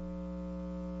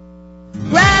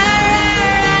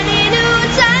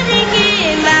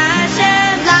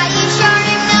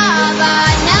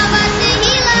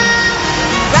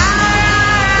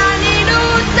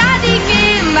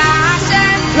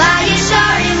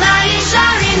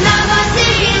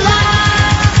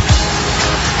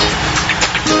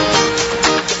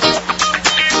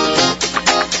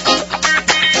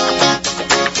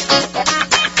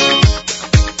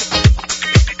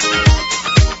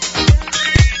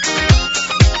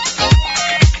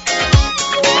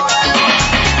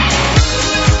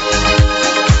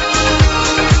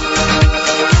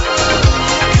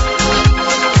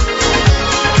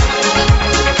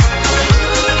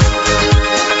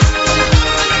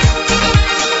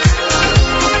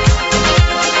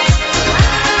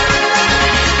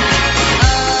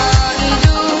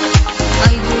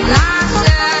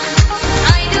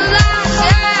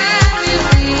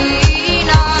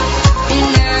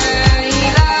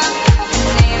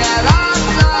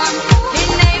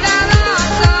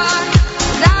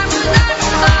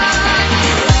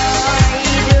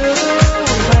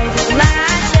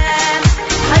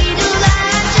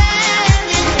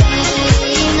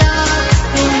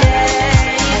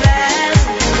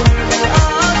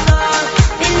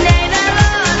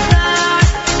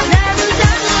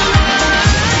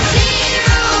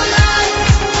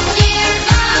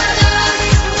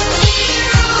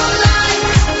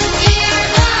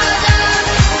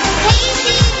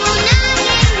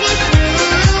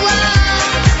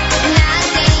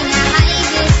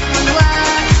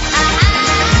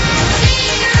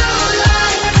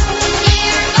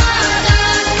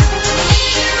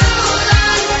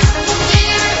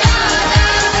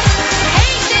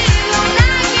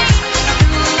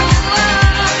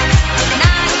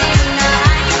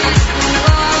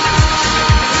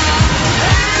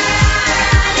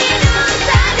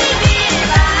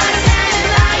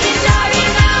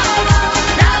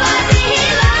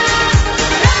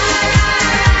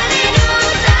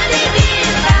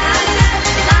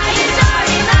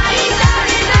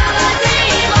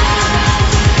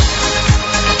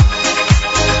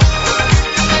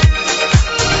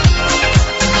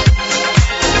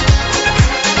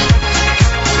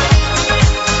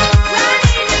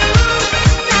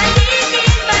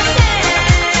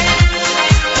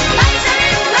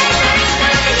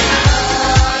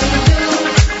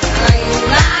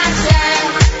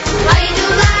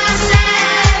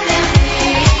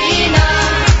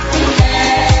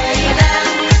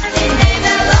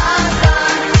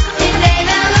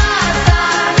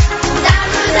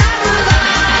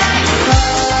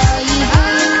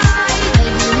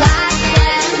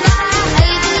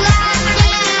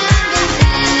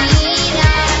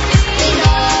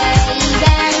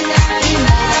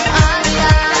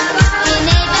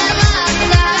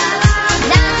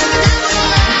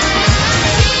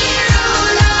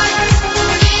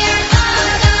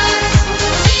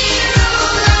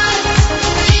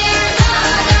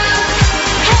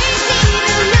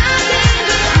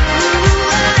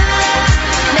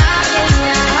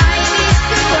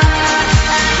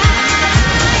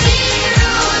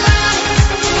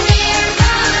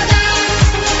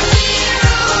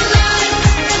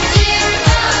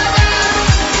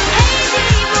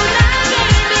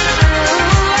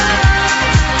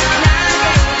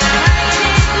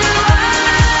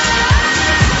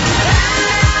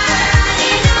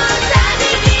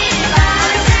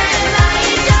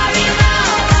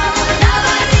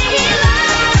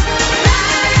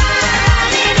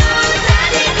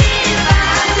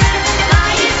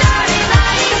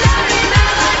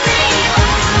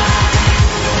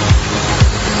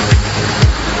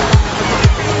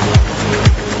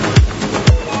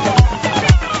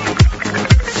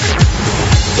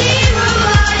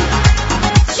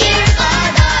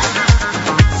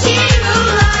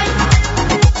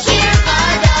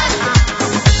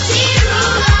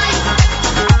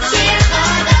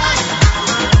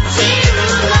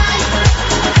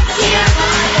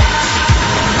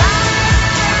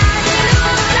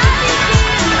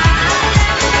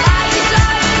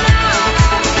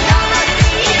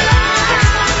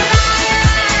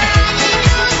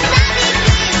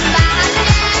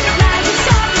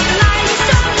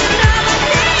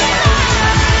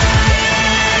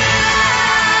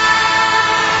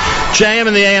 JM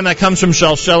in the AM, that comes from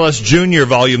Shalshelis Jr.,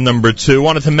 volume number 2.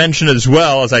 Wanted to mention as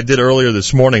well, as I did earlier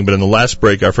this morning, but in the last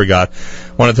break I forgot,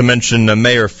 wanted to mention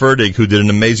Mayor Ferdig, who did an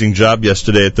amazing job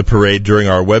yesterday at the parade during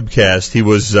our webcast. He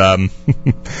was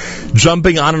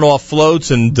jumping on and off floats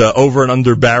and over and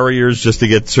under barriers just to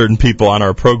get certain people on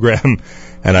our program,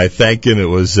 and I thank him. It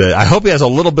was. I hope he has a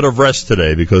little bit of rest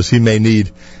today, because he may need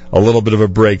a little bit of a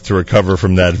break to recover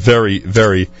from that very,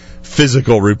 very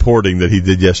physical reporting that he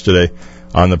did yesterday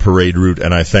on the parade route,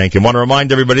 and I thank him. I want to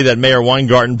remind everybody that Mayor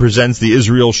Weingarten presents the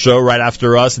Israel Show right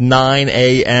after us, 9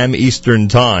 a.m. Eastern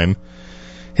Time,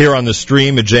 here on the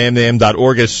stream at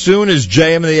jmam.org. As soon as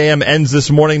JM in the AM ends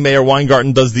this morning, Mayor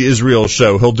Weingarten does the Israel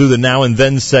Show. He'll do the Now and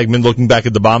Then segment, looking back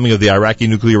at the bombing of the Iraqi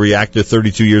nuclear reactor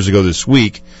 32 years ago this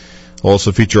week. He'll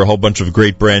also feature a whole bunch of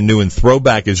great brand new and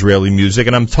throwback Israeli music,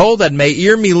 and I'm told that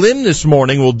Meir Milim this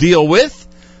morning will deal with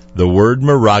the word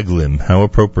Meraglim. How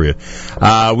appropriate.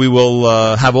 We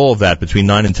will have all of that between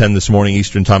 9 and 10 this morning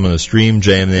Eastern Time on the stream,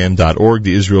 jmam.org,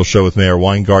 the Israel Show with Mayor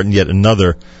Weingarten, yet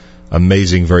another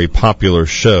amazing, very popular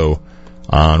show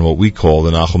on what we call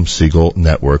the Nachum Segal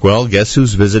Network. Well, guess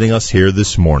who's visiting us here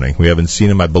this morning? We haven't seen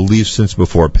him, I believe, since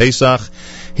before Pesach.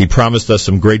 He promised us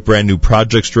some great brand new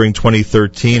projects during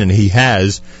 2013, and he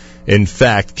has, in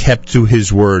fact, kept to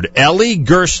his word. Eli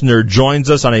Gerstner joins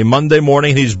us on a Monday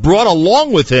morning, and he's brought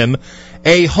along with him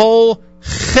a whole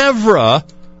Chevra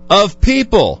of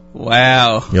people.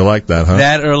 Wow. You like that, huh?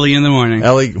 That early in the morning.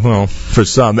 Eli, well, for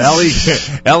some. Eli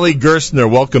Gerstner,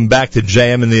 welcome back to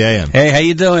JM in the AM. Hey, how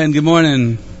you doing? Good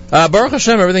morning. Baruch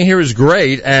Hashem, everything here is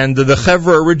great, and the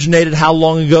Chevra originated how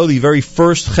long ago? The very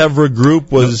first Chevra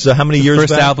group was how many years back?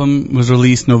 The first album was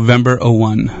released November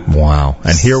 01. Wow.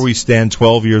 And here we stand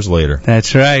 12 years later.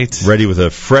 That's right. Ready with a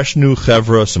fresh new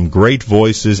Chevra, some great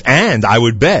voices, and, I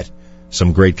would bet,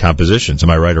 some great compositions. Am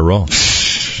I right or wrong?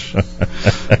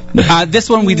 This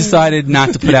one we decided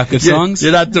not to put out good songs.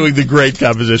 You're not doing the great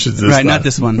compositions this time. Right, not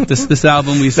this one. This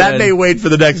album we said... That may wait for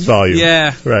the next volume.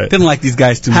 Yeah. Right. Didn't like these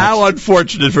guys too much. How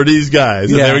unfortunate for these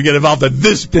guys that they would get involved at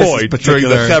this point during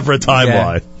the Chevra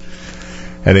timeline.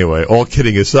 Yeah. Anyway, all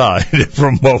kidding aside,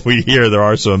 from what we hear, there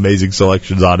are some amazing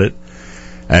selections on it.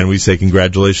 And we say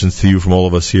congratulations to you from all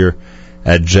of us here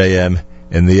at JM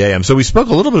in the AM. So we spoke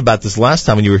a little bit about this last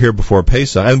time when you were here before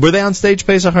Pesach. And were they on stage,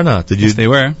 Pesach, or not? Yes, they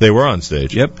were. They were on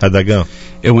stage. Yep. How'd that go?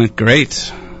 It went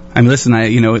great. I mean, listen,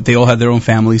 they all had their own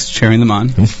families cheering them on.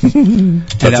 That's an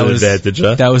advantage,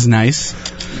 huh? That was nice.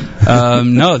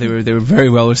 No, they were very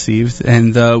well received,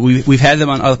 and we've had them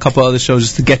on a couple other shows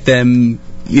just to get them,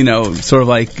 sort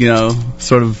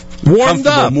of warmed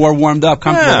up, more warmed up,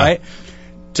 comfortable, right?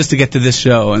 Just to get to this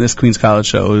show, and this Queens College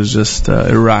show, it was just,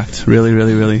 it rocked. Really,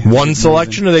 really, really. One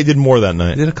selection, or they did more that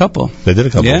night? They did a couple.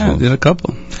 Yeah, did a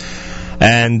couple.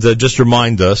 And just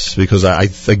remind us, because I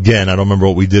don't remember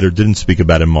what we did or didn't speak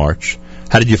about in March.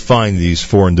 How did you find these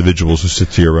four individuals who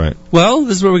sit to your right? Well,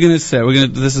 this is what we're going to say.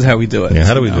 This is how we do it. Yeah,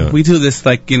 how do we do it? We do this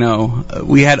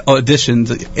we had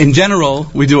auditions. In general,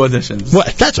 we do auditions. What?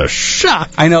 That's a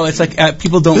shock. I know, it's like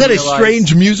people don't realize. Is that a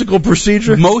strange musical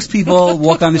procedure? Most people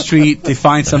walk on the street, they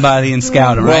find somebody and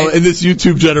scout them, right? Well, in this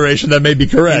YouTube generation, that may be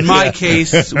correct. In my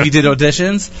case, we did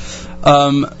auditions.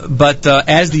 But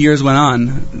as the years went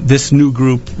on, this new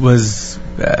group was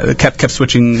kept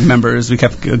switching members. We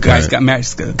kept guys got married.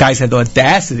 Guys had the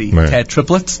audacity to have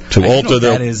triplets to alter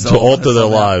their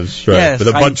lives. Right, yes, with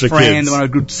a bunch of kids. When our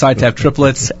group decided to have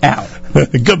triplets, out.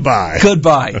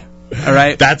 Goodbye. All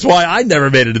right. That's why I never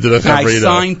made it into the Chevra. I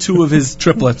signed two of his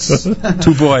triplets,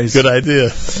 two boys. Good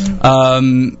idea.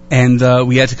 And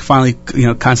we had to finally,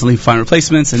 constantly find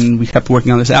replacements, and we kept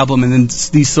working on this album. And then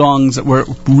these songs that were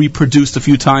reproduced a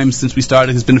few times since we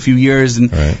started. It's been a few years, and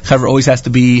Chevra always has to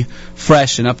be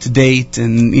fresh and up to date.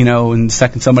 And and the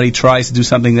second somebody tries to do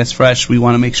something that's fresh, we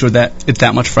want to make sure that it's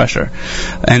that much fresher.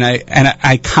 And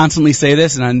I constantly say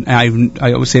this, and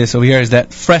I always say this over here, is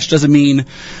that fresh doesn't mean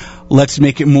let's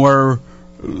make it more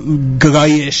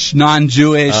gayish,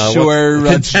 non-Jewish, or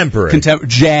contemporary,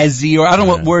 jazzy, or I don't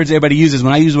know what words everybody uses.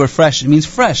 When I use the word fresh, it means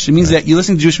fresh. It means that you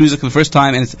listen to Jewish music for the first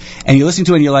time, and you listen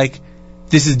to it, and you're like,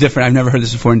 this is different. I've never heard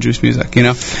this before in Jewish music.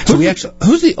 So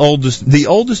who's the oldest? The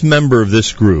oldest member of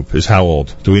this group is how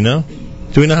old? Do we know?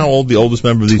 Do we know how old the oldest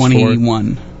member of these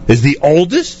 21. four is? The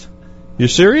oldest? You're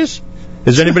serious?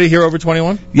 Is anybody here over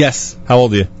 21? Yes. How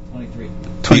old are you?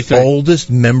 23. The oldest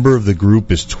member of the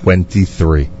group is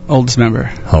 23. Oldest member.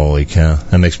 Holy cow.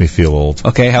 That makes me feel old.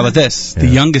 Okay, how about this? The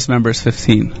youngest member is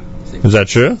 15. Is that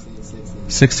true?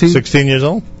 16? 16 years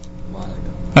old?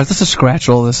 Let's just scratch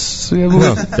all this.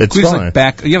 No, it's fine.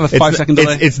 Back. You have a 5-second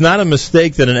delay? It's not a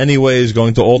mistake that in any way is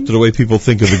going to alter the way people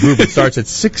think of the group. It starts at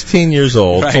 16 years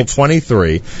old till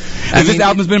 23. This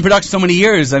album's been in production so many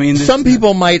years. I mean, some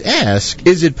people might ask,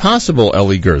 is it possible,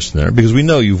 Ellie Gerstner, because we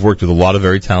know you've worked with a lot of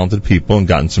very talented people and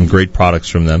gotten some great products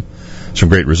from them, some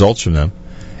great results from them.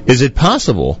 Is it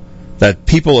possible that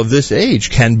people of this age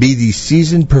can be the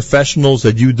seasoned professionals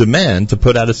that you demand to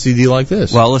put out a CD like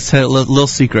this? Well, let's tell a little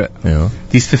secret. Yeah.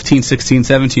 These 15, 16,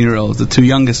 17-year-olds, the two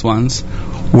youngest ones,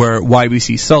 were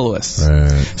YBC soloists.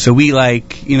 Right. So we they've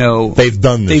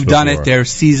done this. They've done it. They're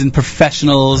seasoned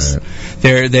professionals.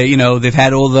 Right. They've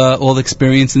had all the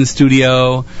experience in the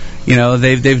studio.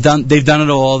 They've done it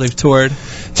all. They've toured.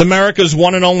 It's America's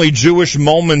one and only Jewish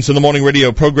Moments in the Morning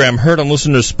radio program, heard on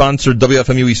listeners-sponsored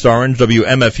WFMU East Orange,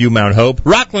 WMFU Mount Hope,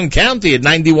 Rockland County at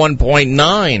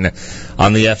 91.9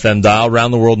 on the FM dial,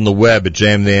 around the world on the web at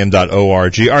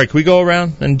jmnam.org. All right, can we go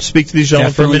around and speak to these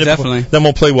gentlemen for a minute? Definitely. Then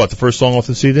we'll play what? The first song off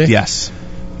the CD? Yes.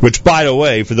 Which, by the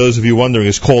way, for those of you wondering,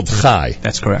 is called Chai.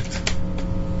 That's correct.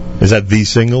 Is that the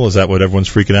single? Is that what everyone's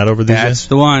freaking out over these days? That's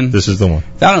the one. This is the one.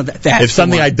 If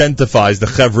something identifies the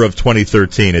Chevra of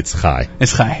 2013, it's Chai.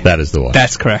 It's Chai. That is the one.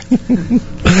 That's correct.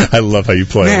 I love how you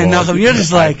play along. Man, Nachum, you're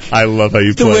just like... I love how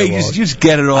you play along. The way you just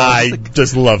get it all. I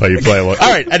just love how you play along.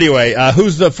 All right, anyway,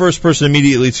 who's the first person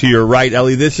immediately to your right,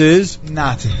 Ellie? This is...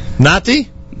 Nati. Nati?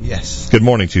 Yes. Good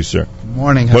morning to you, sir.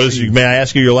 Morning. May I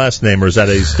ask you your last name, or is that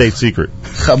a state secret?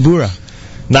 Chabura.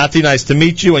 Nati, nice to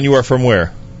meet you, and you are from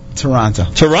where? Toronto.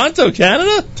 Toronto,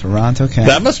 Canada? Toronto,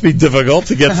 Canada. That must be difficult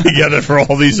to get together for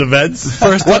all these events.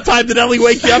 What time did Ellie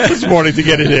wake you up this morning to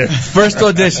get in here? First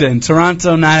audition,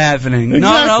 Toronto not happening. Exactly.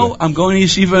 No, I'm going to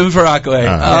Yeshiva in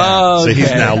Farakwe. So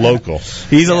he's now local.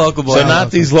 He's a local boy. So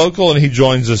Nati's local, and he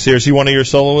joins us here. Is he one of your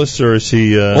soloists, or is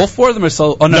he... All four of them are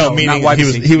solo. Oh, no, meaning not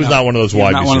YBC. he was not one of those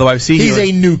YBC. Not one of the YBC. He's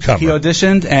a newcomer. He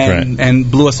auditioned and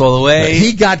blew us all away.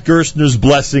 He got Gerstner's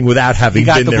blessing without having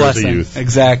been there blessing. as a youth.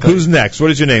 Exactly. Who's next?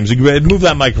 What is your name? Move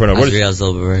that microphone over. Azriel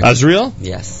Zilberberg. Azriel?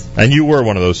 Yes. And you were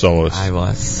one of those soloists. I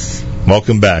was.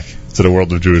 Welcome back to the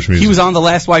world of Jewish music. He was on the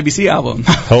last YBC album.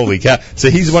 Holy cow. So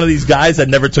he's one of these guys that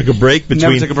never took a break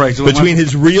between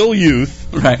his real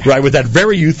youth, right, with that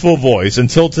very youthful voice,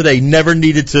 until today, never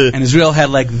needed to... And Israel had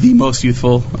like the most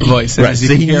youthful voice. Right,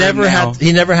 so he never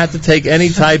had to take any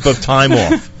type of time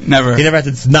off. Never. He never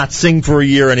had to not sing for a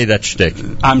year, any of that shtick.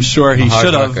 I'm sure he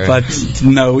should have, but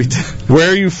no, we didn't. Where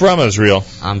are you from, Israel?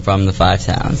 I'm from the Five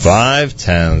Towns. Five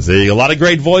Towns. There you go. A lot of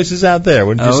great voices out there,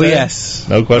 wouldn't you say? Oh, yes.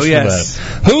 No question about it.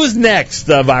 Who is next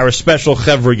of our special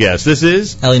Chevra guest? This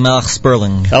is? Elimelech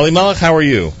Sperling. Elimelech, how are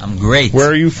you? I'm great.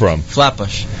 Where are you from?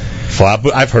 Flatbush.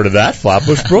 I've heard of that.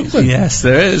 Flatbush, Brooklyn. Yes,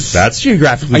 there is. That's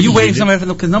geographically. Are you waiting somewhere for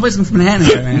because nobody's from Manhattan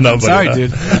here, man? Nobody. Sorry,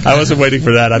 dude. I wasn't waiting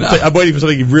for that. I'm waiting for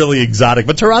something really exotic.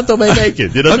 But Toronto may make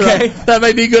it. You know, okay. That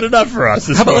may be good enough for us.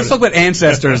 How about let's talk about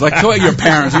ancestors? Like, talk about your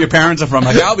parents, where your parents are from.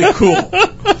 Like, that'll be cool.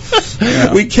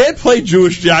 Yeah. We can't play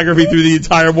Jewish geography through the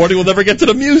entire morning. We'll never get to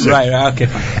the music. Right, okay.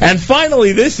 And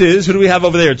finally, who do we have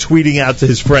over there tweeting out to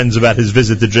his friends about his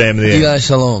visit to JM in the Eli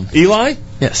Shalom. Eli?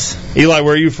 Yes. Eli,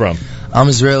 where are you from? I'm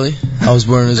Israeli. I was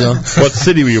born in Israel. What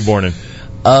city were you born in?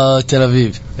 Tel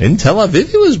Aviv. In Tel Aviv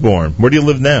he was born. Where do you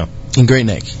live now? In Great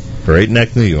Neck. Great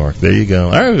Neck, New York. There you go.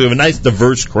 All right, we have a nice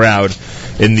diverse crowd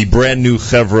in the brand new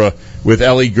Chevra with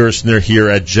Ellie Gerstner here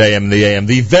at JM the AM.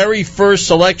 The very first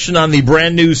selection on the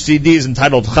brand new CD is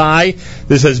entitled Chai.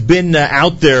 This has been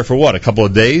out there for a couple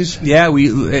of days? Yeah, we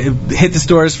hit the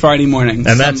stores Friday morning.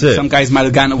 And that's it. Some guys might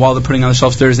have gotten it while they're putting on the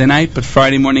shelves Thursday night, but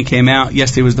Friday morning came out.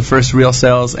 Yesterday was the first real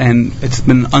sales, and it's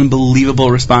been an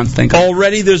unbelievable response.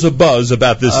 Already there's a buzz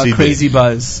about this CD. Crazy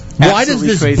buzz. Why does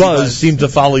this buzz seem to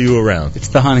follow you around? It's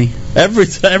the honey. Every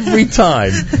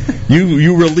time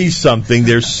you release something,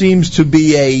 there seems to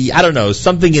be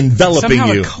something enveloping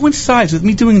Somehow you. It coincides with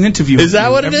me doing an interview. Is that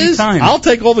what it is? Time. I'll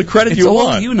take all the credit you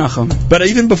want. It's all you, Nachum. But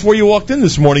even before you walked in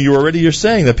this morning, you're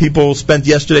saying that people spent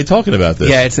yesterday talking about this.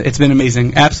 Yeah, it's been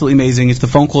amazing, absolutely amazing. It's the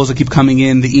phone calls that keep coming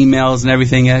in, the emails and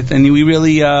everything, and we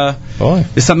really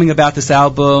there's something about this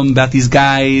album, about these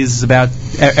guys, about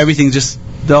everything, just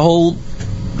the whole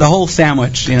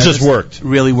sandwich. Just worked.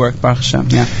 Really worked, Baruch Hashem,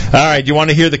 yeah. All right, you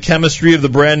want to hear the chemistry of the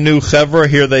brand new Chevra?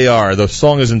 Here they are. The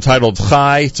song is entitled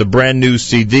Chai. It's a brand new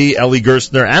CD. Ellie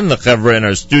Gerstner and the Chevra in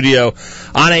our studio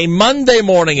on a Monday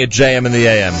morning at JM in the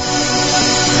AM.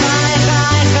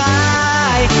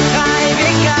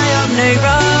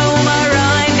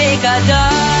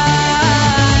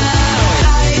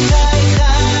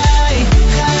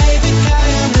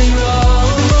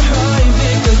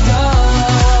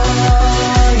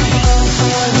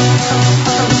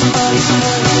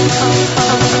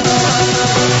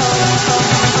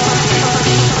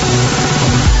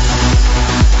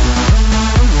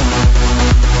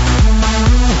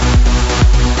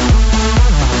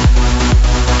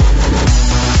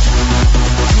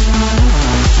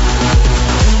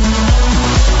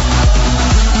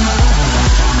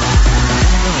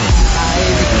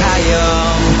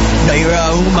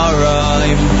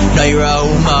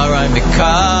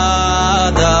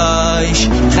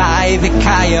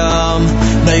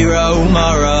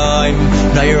 u'maraim,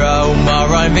 Naira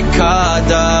u'maraim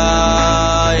v'kadosh.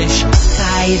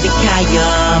 Chai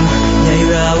v'kayam,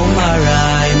 Naira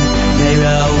u'maraim,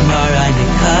 Naira u'maraim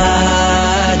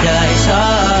v'kadosh.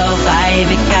 Oh, chai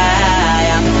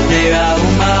v'kayam, Naira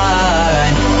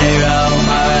u'maraim, Naira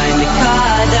u'maraim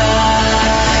v'kadosh.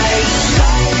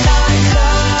 Chai, chai,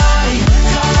 chai,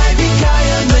 chai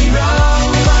v'kayam, Naira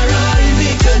u'maraim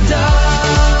v'kadosh.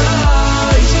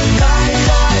 Chai,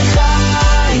 chai, chai,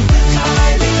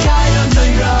 chai v'kayam,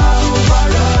 Naira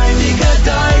u'maraim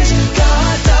v'kadosh.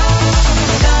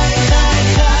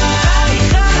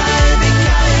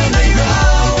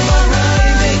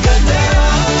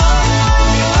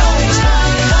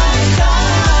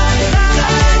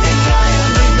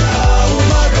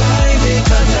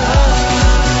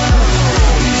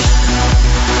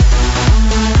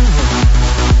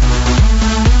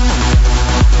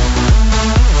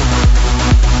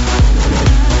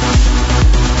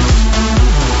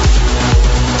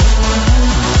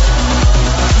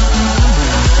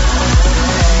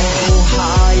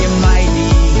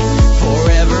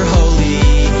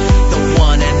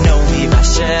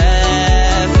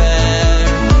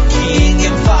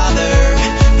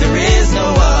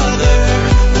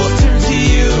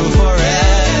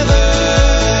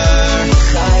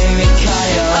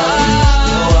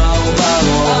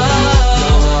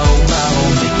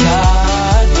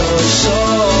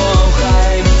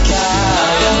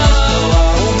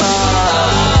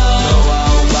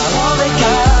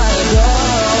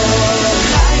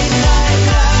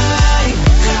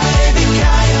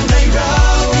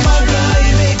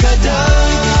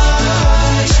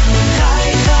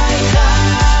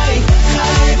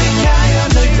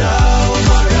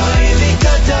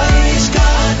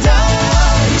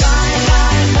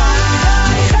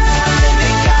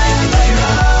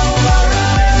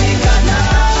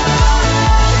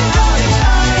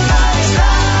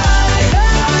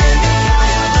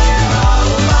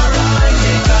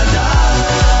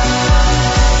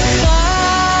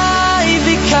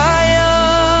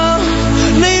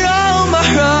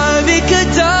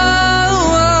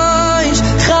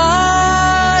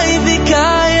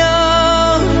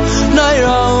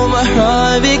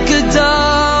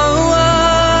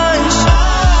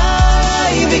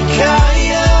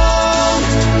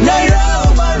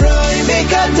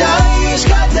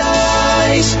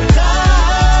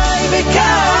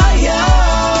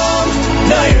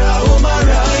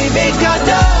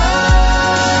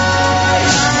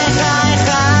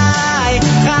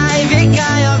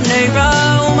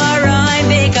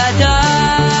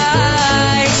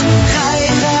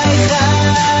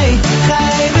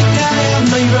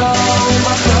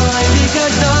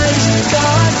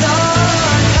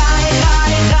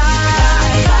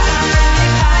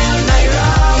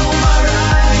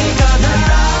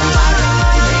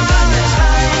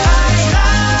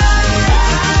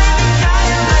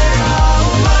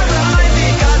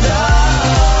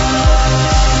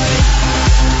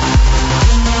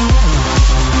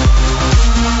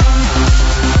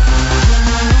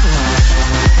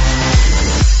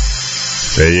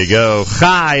 There you go.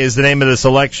 Chai is the name of the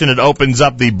selection. It opens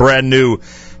up the brand new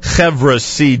Chevra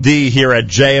CD here at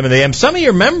JM and the AM. Some of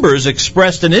your members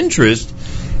expressed an interest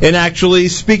in actually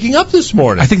speaking up this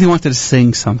morning. I think they wanted to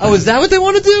sing something. Oh, is that what they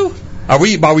want to do? Are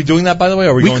we doing that, by the way?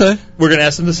 Are we could. We're going to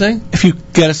ask them to sing? If you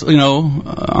get us,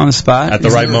 on the spot. At the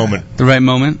right moment. The right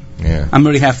moment. Yeah. I'm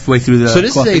already halfway through the So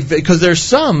this coffee. is because there's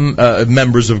some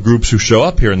members of groups who show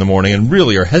up here in the morning and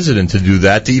really are hesitant to do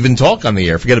that, to even talk on the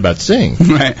air. Forget about sing.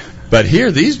 Right. But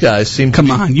here, these guys seem to Come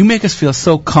on, you make us feel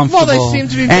so comfortable. Well, they seem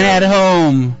to be and at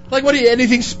home. Like,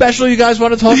 anything special you guys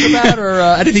want to talk about, or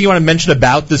anything you want to mention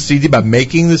about the CD, about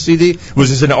making the CD? Was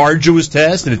this an arduous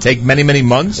task? Did it take many, many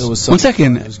months? It was 1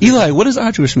 second, Eli, what does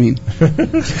arduous mean?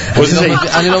 Was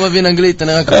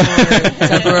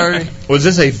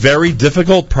this a very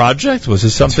difficult project? Was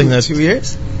this something that 2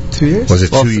 years? 2 years? Was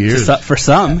it 2 years? For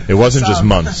some, it wasn't just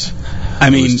months. I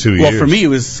mean, it was 2 years. For me, it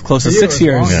was close to 6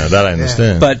 years. Yeah, that I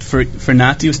understand. But for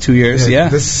Nati, it was 2 years. Yeah.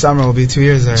 This summer will be 2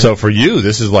 years. Already. So for you,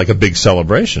 this is like a big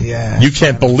celebration. Yeah. You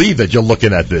can't believe that you're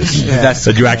looking at this. Yeah.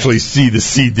 That you actually see the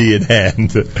CD in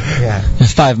hand. Yeah.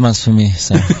 5 months for me.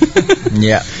 So.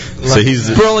 Yeah. So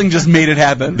Sperling just made it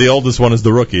happen. The oldest one is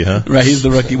the rookie, huh? Right, he's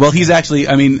the rookie. Well, he's actually,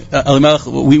 I mean, Elimelech,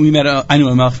 we met, I knew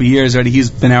Elimelech for years already.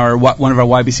 He's been one of our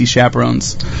YBC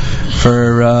chaperones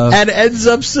for... and ends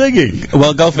up singing.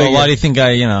 Well, go figure. Well, why do you think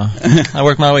I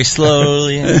work my way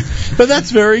slowly? But that's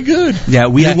very good. Yeah,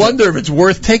 you wonder if it's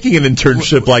worth taking an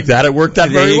internship like that. It worked out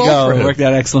very well for him. It worked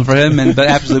out excellent for him. But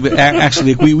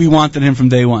actually, we wanted him from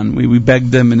day one. We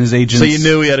begged him and his agents. So you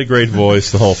knew he had a great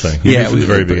voice, the whole thing. Yeah, from the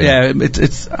very beginning. Yeah,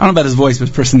 it's I don't know about his voice, but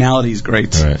his personality is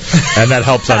great. Right. And that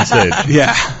helps on stage.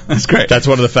 Yeah, that's great. That's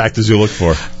one of the factors you look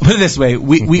for. Put it this way,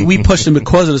 we pushed him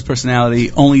because of his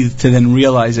personality, only to then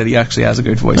realize that he actually has a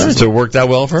great voice. Right, so it worked out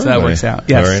well for him. So that works out,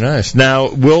 yes. Very nice. Now,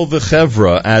 will the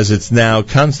Chevra, as it's now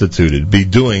constituted, be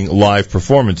doing live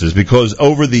performances? Because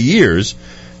over the years,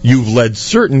 you've led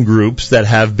certain groups that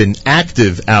have been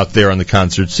active out there on the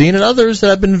concert scene and others that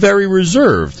have been very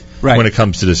reserved when it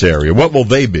comes to this area. What will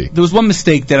they be? There was one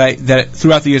mistake that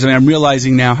throughout the years, I'm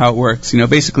realizing now how it works.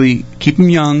 Basically, keep them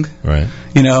young. Right.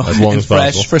 As long as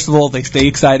fresh. possible. First of all, they stay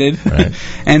excited. Right.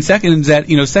 And second is that,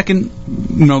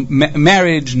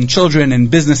 marriage and children and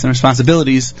business and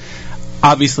responsibilities,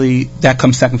 obviously that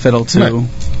comes second fiddle to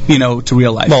to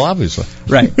real life. Well, obviously.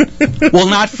 Right. Well,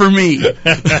 not for me.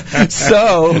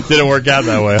 So it didn't work out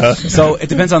that way, huh? So it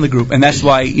depends on the group, and that's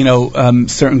why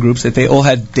certain groups, if they all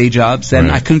had day jobs,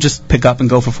 then I couldn't just pick up and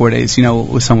go for 4 days,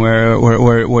 somewhere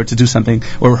or to do something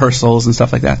or rehearsals and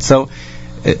stuff like that. So.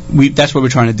 That's what we're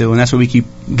trying to do, and that's why we keep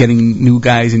getting new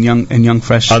guys and young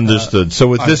fresh. Understood. So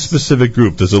with this specific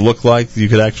group, does it look like you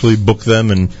could actually book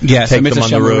them and take them on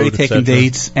the road? We're already taking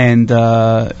dates, and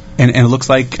it looks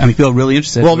like people are really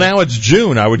interested. Well, now it's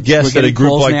June. I would guess that a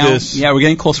group like this. Yeah, we're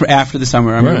getting calls for after the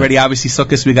summer. I'm already obviously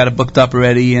Sukkot. We got it booked up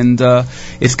already, and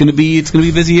it's going to be a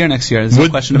busy year next year. There's no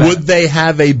question about it. Would they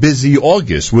have a busy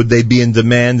August? Would they be in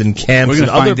demand in camps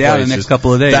and other places? We're going to find out in the next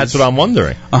couple of days. That's what I'm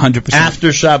wondering. 100%.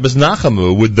 After Shabbos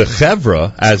Nachamu, with the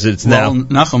Chevra, as it's now. Well,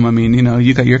 Nachum,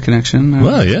 you got your connection.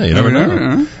 Well, yeah, you never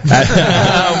know.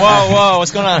 Whoa,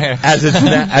 what's going on here?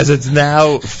 As it's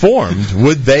now formed,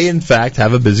 would they in fact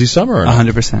have a busy summer?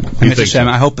 100%.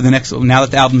 I hope now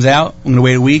that the album's out, I'm going to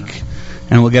wait a week,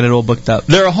 and we'll get it all booked up.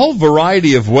 There are a whole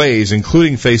variety of ways,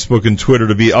 including Facebook and Twitter,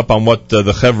 to be up on what the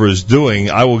Chevra is doing.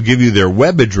 I will give you their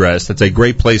web address. That's a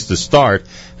great place to start.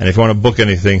 And if you want to book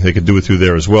anything, they can do it through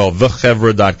there as well.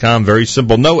 TheChevra.com. Very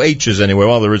simple. No H's anyway.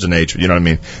 Well, there is an H, but you know what I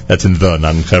mean. That's in the,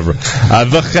 not in Chevra.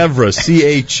 TheChevra,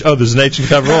 C-H. Oh, there's an H in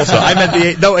Chevra also. I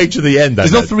meant no H at the end.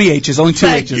 There's no 3 H's, only 2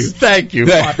 H's. Thank you.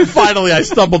 Finally, I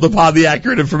stumbled upon the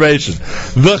accurate information.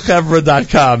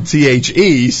 TheChevra.com.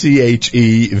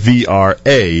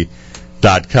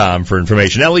 TheChevra.com for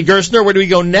information. Ellie Gerstner, where do we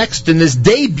go next in this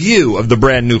debut of the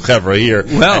brand new Chevra here at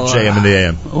JM in the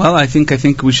AM? Well, I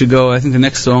think we should go. I think the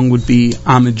next song would be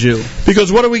I'm a Jew.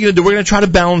 Because what are we going to do? We're going to try to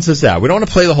balance this out. We don't want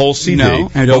to play the whole CD.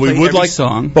 No, I don't play every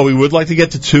song. But we would like to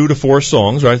get to 2 to 4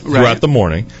 songs throughout the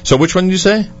morning. So which one did you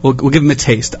say? We'll give them a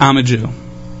taste. I'm a Jew.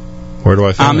 Where do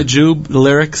I find I'm a Jew, the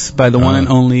lyrics by the one and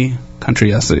only Country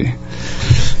Yossi.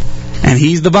 And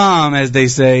he's the bomb, as they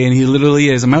say, and he literally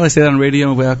is. Am I allowed to say that on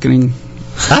radio without getting...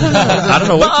 I don't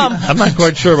know. I'm not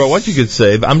quite sure about what you could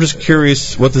say, but I'm just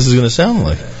curious what this is going to sound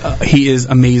like. He is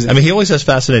amazing. I mean, he always has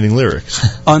fascinating lyrics.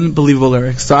 Unbelievable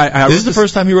lyrics. So this is the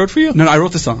first time he wrote for you? No, I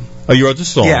wrote the song. Oh, you wrote the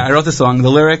song? Yeah, I wrote the song. The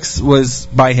lyrics was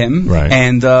by him. Right.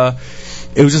 And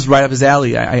it was just right up his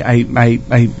alley.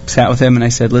 I sat with him and I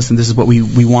said, listen, this is what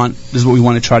we want. This is what we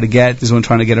want to try to get. This is what I'm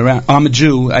trying to get around. I'm a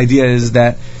Jew. Idea is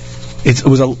that it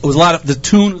was a lot of... The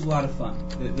tune was a lot of fun.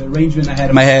 The arrangement I had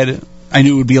in my head... I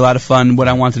knew it would be a lot of fun. But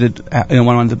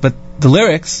the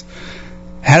lyrics,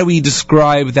 how do we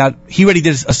describe that? He already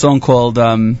did a song called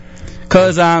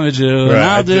 "Cause I'm a Jew and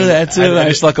I'll do that too." I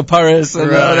just like a Paris.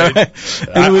 And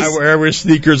I wear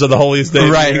sneakers on the holiest day.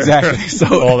 Right, exactly.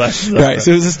 So all that stuff. Right,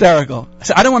 so it was hysterical.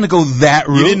 So I don't want to go that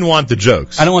route. You didn't want the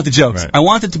jokes. I don't want the jokes. Right. I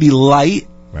want it to be light,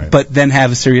 but then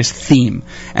have a serious theme,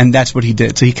 and that's what he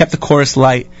did. So he kept the chorus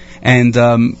light, and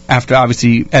after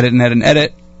obviously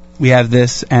edit. We have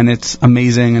this, and it's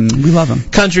amazing, and we love him.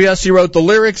 Country Yossi wrote the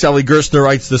lyrics. Ellie Gerstner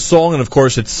writes the song, and of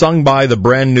course, it's sung by the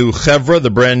brand new Chevra.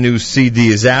 The brand new CD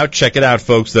is out. Check it out,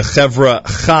 folks. The Chevra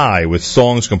Chai, with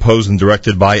songs composed and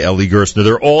directed by Ellie Gerstner.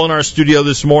 They're all in our studio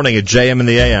this morning at JM in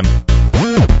the AM.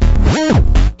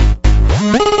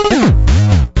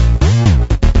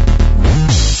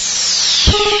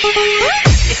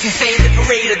 It's insane, the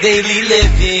parade of daily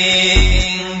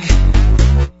living.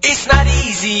 It's not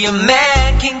easy, a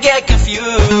man can get confused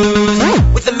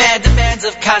with the mad demands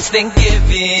of constant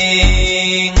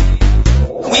giving.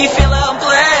 We feel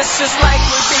blessed just like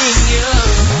we're being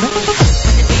used.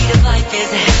 When the beat of life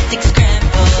is a hectic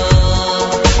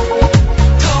scramble,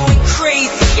 going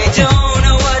crazy, I don't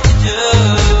know what to do.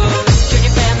 Turn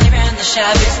your family around the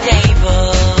Shabbos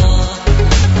table,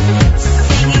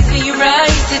 singing so you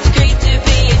rise, it's great to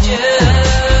be a Jew.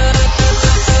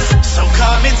 So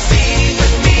come and sing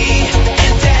with me.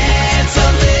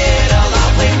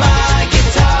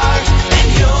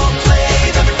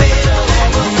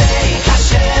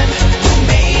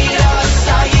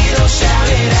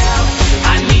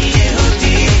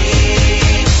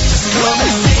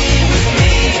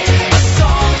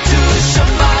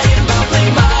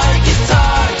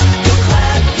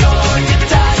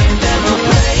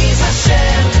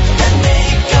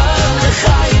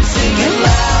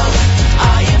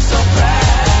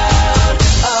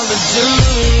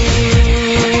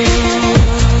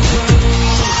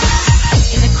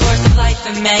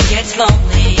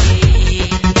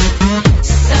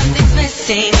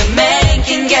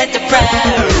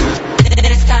 proud.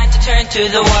 It's time to turn to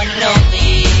the one and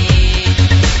only.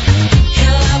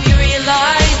 He'll help you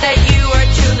realize that you are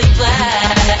truly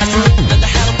blessed. Lend a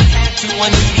helping hand to a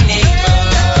needy neighbor.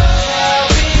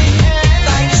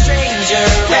 Find a stranger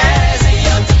as a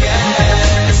young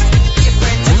guest. Be a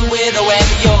friend to the widow and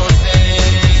the orphan.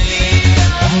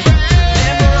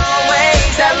 Remember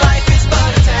always that life is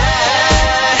but a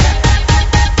test.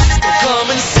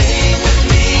 Come and sing with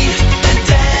me and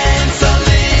dance a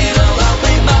little. I'll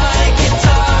play my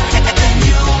guitar and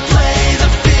you'll play the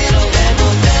fiddle. Then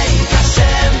we'll thank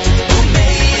Hashem who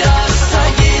made us.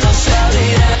 I'll shout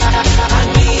it out.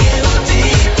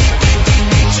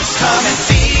 Just come and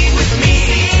sing with me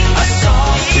a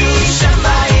song to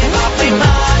Shemayim. I'll play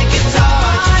my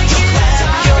guitar. You'll clap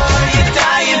your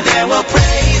yadayim. Then we'll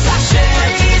praise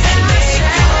Hashem and make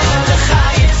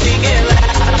L'chaim. Sing it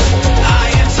loud. I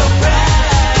am so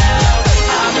proud.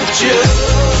 I'm a Jew.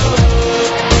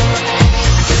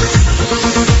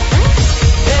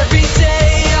 Every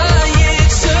day I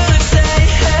used to say,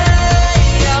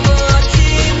 hey, I'm a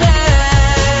lucky man.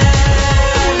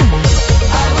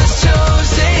 I was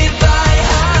chosen by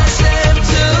Hashem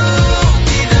to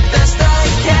be the best I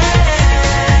can.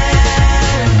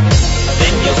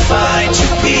 Then you'll find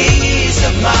your peace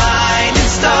of mind and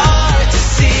start to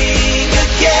sing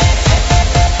again.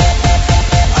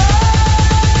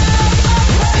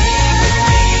 Sing with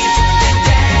me and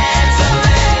dance a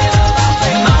little. I'll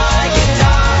play my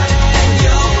guitar and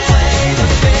you'll play the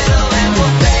fiddle. And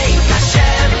we'll thank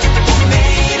Hashem who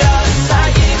made us.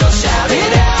 I'll shout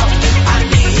it out. I'm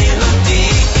Yehudi.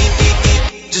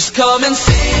 Just come and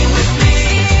sing with me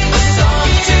a song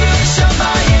to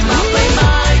Shemayim. I'll play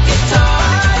my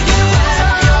guitar. You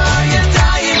have your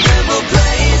yadayim. Then we'll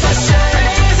praise Hashem.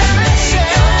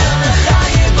 Make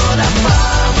L'chaim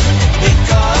Olafam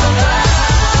B'kola.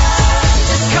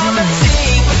 Just come and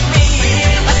sing with me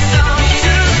a song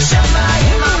to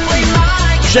Shemayim. I'll play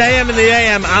my JM in the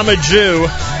AM, I'm a Jew.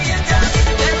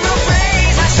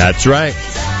 That's right.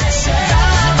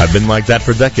 I've been like that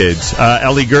for decades.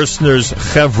 Ellie Gerstner's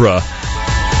Chevra,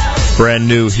 brand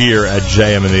new here at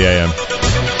JM in the AM.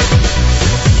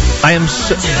 I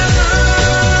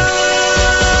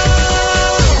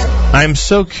am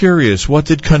so curious. What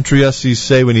did Country Yossi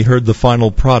say when he heard the final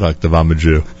product of I'm a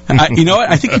Jew? You know what?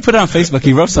 I think he put it on Facebook.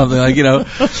 He wrote something like, we don't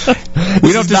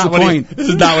disappoint. This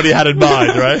is not what he had in mind,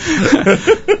 right?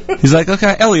 He's like,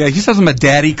 okay, Ellie, he says I'm a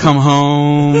daddy come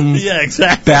home. Yeah,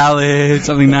 exactly. Ballad,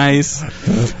 something nice.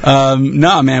 No,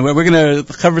 man,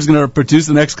 Chevra's gonna produce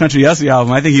the next Country Yossi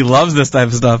album. I think he loves this type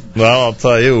of stuff. Well, I'll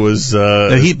tell you, it was...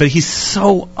 But he's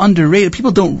so underrated.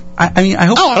 People don't... I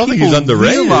hope I don't think he's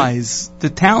underrated. Realize the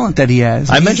talent that he has.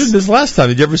 I mentioned this last time.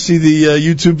 Did you ever see the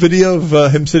YouTube video of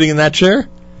him sitting in that chair?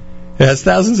 It has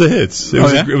thousands of hits. It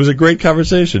was a great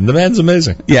conversation. The man's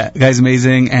amazing. Yeah, the guy's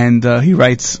amazing, and he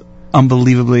writes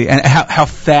unbelievably. And how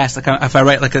fast? Like if I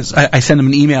write I send him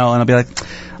an email, and I'll be like,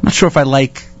 I'm not sure if I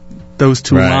like those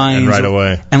two lines. And right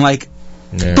away.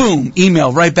 And boom,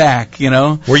 email right back.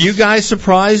 Were you guys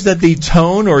surprised at the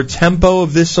tone or tempo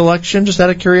of this selection? Just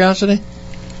out of curiosity.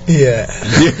 Yeah.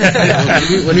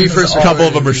 When we first, a couple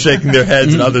of them are shaking their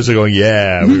heads, and others are going,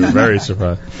 "Yeah." We were very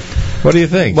surprised. What do you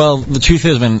think? Well, the truth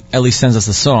is, when Ellie sends us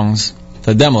the songs,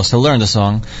 the demos to learn the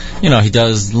song, he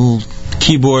does little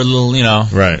keyboard,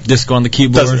 disco on the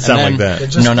keyboard. Doesn't sound like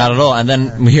that. No, not at all. And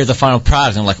then we hear the final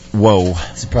product, and I'm like, whoa.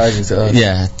 Surprising to us.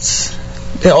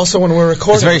 Yeah. Also, when we're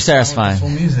recording, it's very satisfying. Full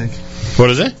music. What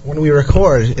is it? When we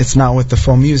record, it's not with the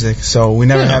full music, so we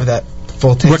never have that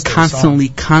full taste. We're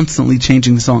constantly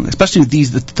changing the song, especially with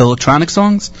the electronic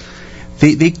songs.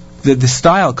 The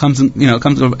style comes in,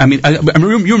 comes. I mean,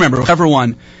 you remember Chevra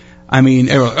one. I mean,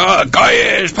 everyone,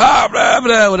 goyish, blah, blah,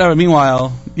 blah, whatever.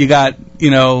 Meanwhile, you got,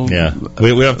 Yeah, we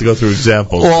don't have to go through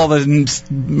examples. All the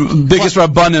biggest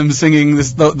Rabbanim singing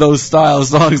those style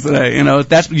songs today.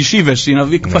 That's yeshivish.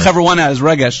 Chevra one has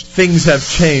regesh. Things have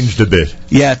changed a bit.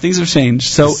 Yeah, things have changed.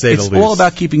 So it's all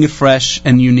about keeping it fresh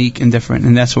and unique and different,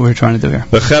 and that's what we're trying to do here.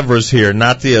 The Chevra's here.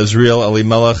 Nati, Azriel,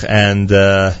 Elimelech, and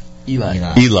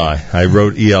Eli. I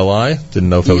wrote E-L-I. Didn't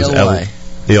know if it was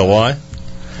E-L-Y.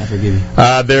 I forgive you.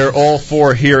 They're all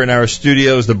four here in our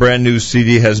studios. The brand new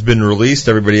CD has been released.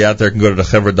 Everybody out there can go to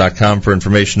thechevra.com for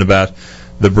information about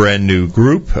the brand new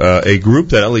group, a group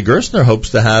that Ellie Gerstner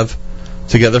hopes to have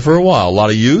together for a while. A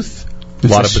lot of youth, a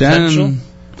lot of potential,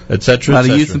 etc. A lot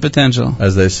of youth and potential,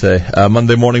 as they say.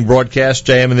 Monday morning broadcast,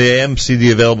 JM and the AM,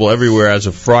 CD available everywhere as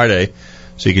of Friday.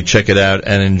 so you can check it out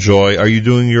and enjoy. Are you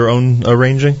doing your own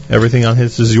arranging? Everything on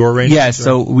his is your arranging? Yeah,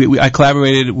 so I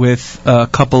collaborated with a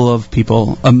couple of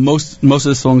people. Most of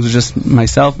the songs are just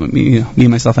myself, me,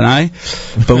 myself, and I.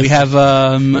 But we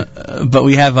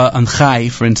have on Chai,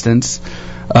 for instance.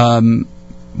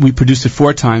 We produced it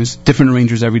 4 times, different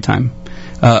arrangers every time.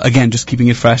 Again, just keeping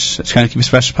it fresh, trying to keep it as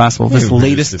fresh as possible. Yeah, this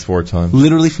latest, it 4 times.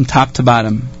 literally from top to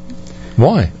bottom.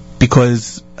 Why?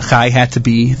 Because Chai had to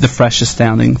be the freshest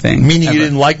sounding thing. Meaning ever. You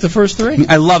didn't like the first 3?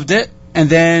 I loved it, and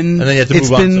then you had to it's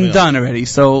move on to been done already.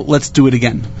 So let's do it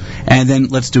again, and then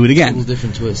let's do it again. A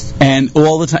different twist. And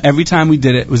all the time, every time we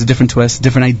did it, was a different twist,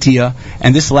 different idea.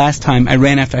 And this last time, I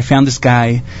found this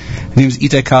guy. His name is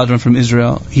Itai Kaldron from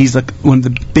Israel. He's like one of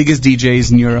the biggest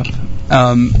DJs in Europe.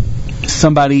 This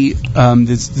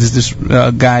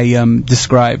guy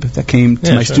Describe that came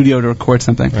to my studio to record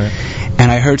something,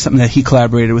 and I heard something that he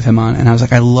collaborated with him on, and I was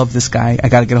like, I love this guy. I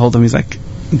got to get a hold of him. He's like,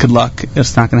 good luck.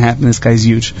 It's not going to happen. This guy's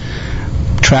huge.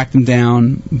 Tracked him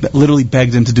down, literally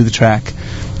begged him to do the track,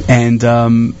 and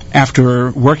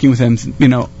after working with him,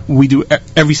 we do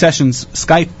every session's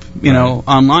Skype,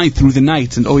 online through the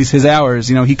night, and always his hours.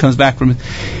 He comes back from.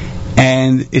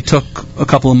 And it took a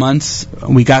couple of months.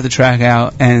 We got the track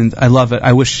out, and I love it.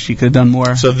 I wish he could have done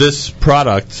more. So this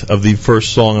product of the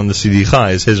first song on the CD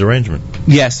Chai is his arrangement.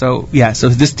 So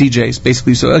this DJ is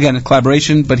basically, so again, a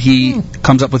collaboration, but he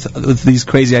comes up with these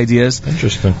crazy ideas.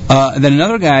 Interesting. And then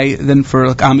another guy, for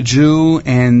like I'm a Jew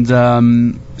and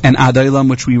Adailam,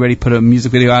 which we already put a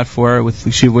music video out for with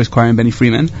Yeshiva Voice Choir and Benny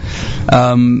Freeman.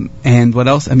 And what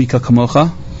else? Amika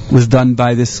Kamocha was done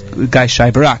by this guy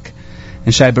Shai Baruch.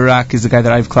 And Shai Baruch is the guy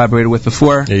that I've collaborated with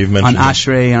before you've mentioned on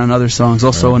Ashrei and on other songs.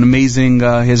 Also an amazing, he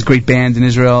has a great band in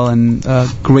Israel and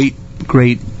great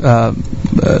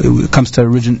comes to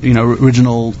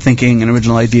original thinking and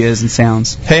original ideas and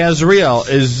sounds. Hey, Azriel,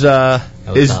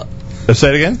 say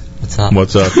it again?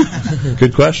 What's up?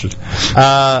 Good question.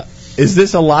 Is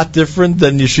this a lot different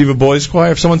than Yeshiva Boys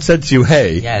Choir? If someone said to you,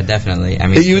 hey... Yeah, definitely.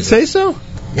 You would say so?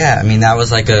 Yeah, that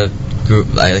was like a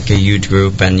group, like a huge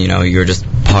group, and you're just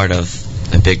part of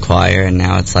a big choir, and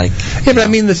now it's like... Yeah,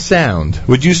 but the sound.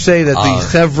 Would you say that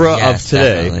the Chevra of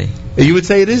today... Definitely. You would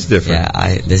say it is different?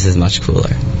 Yeah, this is much cooler.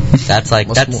 That's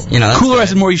cooler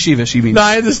as in more yeshiva, she means. No,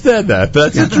 I understand that,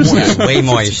 but that's interesting. Way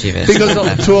more yeshiva.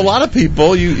 Because to a lot of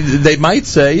people, they might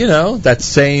say, that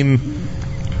same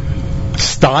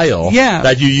style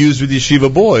that you use with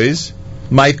Yeshiva Boys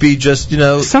might be just,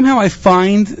 Somehow I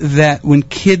find that when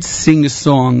kids sing a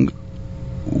song,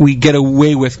 we get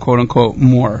away with, quote-unquote,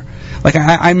 more. Like,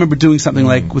 I remember doing something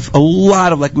like with a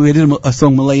lot of, we did a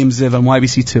song Malayim Ziv on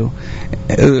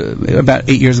YBC2 about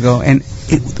 8 years ago, and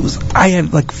I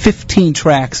had 15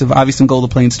 tracks of Avi Golda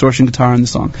playing distortion guitar on the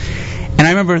song. And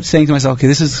I remember saying to myself, okay,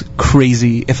 this is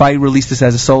crazy. If I release this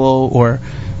as a solo or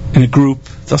in a group,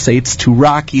 they'll say it's too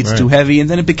rocky, it's too heavy, and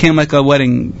then it became like a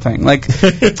wedding thing. Like,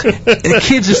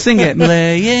 kids just sing it,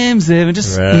 Malayim Ziv, and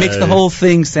just makes the whole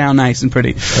thing sound nice and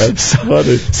pretty. That's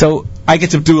funny. So I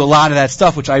get to do a lot of that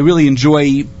stuff, which I really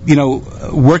enjoy,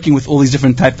 working with all these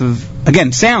different types of,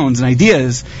 again, sounds and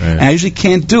ideas, and I usually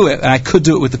can't do it, and I could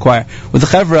do it with the choir. With the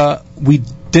Chevra, we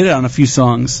did it on a few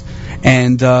songs,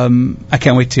 and I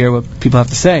can't wait to hear what people have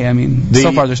to say.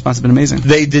 So far the response has been amazing.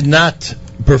 They did not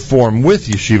perform with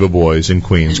Yeshiva Boys in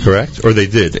Queens, correct? Or they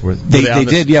did? They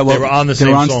did, yeah. Well, they were on the same song.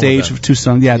 They were on stage with 2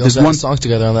 songs. Yeah, there's one song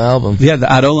together on the album. Yeah,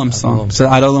 the Ad Olam song. So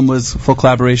Ad Olam was full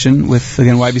collaboration with,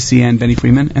 again, YBC and Benny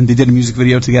Freeman, and they did a music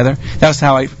video together. That was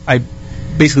how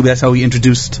that's how we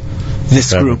introduced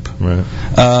this group. Right.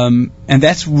 And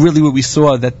that's really where we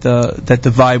saw that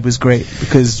the vibe was great,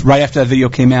 because right after that video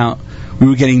came out, we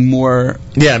were getting more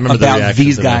about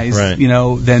these guys,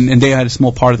 and they had a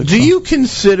small part of the. Do you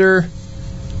consider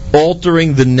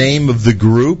altering the name of the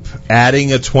group,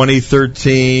 adding a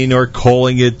 2013, or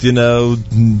calling it,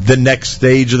 the next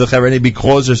stage of the Chevra,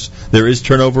 because there is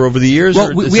turnover over the years?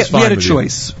 Well, we had a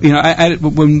choice.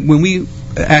 When we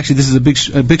actually, this is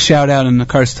a big shout out in the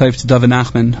Kar's type to David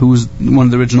Nachman, who was one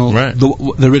of the original,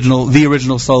 the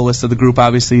original soloist of the group,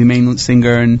 obviously the main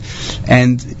singer,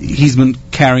 and he's been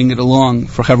carrying it along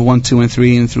for Chevra 1, 2, and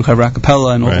 3, and through Chevra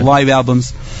Acapella and all the live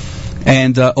albums.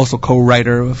 And also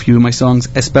co-writer of a few of my songs.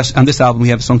 Especially on this album, we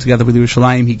have a song together with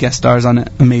Yerushalayim. He guest stars on it.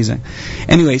 Amazing.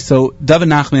 Anyway, so David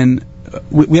Nachman,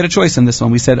 we had a choice on this one.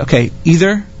 We said, okay,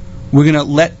 either we're going to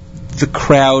let the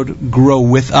crowd grow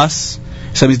with us.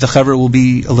 So that means the Chevra will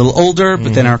be a little older,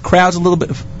 but then our crowd's a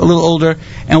little older,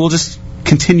 and we'll just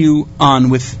continue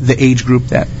on with the age group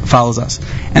that follows us.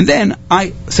 And then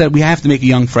I said we have to make a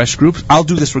young, fresh group. I'll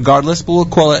do this regardless, but we'll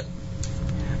call it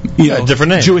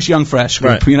different name. Jewish Young Fresh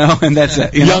group, right. And that's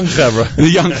it. Young Chevra. The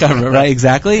Young Chevra, right,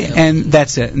 exactly. And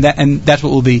that's it. And that's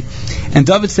what we'll be. And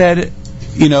David said,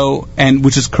 and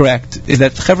which is correct, is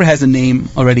that Chevra has a name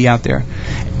already out there.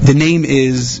 The name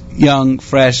is young,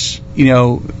 fresh,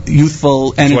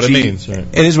 youthful, energy. That's what it means, right?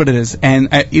 It is what it is. And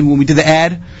when we did the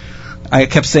ad, I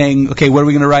kept saying, okay, what are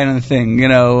we going to write on the thing?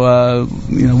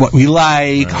 What we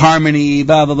like, right. Harmony,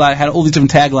 blah, blah, blah. I had all these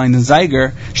different taglines. And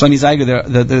Shlomi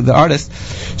Zeiger, the artist,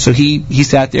 so he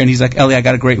sat there and he's like, Ellie, I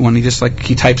got a great one. He just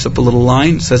he types up a little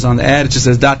line, says on the ad, it just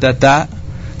says ...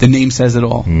 The name says it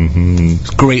all. Mm-hmm.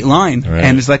 It's a great line. Right.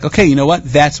 And it's like, okay, you know what?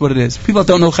 That's what it is. People that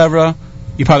don't know Chevra,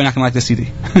 you're probably not going to like the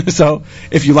CD. So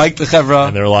if you like the Chevra...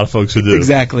 And there are a lot of folks who do.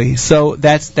 Exactly. So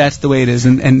that's the way it is.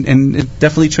 And it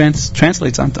definitely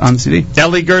translates on the CD.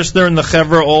 Ellie Gerstner and the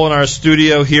Chevra all in our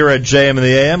studio here at JM and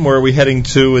the AM. Where are we heading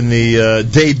to in the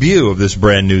debut of this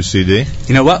brand new CD?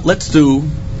 You know what? Let's do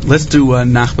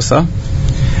Nachbasa.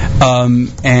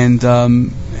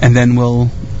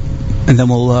 And then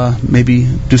we'll maybe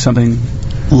do something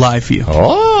live for you.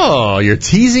 Oh, you're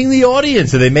teasing the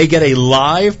audience, and they may get a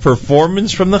live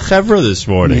performance from the Chevra this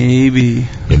morning. Maybe.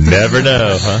 You never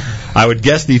know, huh? I would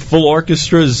guess the full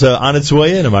orchestra is on its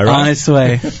way in, am I right? On its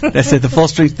way. That's it, the full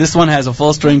string. This one has a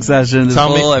full string session,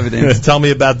 everything. Tell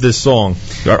me about this song,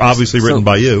 obviously written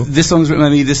by you. This song's written by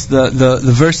me.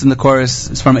 The verse and the chorus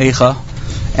is from Eicha,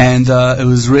 and it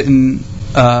was written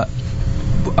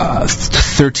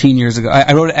 13 years ago. I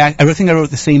think I wrote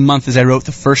it the same month as I wrote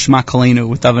the first Shema Kolenu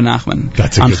with David Nachman.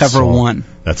 That's a on good Chevra song. 1.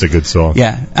 That's a good song.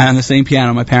 Yeah, on the same piano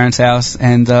at my parents' house.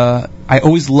 And I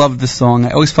always loved the song.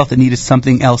 I always felt it needed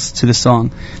something else to the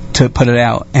song to put it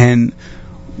out. And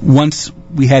once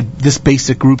we had this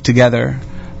basic group together,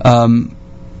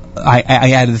 I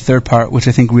added the third part, which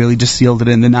I think really just sealed it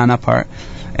in, the Nana part.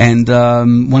 And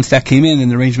once that came in,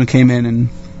 and the arrangement came in, and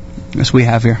that's what we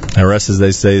have here. The rest, as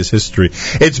they say, is history.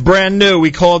 It's brand new.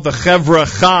 We call it the Chevra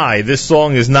Chai. This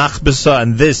song is Nachbasa,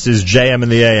 and this is JM in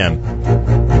the AM.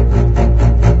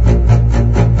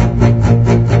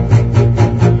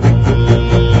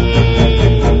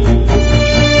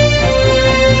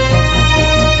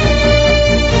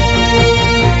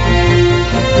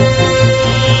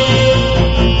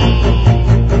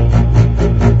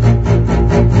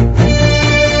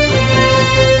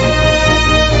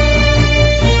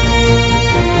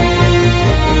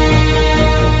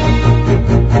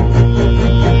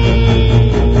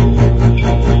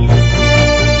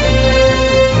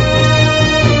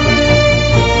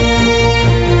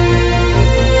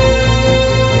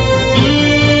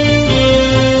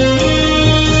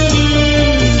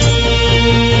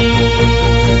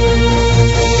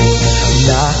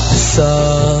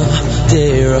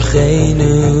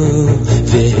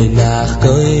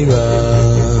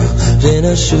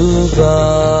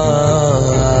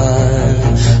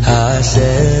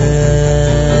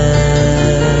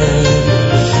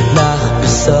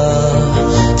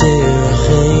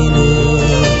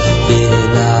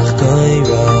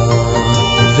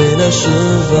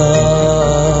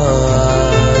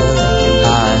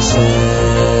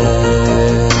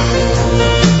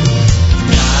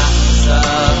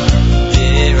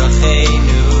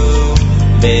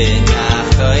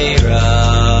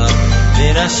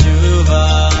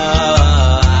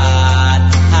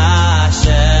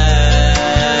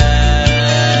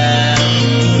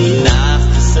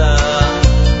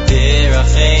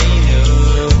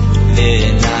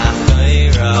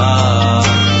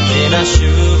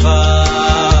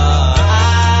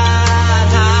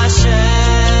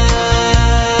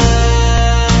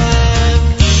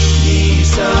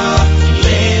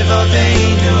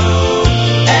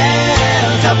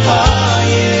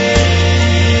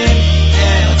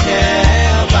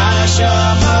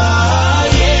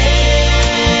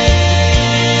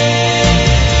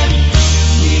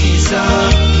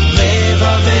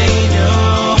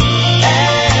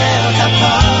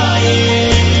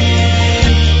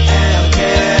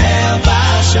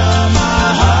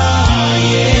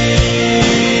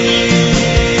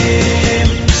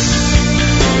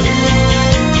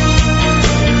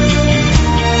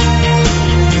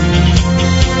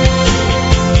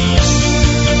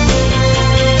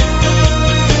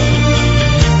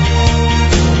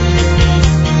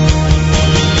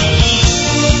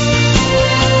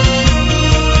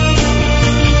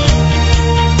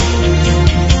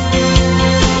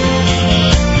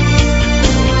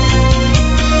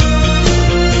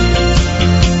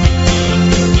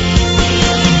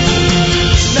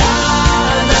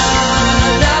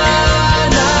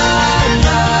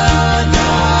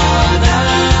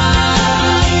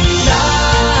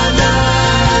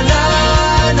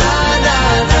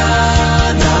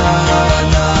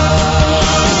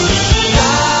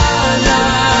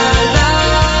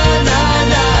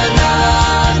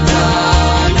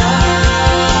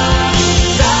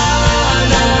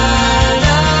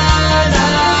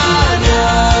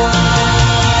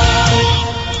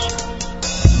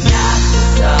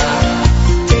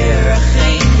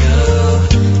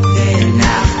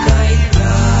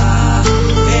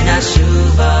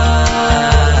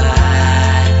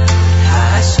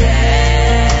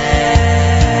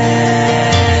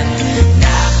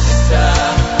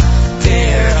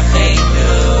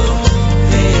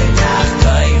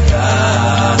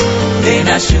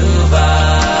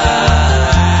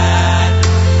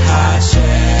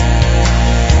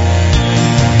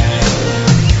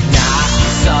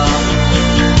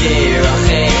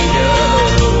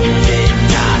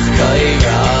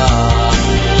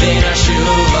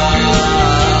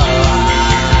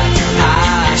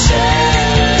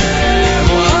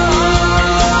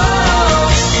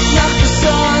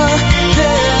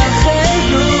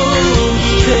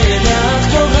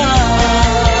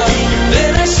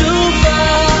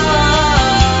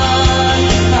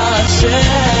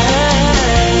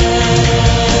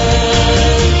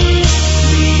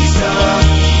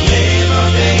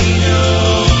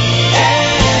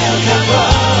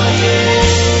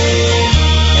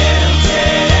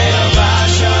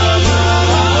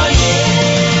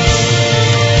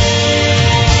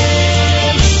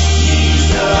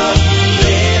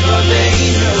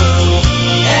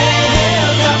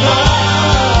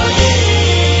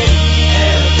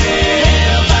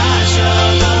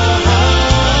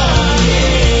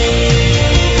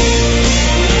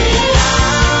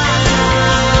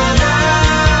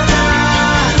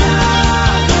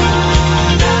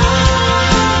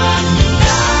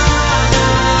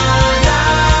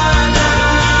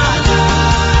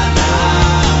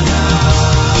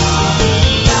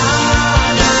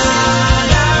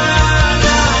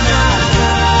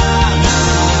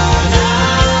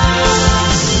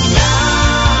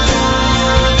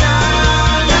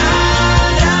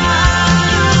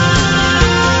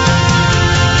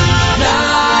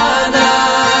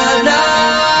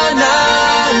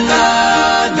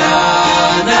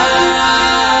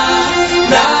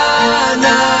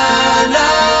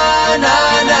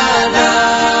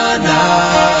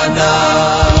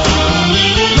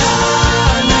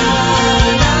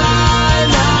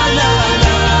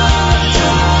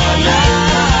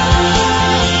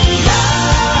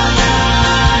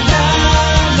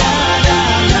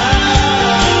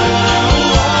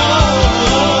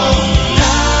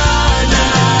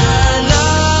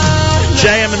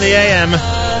 the AM.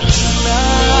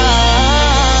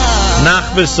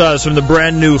 Nachbesaz from the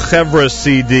brand new Chevra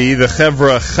CD. The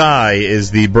Chevra Chai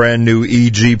is the brand new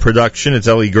EG production. It's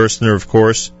Eli Gerstner, of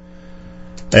course.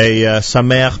 A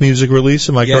Sameach music release,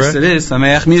 am I correct? Yes, it is.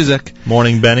 Sameach music.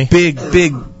 Morning, Benny. Big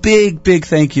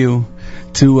thank you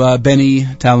to Benny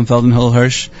Taubenfeld and Hill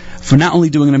Hirsch for not only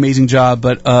doing an amazing job,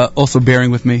 but also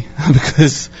bearing with me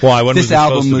because this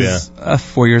album was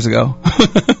 4 years ago,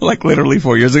 like literally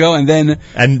 4 years ago,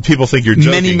 and people think you're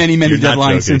joking. Many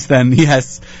deadlines since then.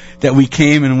 Yes, that we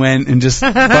came and went and just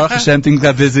Baruch Hashem, things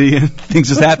got busy and things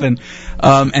just happened,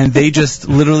 and they just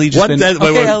literally just One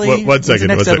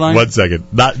second.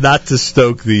 Not to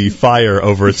stoke the fire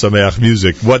over at Sameach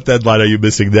Music. What deadline are you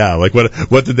missing now? Like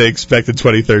what did they expect in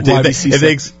 2013?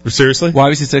 Seriously?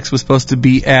 YBC6 was supposed to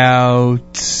be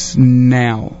out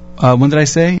now. When did I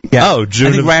say? Yeah. Oh, June.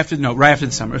 I think right after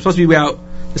the summer. It's supposed to be out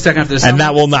the second after the summer. And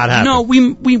that will not happen. No, we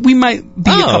might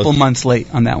be a couple months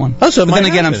late on that one. Oh, so but then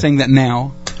again, I'm saying that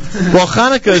now. Well,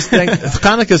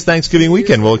 Hanukkah's Thanksgiving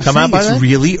weekend. Will it come out by then? It's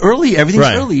really early. Everything's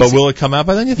early. But will it come out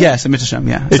by then, you think? Yes, Hashem,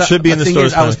 yeah. It should be in the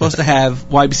stores. I was supposed to have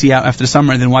YBC out after the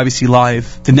summer and then YBC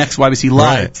Live, the next YBC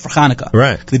Live for Hanukkah.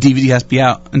 Right. The DVD has to be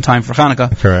out in time for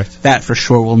Hanukkah. Correct. That for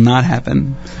sure will not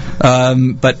happen.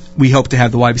 But we hope to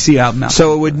have the YBC album out.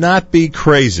 So it would not be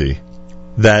crazy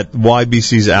that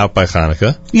YBC's out by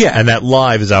Hanukkah, and that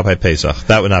Live is out by Pesach.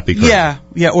 That would not be crazy.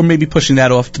 Yeah, or maybe pushing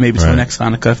that off to maybe till next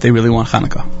Hanukkah if they really want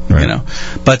Hanukkah, you know.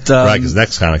 But because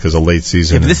next Hanukkah is a late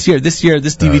season. Yeah, this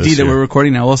DVD that we're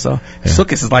recording now also,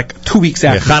 Sukkot is like 2 weeks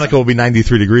after. Yeah, Hanukkah will be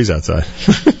 93 degrees outside.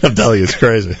 I'm telling you, it's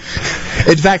crazy.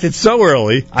 In fact, it's so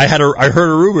early. I heard a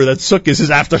rumor that Sukkot is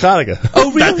after Hanukkah.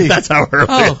 Oh, really? That's how early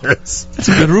it is. That's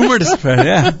a good rumor to spread.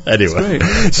 Yeah. Anyway,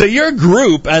 so your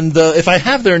group, and if I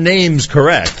have their names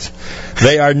correct,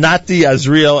 they are Nati,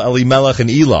 Azriel, Elimelech, and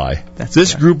Eli.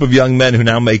 This group of young men who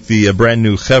now make the brand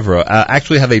new Chevra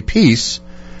actually have a piece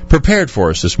prepared for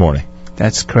us this morning.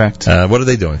 That's correct. What are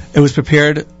they doing? It was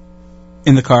prepared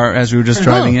in the car as we were just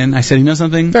driving in. I said, you know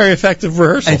something? Very effective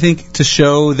rehearsal. I think to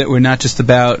show that we're not just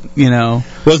about,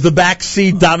 Was the back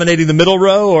seat dominating the middle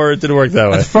row, or it didn't work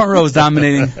that way? The front row was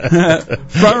dominating.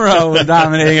 Front row was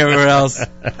dominating everywhere else.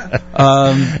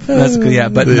 That's good, yeah.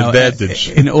 But the advantage.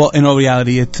 In all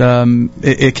reality, it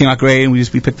came out great, and we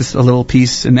picked this a little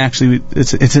piece, and actually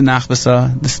it's a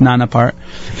nachbasa, this nana part.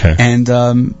 Okay. And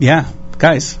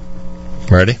guys.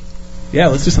 Ready? Yeah,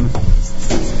 let's do something.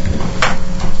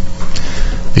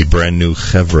 The brand new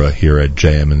Chevra here at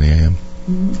JM in the AM.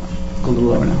 Go a little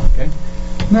lower now, okay?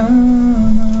 Na,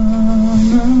 na, na.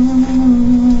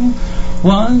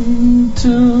 1,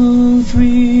 2,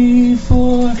 3,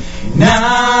 4.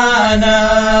 Na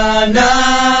na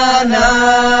na na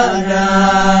na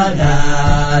na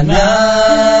na na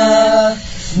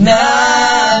na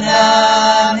na na na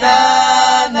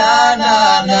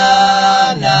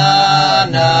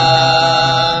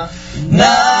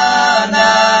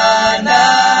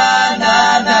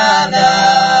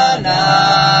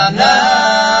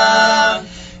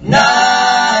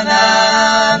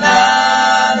na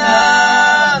na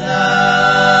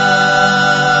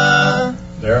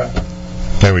na.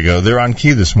 There we go. They're on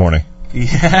key this morning.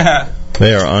 Yeah.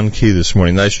 They are on key this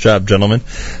morning. Nice job, gentlemen.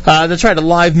 That's right, a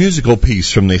live musical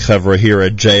piece from the Chevra here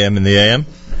at JM in the AM.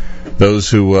 Those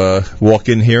who walk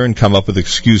in here and come up with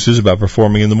excuses about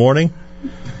performing in the morning,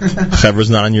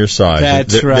 Chevra's not on your side.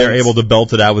 That's right. They're able to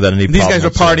belt it out without any problem. These guys are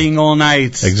partying all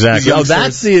night. Exactly. Oh,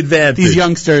 that's the advantage. These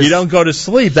youngsters. You don't go to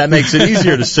sleep. That makes it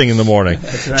easier to sing in the morning.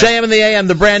 That's right. JM in the AM,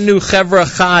 the brand new Chevra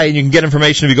Chai, and you can get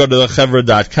information if you go to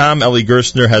thechevra.com. Eli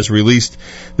Gerstner has released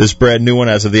this brand new one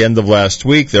as of the end of last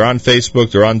week. They're on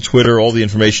Facebook. They're on Twitter. All the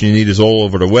information you need is all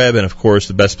over the web. And, of course,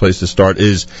 the best place to start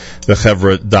is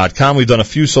thechevra.com. We've done a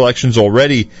few selections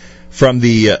already from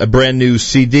the brand new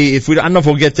CD. I don't know if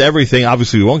we'll get to everything.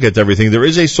 Obviously, we won't get to everything. There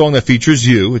is a song that features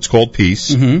you. It's called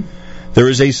Peace. Mm-hmm. There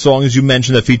is a song, as you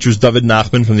mentioned, that features David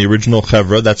Nachman from the original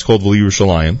Chevra. That's called V'li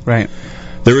Yerushalayim. Right.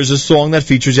 There is a song that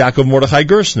features Yaakov Mordechai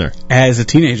Gerstner. As a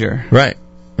teenager. Right.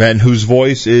 And whose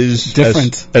voice is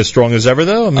different. As strong as ever,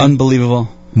 though? Unbelievable.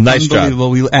 Nice job.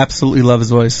 Unbelievable. We absolutely love his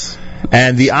voice.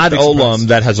 And the Ad Olam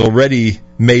that has already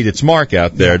made its mark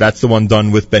out there, that's the one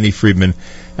done with Benny Friedman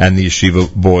and the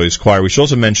Yeshiva Boys Choir. We should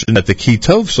also mention that the Ki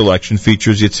Tov selection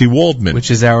features Yitzi Waldman,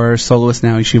 which is our soloist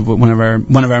now, Yeshiva,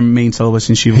 one of our main soloists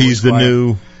in Yeshiva. He's the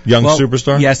new young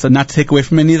superstar? Yes, so not to take away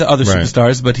from any of the other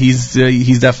superstars, but he's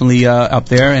definitely up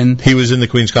there. And he was in the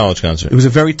Queen's College concert. It was a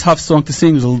very tough song to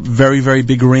sing. It was a very, very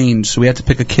big range, so we had to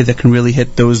pick a kid that can really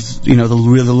hit those, the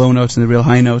low notes and the real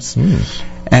high notes.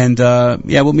 And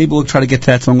maybe we'll try to get to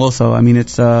that song also. I mean,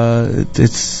 it's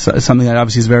something that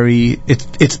obviously is very.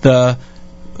 It's the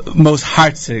most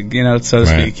heartsig, so to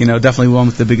speak. Definitely one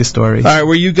with the biggest story. All right,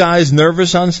 were you guys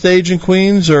nervous on stage in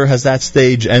Queens, or has that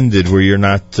stage ended where you're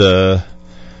not?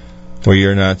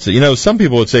 Some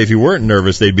people would say if you weren't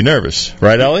nervous, they'd be nervous,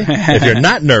 right, Ellie? If you're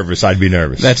not nervous, I'd be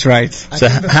nervous. That's right. So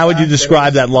how would you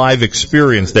describe that live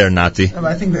experience there, Nati?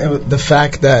 I think the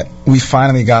fact that we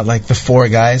finally got the 4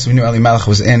 guys, we knew Eli Melech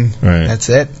was in. Right. That's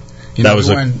it. We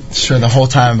weren't sure the whole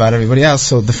time about everybody else.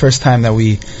 So the first time that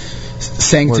we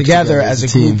sang together as a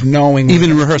group, knowing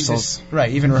even rehearsals,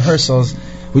 even rehearsals,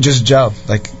 we just gelled.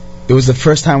 It was the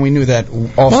first time we knew that all 4 of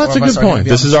us are. Well, that's a good point.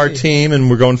 This is our team, and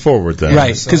we're going forward then.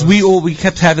 Right, because we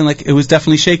kept having it was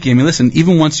definitely shaky. I mean, listen,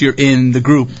 even once you're in the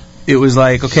group, it was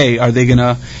okay, are they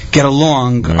gonna get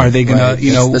along? Right. Are they gonna, are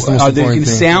they gonna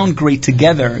sound great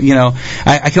together?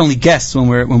 I can only guess when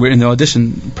we're in the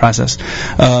audition process.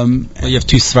 Well, you have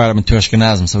 2 Sephardim and 2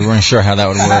 Ashkenazim, so we weren't sure how that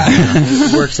would work.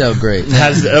 It works out great.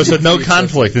 So no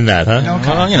conflict in that, huh? No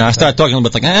conflict. Well, I started talking a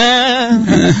little bit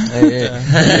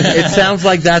It sounds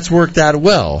like that's worked out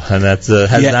well, and that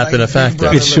has not been a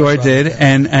factor. It sure did,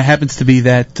 and it happens to be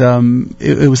that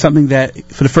it was something that,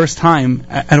 for the first time,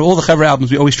 out of all the Chevra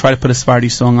albums, we always try to put a Sephardi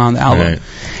song on the album. Right.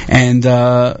 And,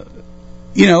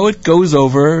 it goes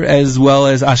over as well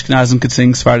as Ashkenazim could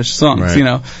sing Sephardic songs.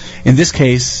 Right. In this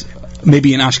case,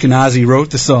 maybe an Ashkenazi wrote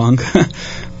the song,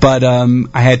 but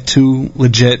I had 2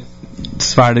 legit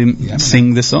Sephardim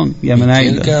sing the song.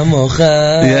 Yemenai.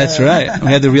 Yeah, that's right. We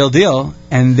had the real deal,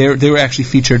 and they were actually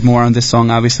featured more on this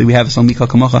song. Obviously, we have the song Mikal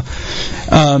Kamocha.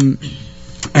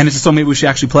 And it's a song maybe we should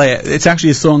actually play it. It's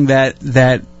actually a song that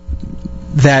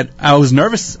I was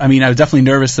nervous. I mean, I was definitely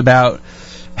nervous about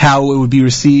how it would be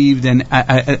received, and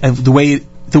the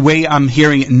way I'm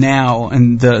hearing it now,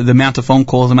 and the amount of phone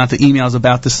calls, the amount of emails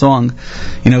about the song.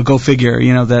 Go figure.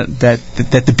 That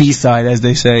the B-side, as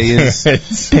they say,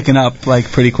 is picking up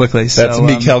pretty quickly. So, that's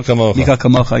Mikal Kamocha. Mikal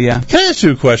Kamocha, yeah. Can I ask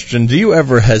you a question? Do you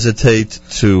ever hesitate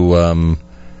to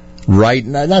write,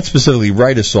 not specifically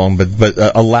write a song, but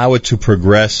allow it to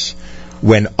progress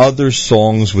when other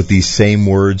songs with these same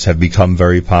words have become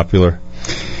very popular?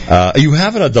 You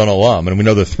have an Adon Olam, and we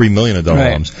know there are 3 million Adon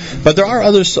Olams, but there are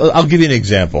others. I'll give you an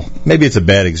example. Maybe it's a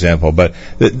bad example, but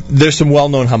there's some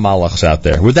well-known Hamalachs out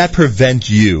there. Would that prevent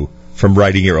you from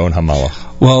writing your own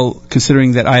Hamalach? Well,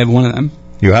 considering that I have one of them.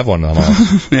 You have one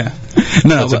Hamalach. Yeah.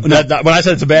 When I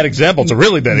said it's a bad example, it's a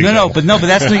really bad example. But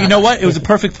that's you know what? It was a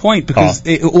perfect point, because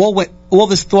all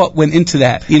this thought went into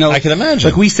that. I can imagine.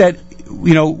 Like we said,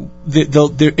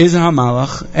 there is a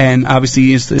Hamalach, and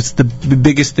obviously it's the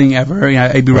biggest thing ever.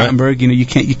 A.B. Rottenberg. You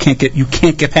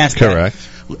can't get past that. Correct.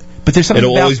 But there's something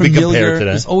about familiar.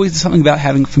 There's always something about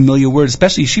having familiar words,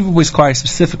 especially Yeshiva Boys Choir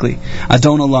specifically.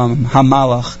 Adon Olam,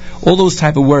 Hamalach, all those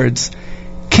type of words.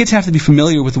 Kids have to be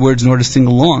familiar with the words in order to sing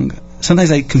along.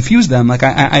 Sometimes I confuse them. Like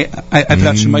I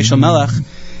forgot Shemai Shel Melech,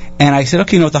 and I said,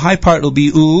 okay, the high part it'll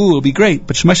be great.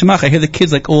 But Shemai Shel Melech, I hear the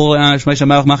kids like, Shemai Shel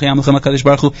Melech, Machi Amlechem HaKadosh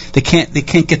Baruch Hu. They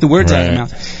can't get the words out of their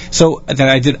mouth. So then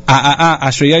I did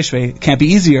Ashrei Yashvei. Can't be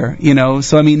easier,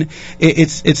 So I mean,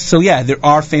 there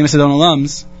are famous Adon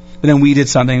Olams. But then we did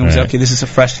something and we said, okay, this is a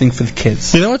fresh thing for the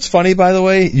kids. You know what's funny, by the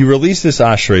way? You released this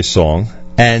Ashrei song,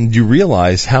 and you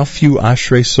realize how few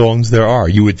Ashrei songs there are.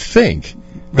 You would think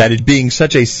that it being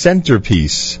such a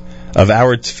centerpiece of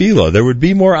our tefillah, there would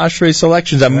be more Ashrei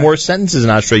selections and more sentences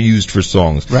in Ashrei used for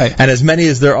songs. Right. And as many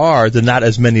as there are, they're not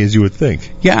as many as you would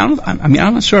think. Yeah, I'm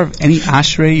not sure of any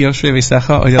Ashrei, Yoshrei,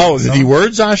 Veisecha. Oh, the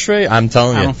words Ashrei? I'm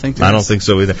telling you. I don't think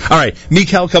so either. All right,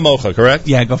 Mikal Kamocha, correct?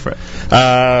 Yeah, go for it.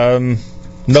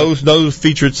 No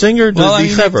featured singer, the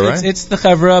Chevra, right? It's the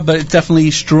Chevra, but it's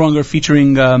definitely stronger,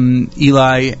 featuring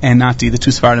Eli and Nati, the 2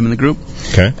 Sephardim in the group.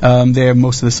 Okay. They're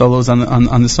most of the solos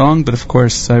on the song, but of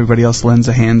course everybody else lends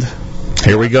a hand.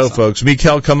 Here we go, folks.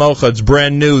 Mikal Kamocha, it's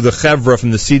brand new. The Chevra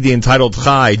from the CD entitled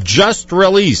Chai, just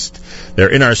released. They're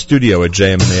in our studio at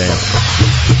JM in the AM.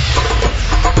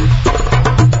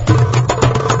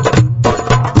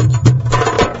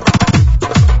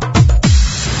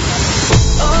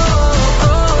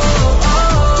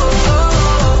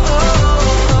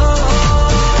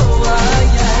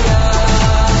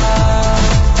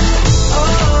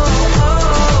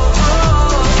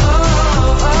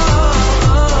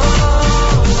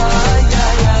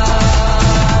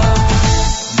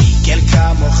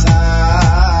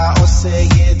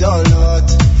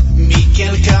 Mikel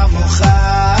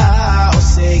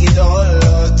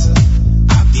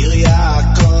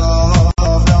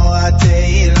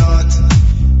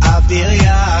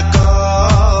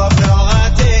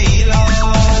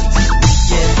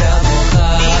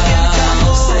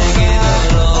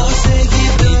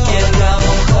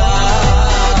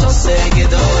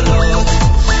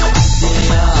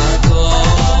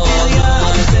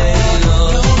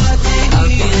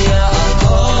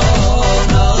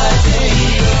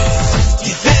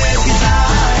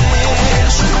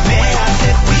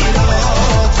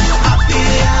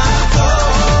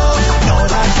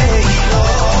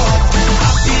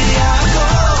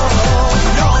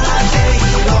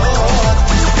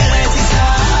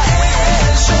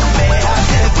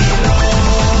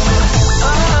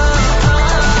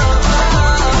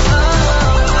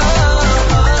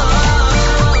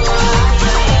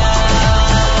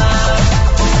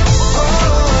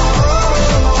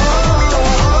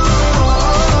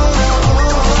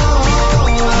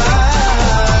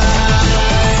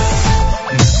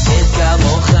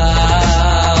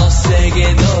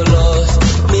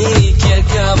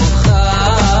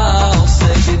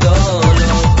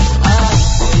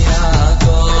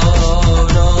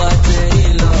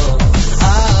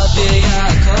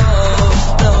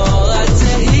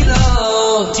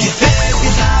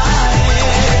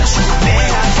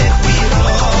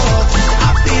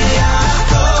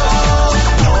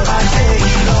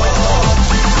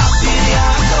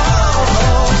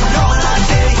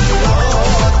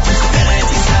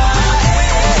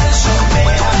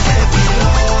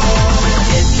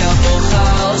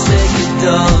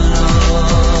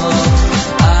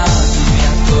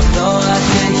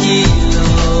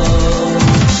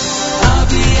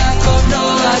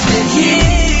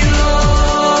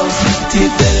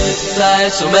תפארת ישראל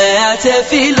שומע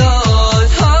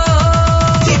תפילות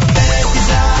תפארת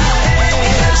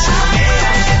ישראל שומע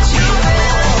תפילות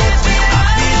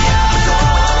אביר יעקב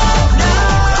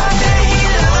נורא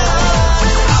תהילות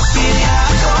אביר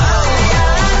יעקב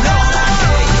נורא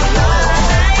תהילות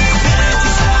תפארת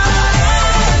ישראל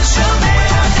שומע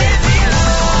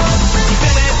תפילות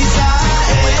תפארת ישראל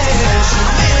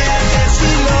שומע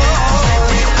תפילות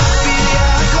אביר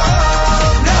יעקב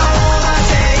נורא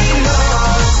תהילות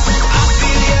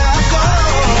אביר יעקב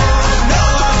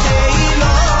נורא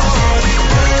תהילות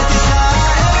תפארת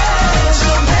ישראל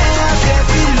שומע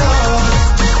תפילות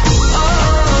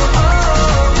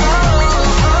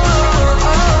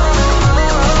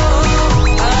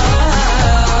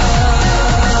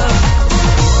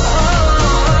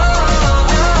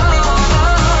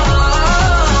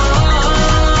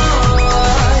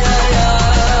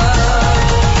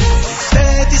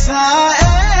בית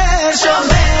ישראל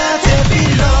שומע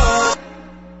תפילות.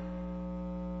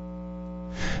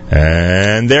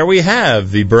 And there we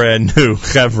have the brand new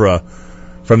Chevra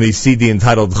from the CD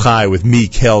entitled Chai with me,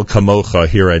 Kel Kamocha,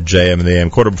 here at JM and the AM.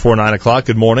 9:15.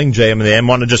 Good morning, JM and the AM.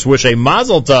 Want to just wish a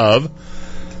mazel tov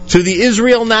to the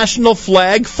Israel national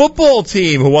flag football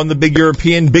team who won the big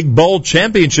European Big Bowl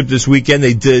championship this weekend.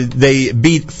 They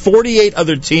beat 48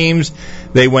 other teams.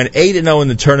 They went 8-0 in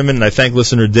the tournament, and I thank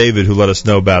listener David who let us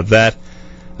know about that.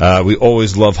 We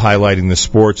always love highlighting the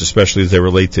sports, especially as they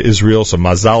relate to Israel. So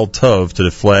mazal tov to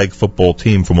the flag football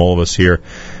team from all of us here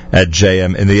at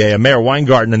JM in the AM. Mayor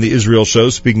Weingarten and the Israel show.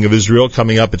 Speaking of Israel,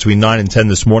 coming up between 9 and 10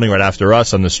 this morning, right after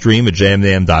us on the stream at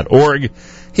jmam.org.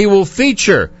 He will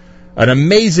feature an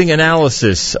amazing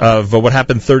analysis of what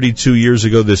happened 32 years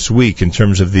ago this week in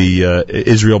terms of the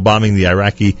Israel bombing the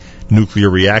Iraqi nuclear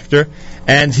reactor.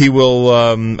 And he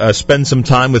will spend some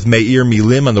time with Meir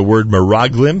Milim on the word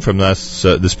Meraglim from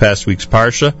this past week's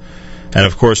Parsha. And,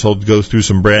 of course, he'll go through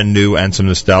some brand new and some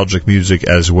nostalgic music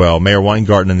as well. Mayor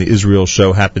Weingarten and the Israel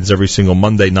show happens every single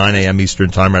Monday, 9 a.m. Eastern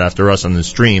Time, right after us on the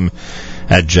stream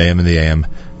at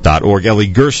jmandtheam.org. Eli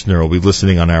Gerstner will be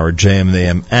listening on our JM and the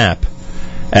AM app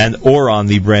or on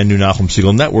the brand new Nachum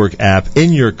Segal Network app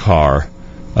in your car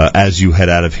as you head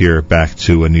out of here back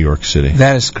to New York City.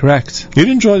 That is correct. You'd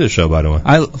enjoy the show, by the way.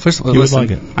 First of all, you listen, would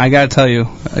like it. I got to tell you,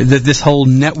 this whole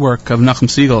network of Nachum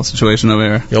Segal situation over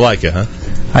here. You like it, huh?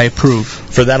 I approve.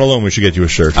 For that alone, we should get you a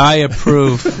shirt. I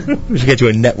approve. We should get you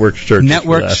a network shirt.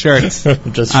 Network shirts.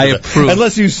 I approve.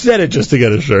 Unless you said it just to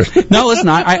get a shirt. No, listen,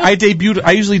 I debuted.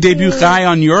 I usually debut Chai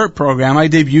on your program. I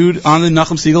debuted on the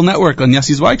Nachum Segal Network on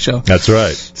Yossi Zweig show. That's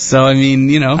right. So, I mean,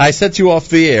 you know. I said to you off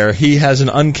the air, he has an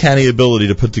uncanny ability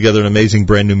to put together an amazing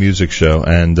brand new music show,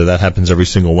 and that happens every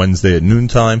single Wednesday at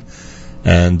noontime.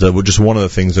 And we're just one of the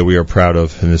things that we are proud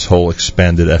of in this whole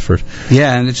expanded effort.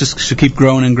 Yeah, and it just should keep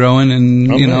growing and growing,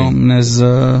 and you know, and as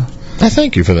I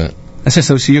thank you for that. I said,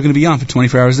 so you're going to be on for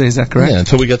 24 hours a day, is that correct? Yeah,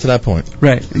 until we get to that point.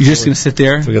 Right. You're just going to sit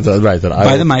there by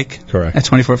the mic correct. At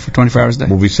 24 hours a day.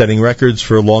 We'll be setting records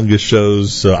for longest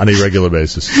shows on a regular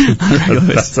basis.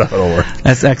 That's how it'll work.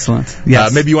 That's excellent.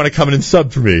 Yes. Maybe you want to come in and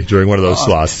sub for me during one of those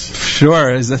slots.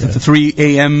 Sure. Is that the 3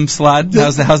 a.m. slot?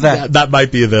 How's that? That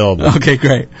might be available. Okay,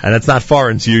 great. And it's not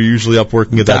foreign, so you're usually up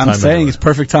working at that time. I'm saying it's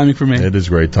perfect timing for me. It is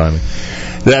great timing.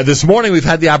 This morning we've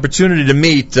had the opportunity to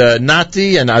meet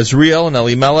Nati and Azriel and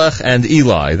Elimelech and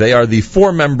Eli. They are the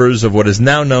 4 members of what is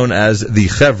now known as the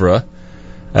Chevra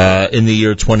in the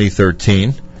year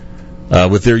 2013.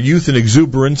 With their youth and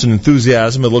exuberance and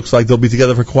enthusiasm, it looks like they'll be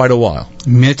together for quite a while.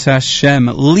 Mit Hashem,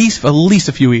 at least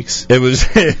a few weeks. It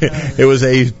was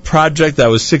a project that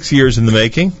was 6 years in the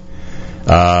making.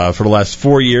 For the last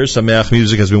 4 years, Sameach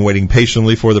Music has been waiting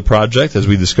patiently for the project, as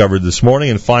we discovered this morning,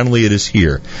 and finally it is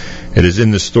here. It is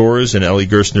in the stores, and Eli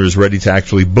Gerstner is ready to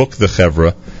actually book the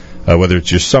Chevra, whether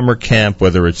it's your summer camp,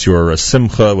 whether it's your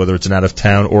simcha, whether it's an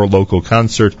out-of-town or local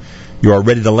concert. You are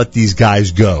ready to let these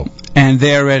guys go. And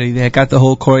they're ready. They got the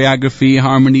whole choreography,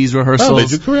 harmonies, rehearsals. Oh, they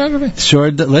do choreography? Sure.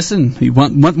 Listen,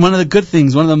 one of the good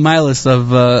things, one of the milas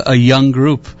of a young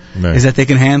group is that they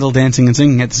can handle dancing and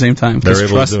singing at the same time. Because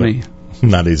trust me.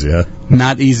 Not easy, huh?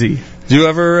 Not easy. Do you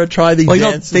ever try the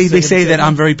dance? They say that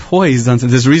I'm very poised.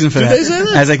 There's a reason for that. They say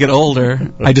that? As I get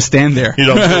older, I just stand there. You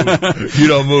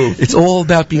don't move. It's all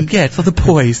about being for the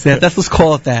poise. Let's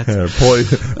call it that.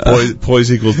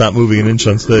 Poise equals not moving an inch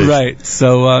on stage. Right.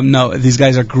 So, no, these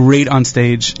guys are great on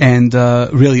stage, and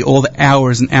really all the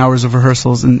hours and hours of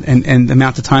rehearsals and the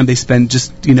amount of time they spend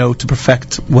just, to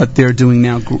perfect what they're doing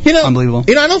now. Unbelievable.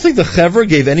 I don't think the Chevra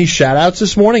gave any shout-outs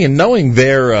this morning, and knowing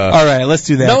their... all right, let's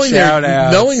do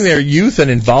that. Knowing their youth youth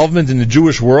and involvement in the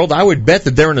Jewish world, I would bet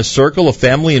that they're in a circle of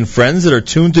family and friends that are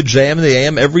tuned to JM in the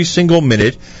AM every single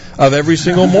minute of every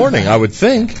single morning, I would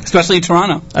think. Especially in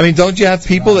Toronto. I mean, don't you have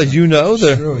people that you know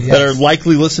that are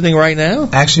likely listening right now?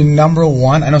 Actually, number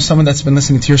one, I know someone that's been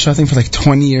listening to your show, I think, for like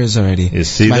 20 years already. You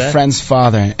see my that? friend's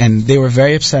father, and they were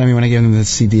very upset at me when I gave them the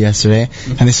CD yesterday,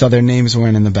 and they saw their names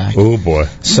weren't in the back. Oh, boy.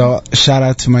 So, shout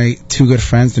out to my two good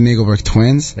friends, the Nagelberg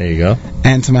twins. There you go.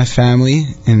 And to my family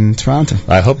in Toronto.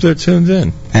 I hope they're tuned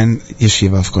in. And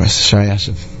Yeshiva, of course. Shari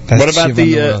Yashiv. What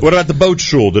about the boat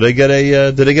shul? Did they get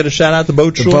a shout out? The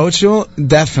boat shul. The boat shul,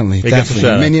 definitely.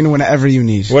 Minion whenever you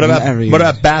need. What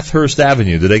about Bathurst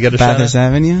Avenue? Did they get a shout out? Bathurst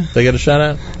Avenue? They get a shout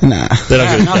out? Nah. They don't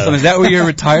get a shout out. Is that where you're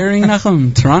retiring,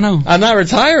 Nachum? Toronto? I'm not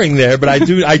retiring there, but I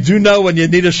do know when you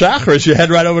need a shachris, you head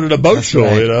right over to the boat shul.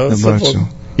 Right. You know, the boat shul.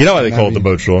 You know why they call it the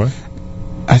boat shul? Right?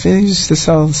 I think they used to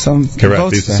sell some boats. Correct.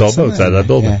 They used to sell boats out of that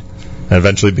building. Yeah. And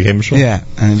eventually became a shul. Yeah,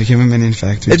 and it became a minion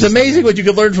factory. It's amazing what you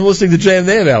can learn from listening to JM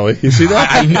Valley. You see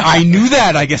that? I knew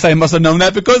that. I guess I must have known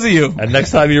that because of you. And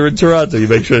next time you're in Toronto, you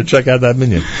make sure to check out that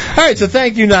minion. All right, so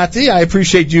thank you, Nati. I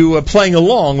appreciate you playing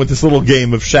along with this little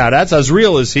game of shout-outs.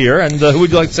 Azriel is here, and who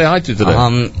would you like to say hi to today?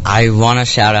 I want to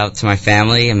shout out to my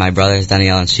family and my brothers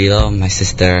Daniel and Shiloh, my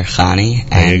sister Chani,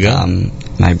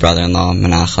 and my brother-in-law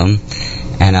Menachem,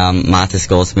 and Matis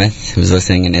Goldsmith, who's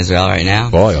listening in Israel right now.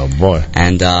 Boy, oh boy.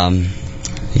 And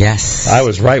yes. I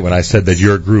was right when I said that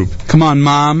your group. Come on,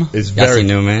 Mom. Is very Yossi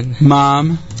Newman.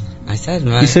 Mom. I said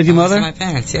you said your mother? My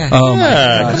parents, yeah. Oh,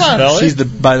 yeah, my come on, Ellie. She's the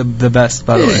best,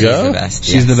 by the way. There you go. She's the best.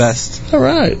 She's the best. All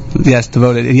right. Yes,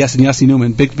 devoted. And yes, and Yossi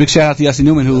Newman. Big shout out to Yossi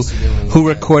Newman, who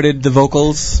recorded the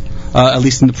vocals, at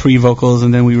least in the pre-vocals,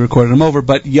 and then we recorded them over.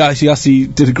 But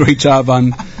Yossi did a great job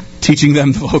on teaching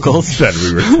them the vocals. Said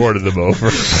we recorded them over.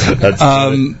 That's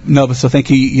no, but so thank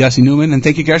you, Yossi Newman, and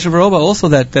thank you, Gerstner Veroba, also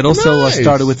that also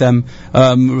started with them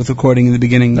with recording in the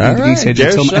beginning. Stage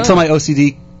until my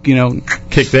OCD,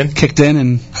 kicked in,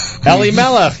 and Eli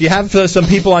Melech, you have some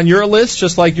people on your list,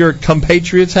 just like your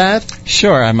compatriots had.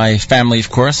 Sure, my family,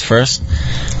 of course, first,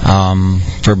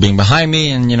 for being behind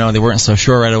me, and they weren't so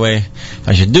sure right away if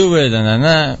I should do it,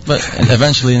 and but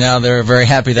eventually now they're very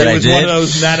happy that I did. It was one of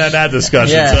those na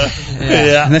discussions.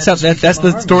 Yeah. And that's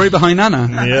the story behind Nana.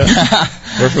 Yeah,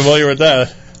 we're familiar with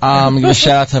that. I'm going to give a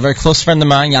shout out to a very close friend of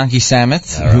mine, Yankee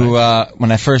Samet, who,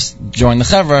 when I first joined the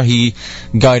Chevra, he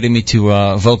guided me to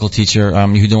a vocal teacher,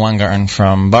 Yehuda Weingarten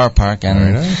from Bar Park,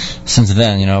 and since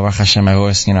then, Baruch Hashem, my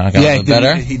voice, got a little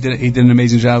better. He did an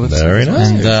amazing job with it. Very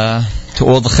nice. And to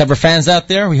all the Chevra fans out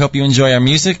there, we hope you enjoy our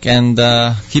music, and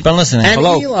keep on listening. And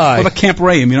hello. Eli. What about Camp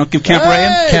Rayam? You don't give Camp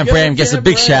Rayam? Camp Rayam gets a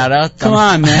big shout out. Come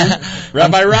on, man.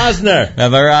 Rabbi Rosner,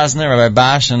 Rabbi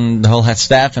Bash, and the whole head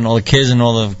staff, and all the kids, and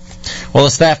all the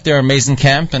staff there, amazing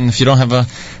camp, and if you don't have a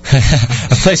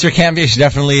place for camp, you should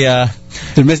definitely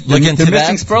they're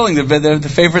missing Sperling,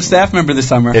 the favorite staff member this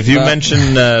summer. If you mention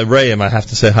Rayam, I have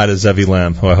to say hi to Zevi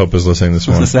Lamb, who I hope is listening this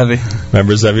morning. Zevi?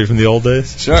 Remember Zevi from the old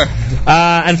days? Sure.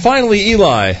 And finally,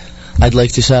 Eli. I'd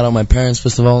like to shout out my parents,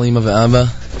 first of all, Ima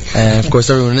ve'Abba, and of course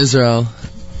everyone in Israel,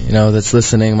 that's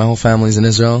listening. My whole family's in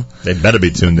Israel. They better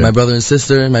be tuned in. My brother and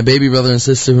sister, my baby brother and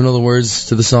sister, who know the words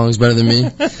to the songs better than me.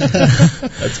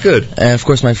 That's good. And of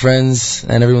course my friends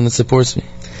and everyone that supports me.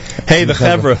 Hey, the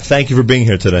Chevra, thank you for being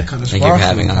here today. Thank you for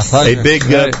having us. A big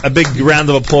round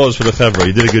of applause for the Chevra.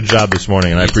 You did a good job this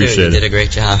morning, and I appreciate it. You did a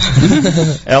great job.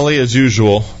 Ellie, as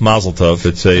usual, Mazel Tov.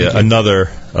 It's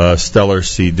another stellar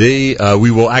CD.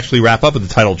 We will actually wrap up with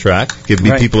the title track, give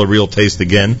people a real taste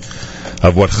again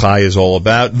of what Chai is all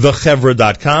about.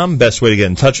 TheChevra.com, best way to get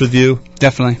in touch with you.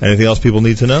 Definitely. Anything else people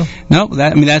need to know? No,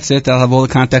 that's it. They'll have all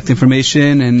the contact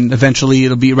information, and eventually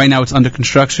it'll be, right now it's under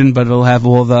construction, but it'll have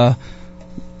all the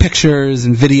pictures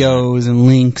and videos and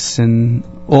links and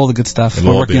all the good stuff.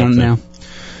 We're working on it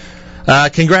now.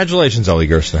 Congratulations, Eli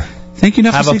Gerstner. Thank you,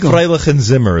 Nachum Have Siegel. a Freilichen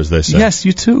Zimmer, as they say. Yes,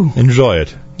 you too. Enjoy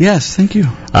it. Yes, thank you.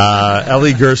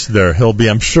 Eli Gerstner, he'll be,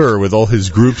 I'm sure, with all his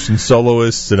groups and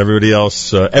soloists and everybody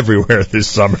else everywhere this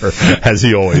summer, as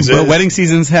he always is. Wedding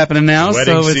season's happening now, so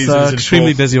it's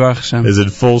extremely busy, Baruch Hashem. Is in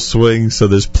full swing, so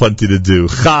there's plenty to do.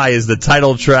 Chai is the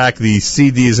title track. The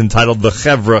CD is entitled The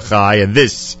Chevra Chai, and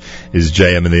this is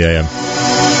JM in the AM.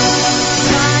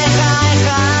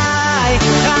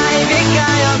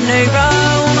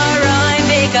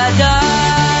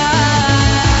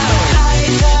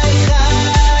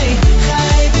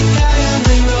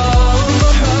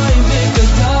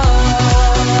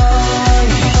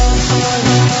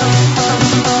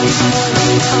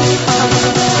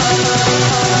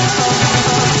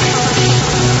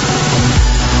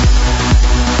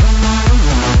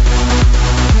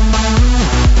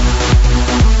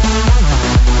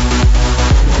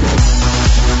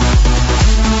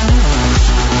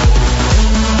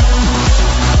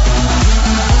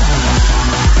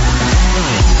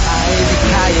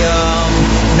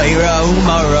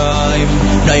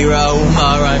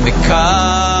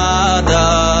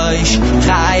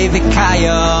 Chai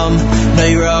v'kayam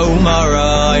Neiro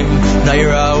Maraim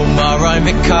Neiro Maraim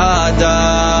v'kadosh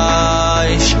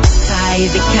Chai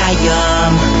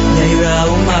v'kayam Neiro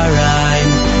Maraim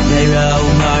Neiro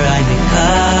Maraim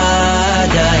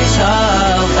v'kadosh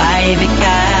Oh Chai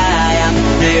v'kayam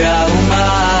Neiro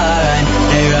Maraim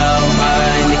Neiro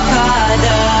Maraim v'kadosh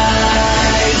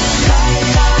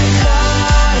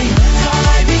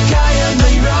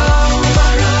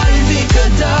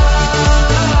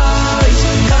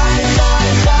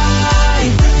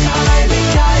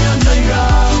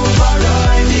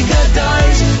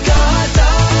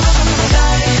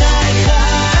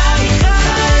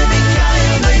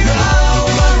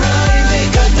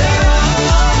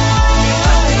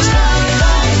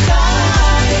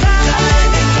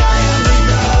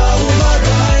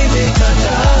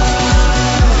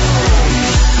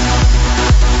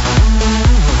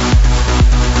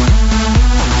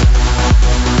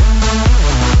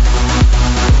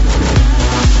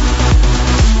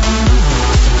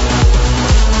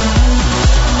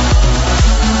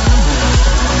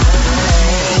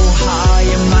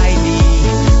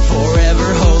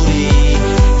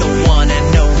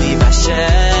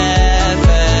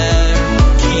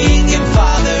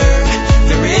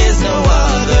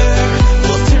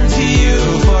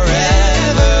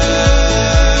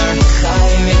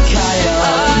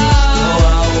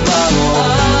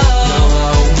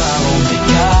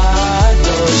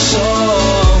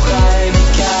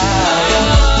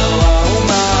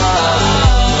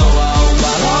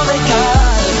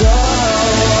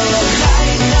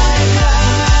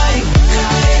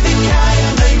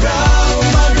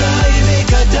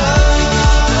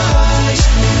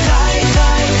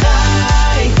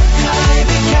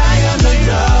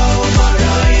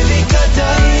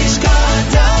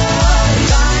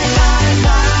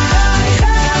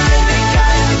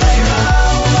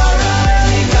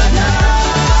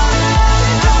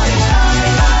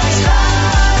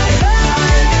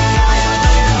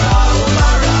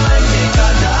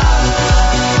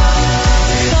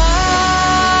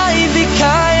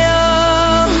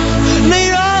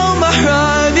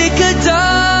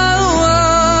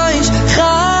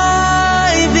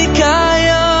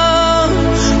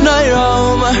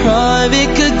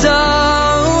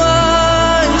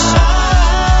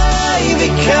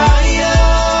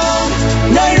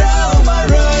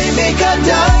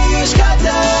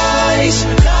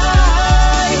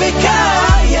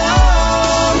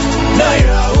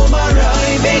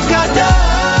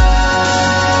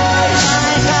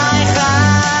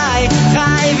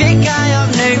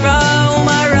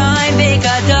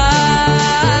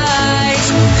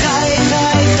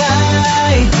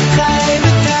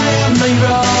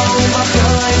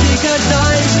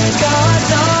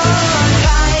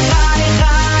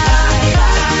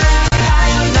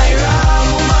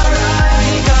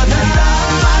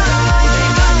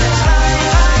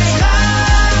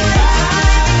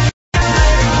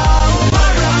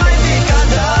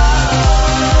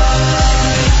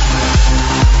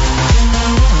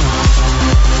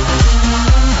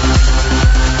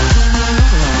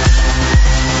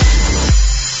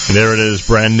There it is,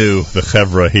 brand new, the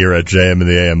Chevra here at JM and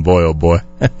the AM. Boy, oh boy.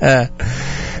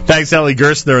 Thanks, Ellie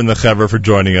Gerstner and the Chevra for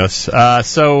joining us.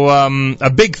 So a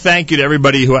big thank you to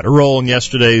everybody who had a role in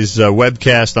yesterday's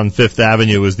webcast on Fifth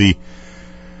Avenue as the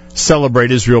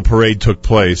Celebrate Israel Parade took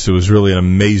place. It was really an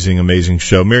amazing, amazing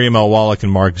show. Miriam L. Wallach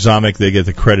and Mark Zomick, they get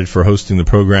the credit for hosting the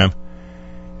program.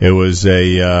 It was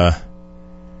really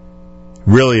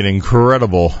an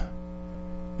incredible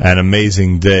and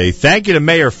amazing day. Thank you to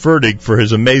Mayor Ferdig for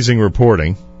his amazing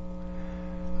reporting.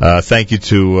 Thank you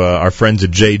to our friends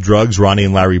at J Drugs, Ronnie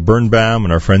and Larry Birnbaum,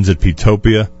 and our friends at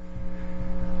Petopia.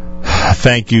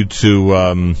 Thank you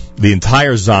to the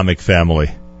entire Zomick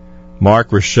family,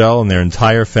 Mark, Rochelle, and their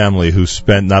entire family who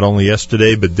spent not only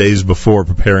yesterday but days before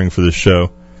preparing for the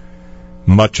show.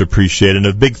 Much appreciated. And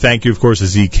a big thank you, of course, to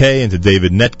ZK and to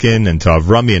David Netkin and to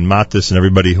Avrami and Matis and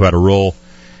everybody who had a role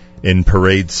in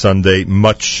Parade Sunday.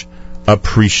 Much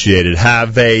appreciated.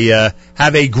 Have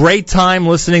a great time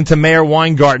listening to Mayor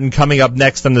Weingarten coming up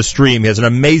next on the stream. He has an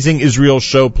amazing Israel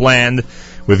show planned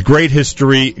with great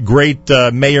history, great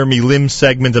Mayor Milim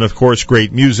segment, and of course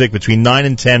great music between 9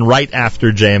 and 10 right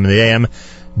after JM and the AM.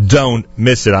 Don't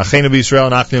miss it. Achenu b'Yisrael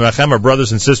and Achnu Machem, our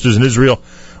brothers and sisters in Israel.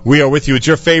 We are with you. It's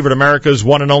your favorite, America's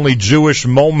one and only Jewish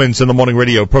Moments in the Morning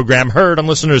radio program, heard on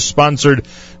listeners-sponsored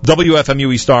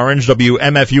WFMU East Orange,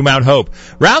 WMFU Mount Hope.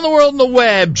 Round the world on the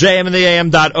web,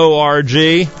 jmandtheam.org.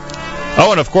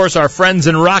 Oh, and of course, our friends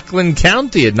in Rockland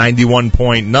County at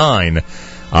 91.9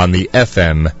 on the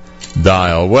FM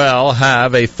dial. Well,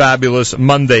 have a fabulous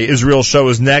Monday. Israel Show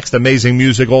is next. Amazing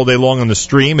music all day long on the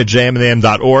stream at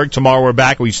jmnam.org. Tomorrow we're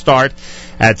back. We start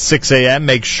at 6 a.m.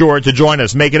 Make sure to join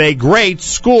us. Make it a great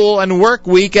school and work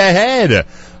week ahead.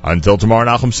 Until tomorrow,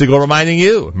 Nachum Segal reminding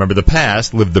you, remember the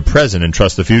past, live the present, and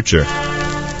trust the future.